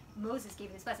 because Moses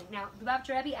gave it this blessing. Now, the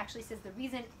Lubavitcher Rebbe actually says the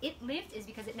reason it lived is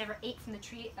because it never ate from the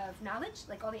tree of knowledge,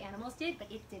 like all the animals did, but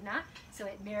it did not, so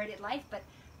it merited life. But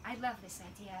I love this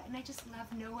idea, and I just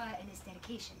love Noah and his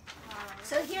dedication.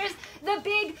 So here's the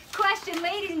big question,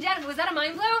 ladies and gentlemen. Was that a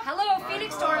mind blow? Hello,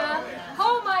 Phoenix Torah.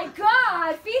 Oh my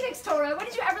God, Phoenix Torah. When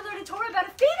did you ever learn a Torah about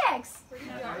a phoenix?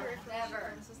 Never.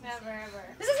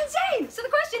 This is insane. So the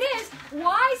question is,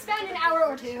 why spend an hour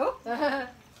or two?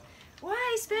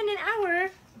 Why spend an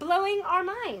hour blowing our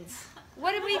minds?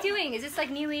 What are we doing? Is this like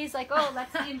Nili's like, oh,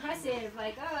 let's be impressive,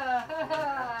 like,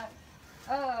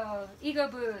 oh, ego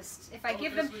boost. If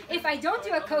I don't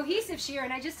do a cohesive shear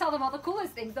and I just tell them all the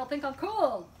coolest things, they'll think I'm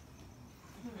cool.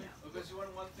 Because you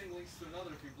want one thing links to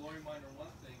another. If you blow your mind on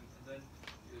one thing, and then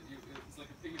it's like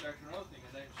a piggyback to another thing.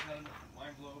 And then she had a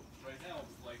mind blow right now.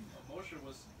 Like Moshe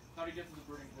was, how to get to the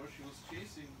burning bush. He was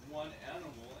chasing one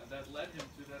animal, and that led him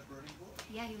to that burning bush.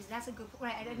 Yeah, that's a good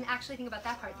point. I didn't actually think about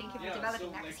that part. Thank you for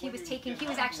developing that, because he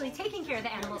was actually taking care of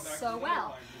the animals so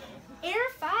well.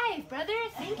 Air 5, brother.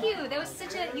 Thank you. That was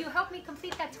you helped me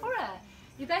complete that Torah.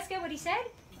 You guys get what he said?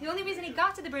 The only reason he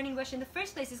got to the burning bush in the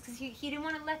first place is because he didn't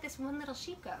want to let this one little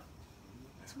sheep go.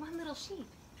 It's one little sheep.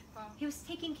 He was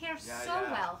taking care so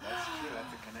well. That's true.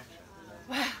 That's a connection.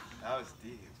 Wow. That was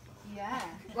deep. Yeah.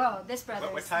 Whoa, this brother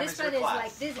is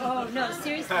like this. Oh no,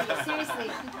 seriously.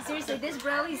 This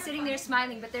bro, he's sitting there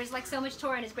smiling, but there's like so much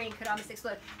Torah in his brain could almost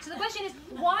explode. So the question is,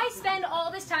 why spend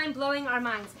all this time blowing our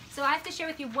minds? So I have to share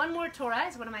with you one more Torah.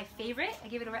 It's one of my favorite. I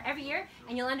give it over every year,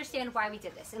 and you'll understand why we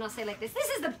did this. And I'll say like this: this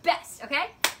is the best.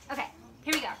 Okay? Okay.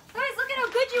 Here we go. Guys, look at how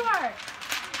good you are.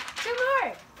 Two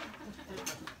more.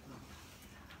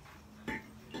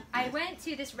 I went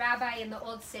to this rabbi in the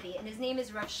old city, and his name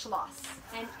is Rav Schloss.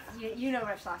 And you know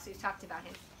Rav Schloss, we've talked about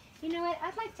him. You know what?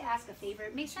 I'd like to ask a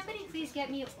favor. May somebody please get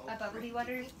me a bubbly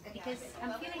water? Because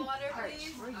I'm feeling parched.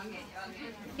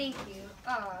 Thank you.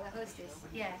 Oh, the hostess.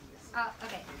 Yeah.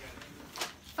 Okay.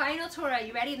 Final Torah.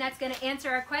 You ready? And that's going to answer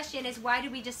our question is, why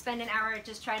do we just spend an hour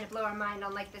just trying to blow our mind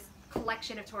on like this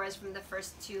collection of Torahs from the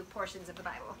first two portions of the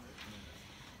Bible?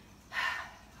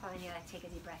 Oh, I need to take a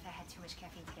deep breath. I had too much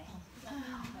caffeine today.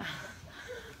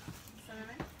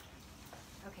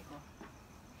 Okay, cool.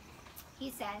 He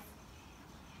says,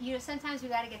 you know, sometimes we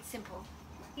got to get simple.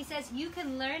 He says, you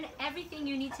can learn everything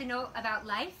you need to know about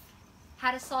life,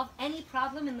 how to solve any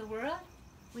problem in the world,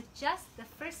 with just the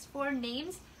first 4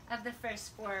 names of the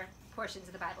first 4 portions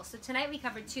of the Bible. So tonight we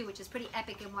covered 2, which is pretty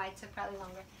epic and why it took probably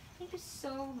longer. Thank you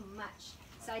so much.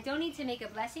 So I don't need to make a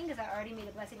blessing because I already made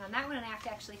a blessing on that one, and I have to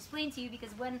actually explain to you,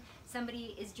 because when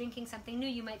somebody is drinking something new,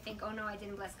 you might think, oh no, I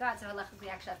didn't bless God, so halachically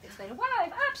I actually have to explain, wow, I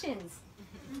have options.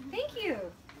 Thank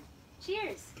you.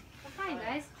 Cheers. Fine,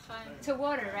 guys. To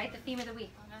water, right? The theme of the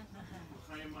week.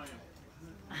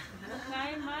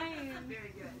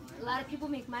 Very good. A lot of people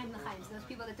make mayim l'chaim. Those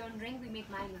people that don't drink, we make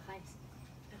mayim l'chaim.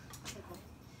 Okay, cool.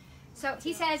 So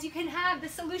he says you can have the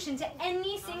solution to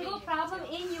any single problem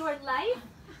in your life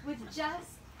with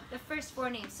just the first 4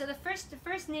 names. So the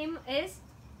first name is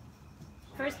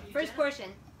first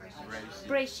portion,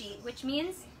 Breishit, which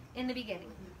means in the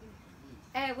beginning.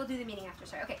 We'll do the meaning after.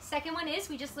 Sorry. Okay. Second one is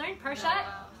we just learned Parshat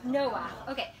Noach.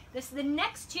 Okay. The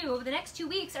next 2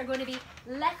 weeks are going to be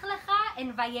Lech Lecha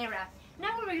and Vayera.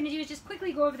 Now what we're going to do is just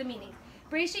quickly go over the meaning.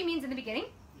 Breishit means in the beginning.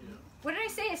 What did I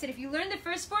say? I said if you learn the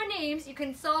first 4 names, you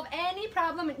can solve any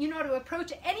problem, and you know how to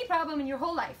approach any problem in your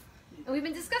whole life. And we've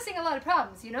been discussing a lot of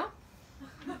problems, you know?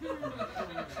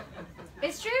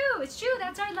 It's true. It's true.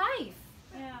 That's our life.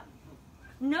 Yeah.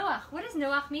 Noach. What does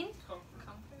Noach mean?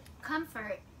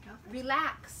 Comfort.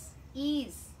 Relax.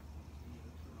 Ease.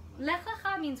 Lech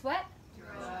Lecha means what?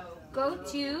 Go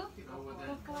to.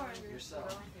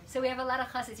 Yourself. So we have a lot of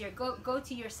chassid here. Go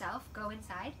to yourself. Go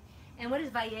inside. And what does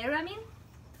Vayera mean?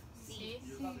 See.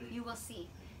 You will see.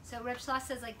 So Reb Shlosh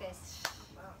says like this.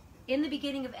 In the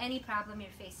beginning of any problem you're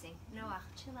facing, Noach,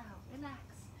 chill out, relax.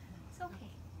 It's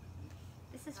okay.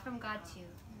 This is from God too.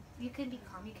 You can be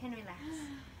calm, you can relax.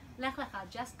 Lech Lecha,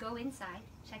 just go inside,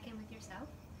 check in with yourself,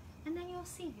 and then you'll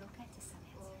see, you'll get to some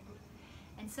answer.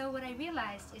 And so what I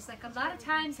realized is like a lot of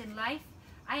times in life,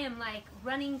 I am like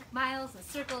running miles and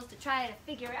circles to try to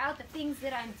figure out the things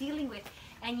that I'm dealing with.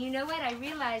 And you know what? I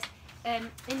realized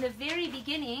in the very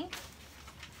beginning,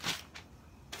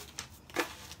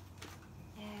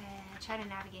 try to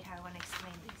navigate how I want to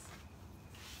explain this.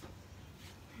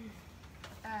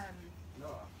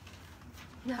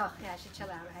 No, yeah, I should chill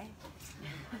out, right?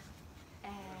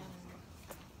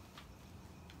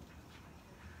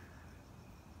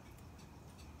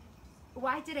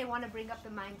 Why did I want to bring up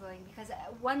the mind-blowing? Because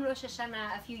one Rosh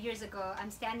Hashanah a few years ago, I'm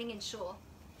standing in shul,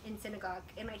 in synagogue,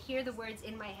 and I hear the words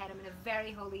in my head. I'm in a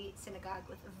very holy synagogue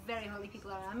with very holy people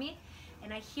around me,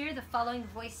 and I hear the following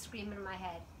voice scream in my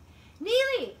head.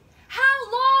 Nili,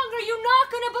 how long are you not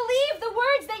going to believe the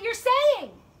words that you're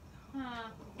saying?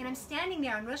 And I'm standing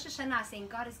there on Rosh Hashanah saying,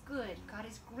 God is good, God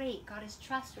is great, God is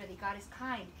trustworthy, God is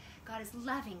kind, God is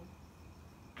loving.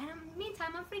 And in the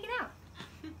meantime, I'm freaking out.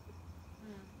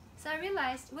 So I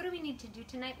realized, what do we need to do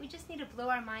tonight? We just need to blow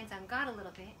our minds on God a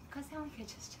little bit, because then we can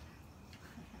just chill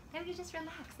out. Then we can just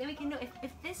relax. Then we can know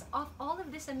if all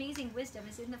of this amazing wisdom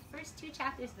is in the first 2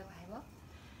 chapters of the Bible.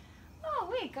 Oh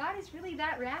wait, God is really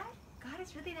that rad? God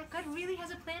is really that good? Really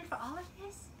has a plan for all of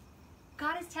this?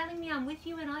 God is telling me I'm with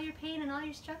you in all your pain and all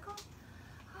your struggle?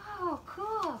 Oh,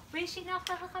 cool. Breishit Noach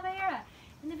Lech Lecha Vayera.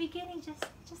 In the beginning, just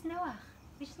Noach.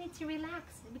 We just need to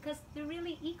relax, because the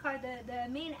really ikar, the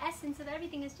main essence of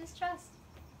everything is just trust.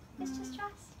 It's just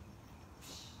trust.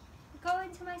 Go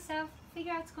into myself,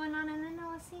 figure out what's going on, and then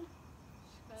I'll see.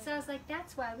 So I was like,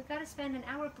 that's why we've got to spend an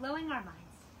hour blowing our minds.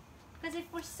 Because if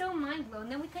we're so mind blown,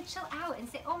 then we could chill out and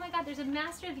say, oh my God, there's a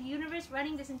master of the universe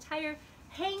running this entire,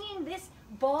 hanging this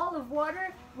ball of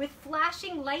water with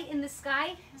flashing light in the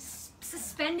sky,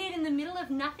 suspended in the middle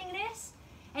of nothingness.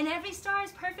 And every star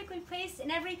is perfectly placed, and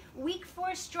every weak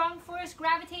force, strong force,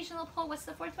 gravitational pull. What's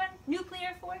the 4th one?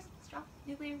 Nuclear force, strong,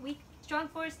 nuclear, weak, strong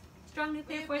force, strong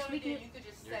nuclear force, weak nuclear. You could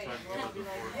just say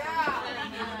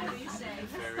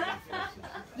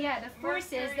yeah, the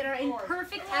forces that are in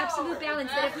perfect absolute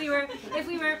balance. That if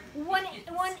we were one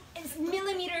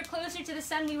millimeter closer to the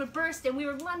sun, we would burst, and we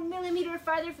were 1 millimeter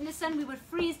farther from the sun, we would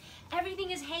freeze.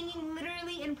 Everything is hanging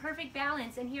literally in perfect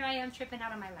balance, and here I am tripping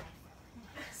out on my life.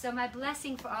 So my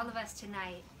blessing for all of us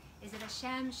tonight is that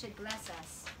Hashem should bless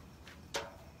us.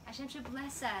 Hashem should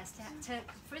bless us to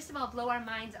first of all, blow our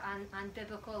minds on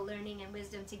biblical learning and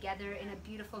wisdom together in a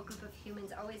beautiful group of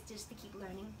humans, always just to keep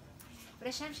learning. But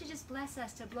Hashem should just bless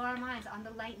us to blow our minds on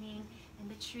the lightning and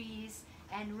the trees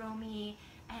and Romy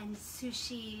and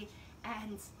sushi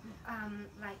and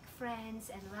like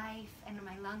friends and life and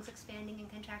my lungs expanding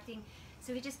and contracting.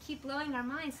 So we just keep blowing our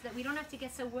minds so that we don't have to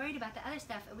get so worried about the other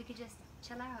stuff, and we could just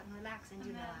chill out and relax and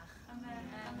do Noach.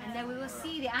 And then we will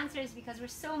see the answers, because we're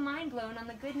so mind blown on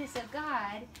the goodness of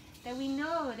God that we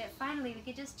know that finally we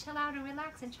could just chill out and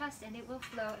relax and trust, and it will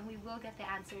flow, and we will get the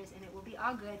answers, and it will be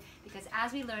all good. Because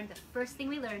as we learned, the first thing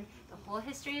we learned, the whole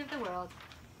history of the world,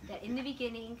 that in the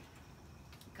beginning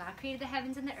God created the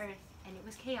heavens and the earth, and it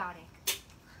was chaotic.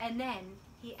 And then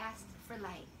He asked for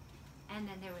light, and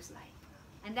then there was light.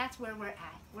 And that's where we're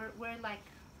at. We're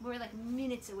like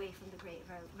minutes away from the great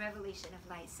revelation of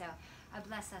light. So I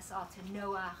bless us all to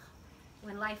Noach.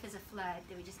 When life is a flood,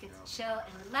 that we just get to chill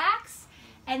and relax.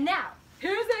 And now,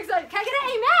 here's the exciting. Can I get an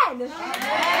amen?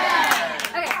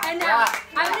 Amen. Okay. And now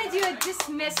I'm gonna do a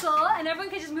dismissal, and everyone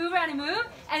can just move around and move.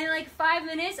 And in like 5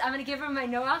 minutes, I'm gonna give her my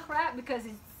Noach rap because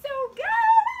it's so good.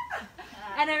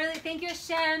 And I really thank you,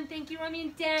 Hashem. Thank you, Rami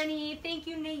and Danny. Thank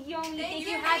you, Naomi. Thank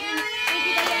you, Hadley. Thank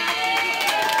you,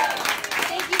 Diana.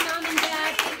 Thank you, Mom and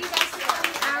Dad. Thank you guys for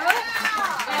coming out.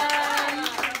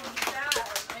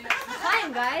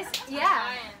 Time, guys.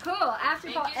 Yeah. Cool.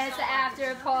 It's the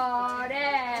after party.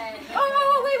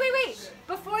 Oh, wait.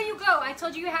 Before you go, I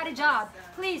told you had a job.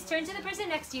 Please turn to the person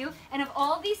next to you, and of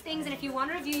all these things, and if you want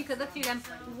to review, you could look through them.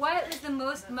 What was the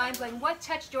most mind-blowing? What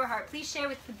touched your heart? Please share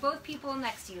with both people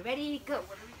next to you. Ready? Go.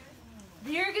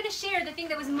 You're going to share the thing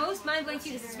that was most mind-blowing to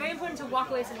you. This is very important to walk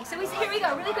away with something. So here we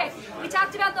go, really quick. We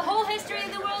talked about the whole history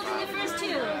of the world in the first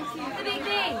two. The Big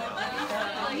Bang.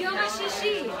 Yom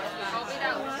HaShishi.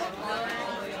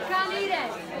 Gan Eden.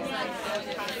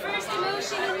 First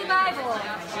emotion in the Bible.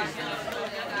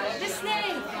 The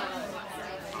snake.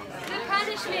 The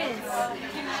punishments.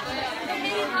 The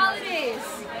hidden holidays.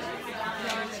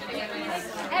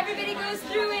 Everybody goes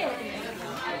through it.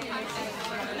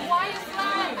 Why a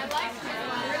flag?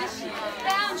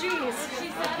 Boundaries.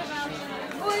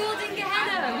 Boiled in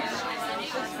Gehenna.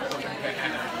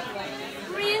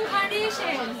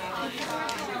 Reincarnation.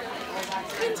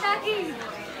 Kentucky.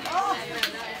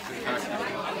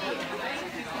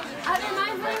 Other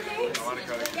mind-blowing things?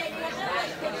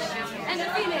 And the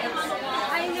Phoenix.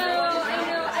 I know.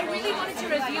 I really wanted to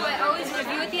review. I always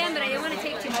review at the end, but I didn't want to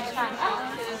take too much time.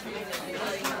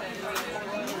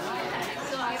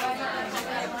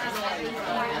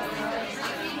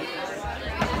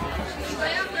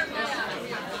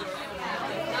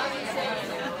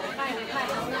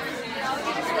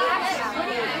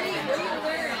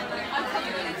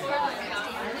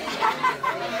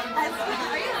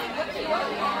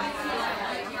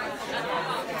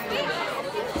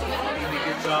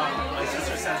 Good job. My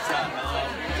sister sent that.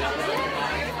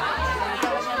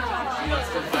 She wants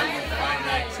to find it Friday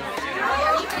night, so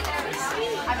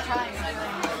I'm trying.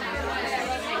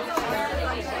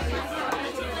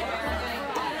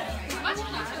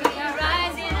 We are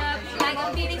rising up like a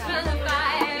phoenix from the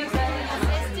fire. Brothers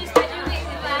and sisters, graduate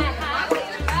the fire high.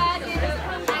 Rising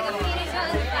up like a phoenix from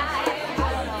the fire.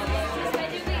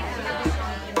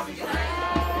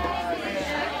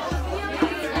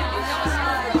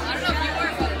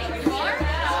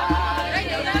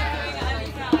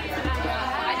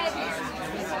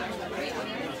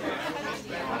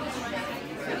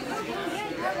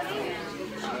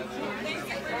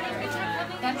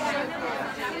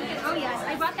 Oh yes,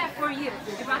 I brought that for you.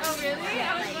 I brought Oh really?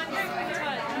 I was wondering which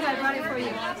one. No, I brought it for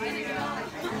you.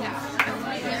 Yeah.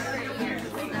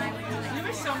 You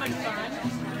were so much fun.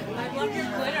 I love your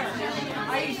glitter.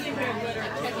 I usually wear glitter.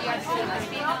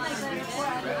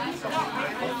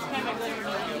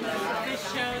 Fish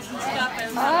shows and stuff.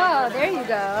 Oh, there you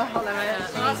go. Hold on a minute.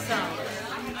 Awesome.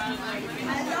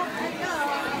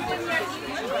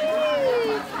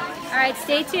 All right,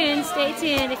 stay tuned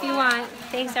if you want.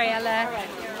 Thanks, Ariella.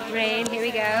 Rain, here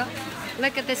we go.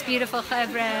 Look at this beautiful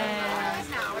chevra.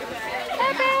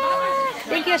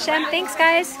 Thank you, Hashem. Thanks,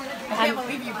 guys. I can't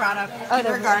believe you brought up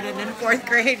kindergarten in 4th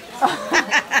grade.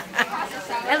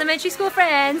 Elementary school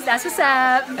friends. That's what's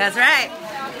up. That's right.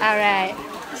 All right.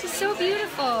 This is so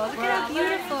beautiful. Look at how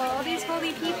beautiful. All these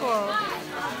holy people.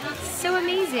 So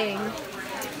amazing.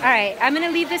 All right, I'm going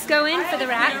to leave this going for the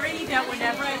wrap. I theory that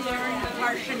whenever I learn the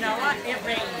Parshat Noah, it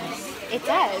rains. It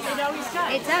does. It always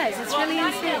does. It does. It's really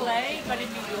not insane. in LA, but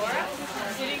in New York,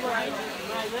 the city where I live.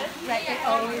 Right, it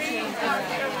always rains.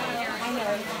 I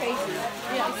know, it's crazy.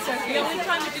 Yeah. It's so crazy. The only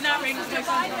time it did not rain is my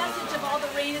son's message of all the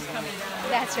rain is coming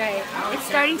down. That's right. It's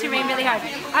starting to rain really hard.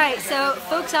 All right, so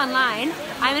folks online,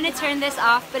 I'm going to turn this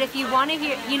off, but if you want to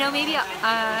hear, maybe,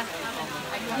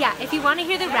 if you want to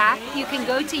hear the rap, you can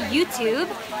go to YouTube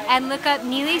and look up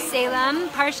Nili Salem,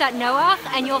 Parshat Noach,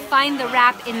 and you'll find the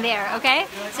rap in there, okay?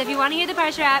 So if you want to hear the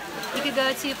Parshat rap, you could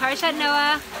go to Parshat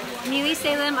Noach, Nili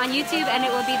Salem on YouTube, and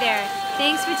it will be there.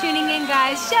 Thanks for tuning in,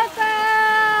 guys.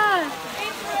 Shefa!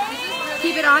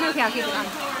 Keep it on? Okay, I'll keep it on.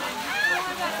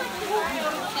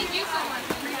 Thank you so much.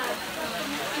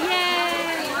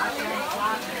 Yay!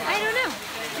 I don't know.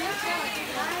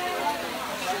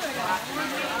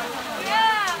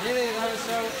 Really, that was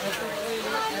so epically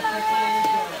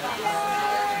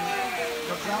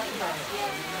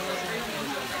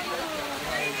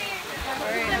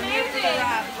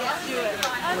Let's do it.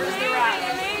 Where's the wrap?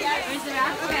 Where's the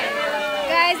wrap? Okay.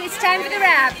 Guys, it's time for the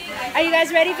wrap. Are you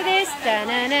guys ready for this?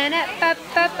 Da-na-na-na,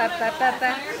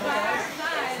 ba-ba-ba-ba-ba-ba.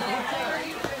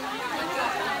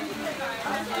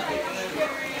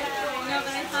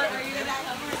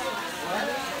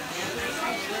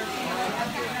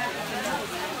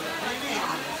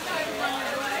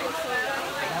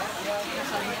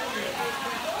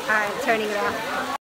 All right, turning it off.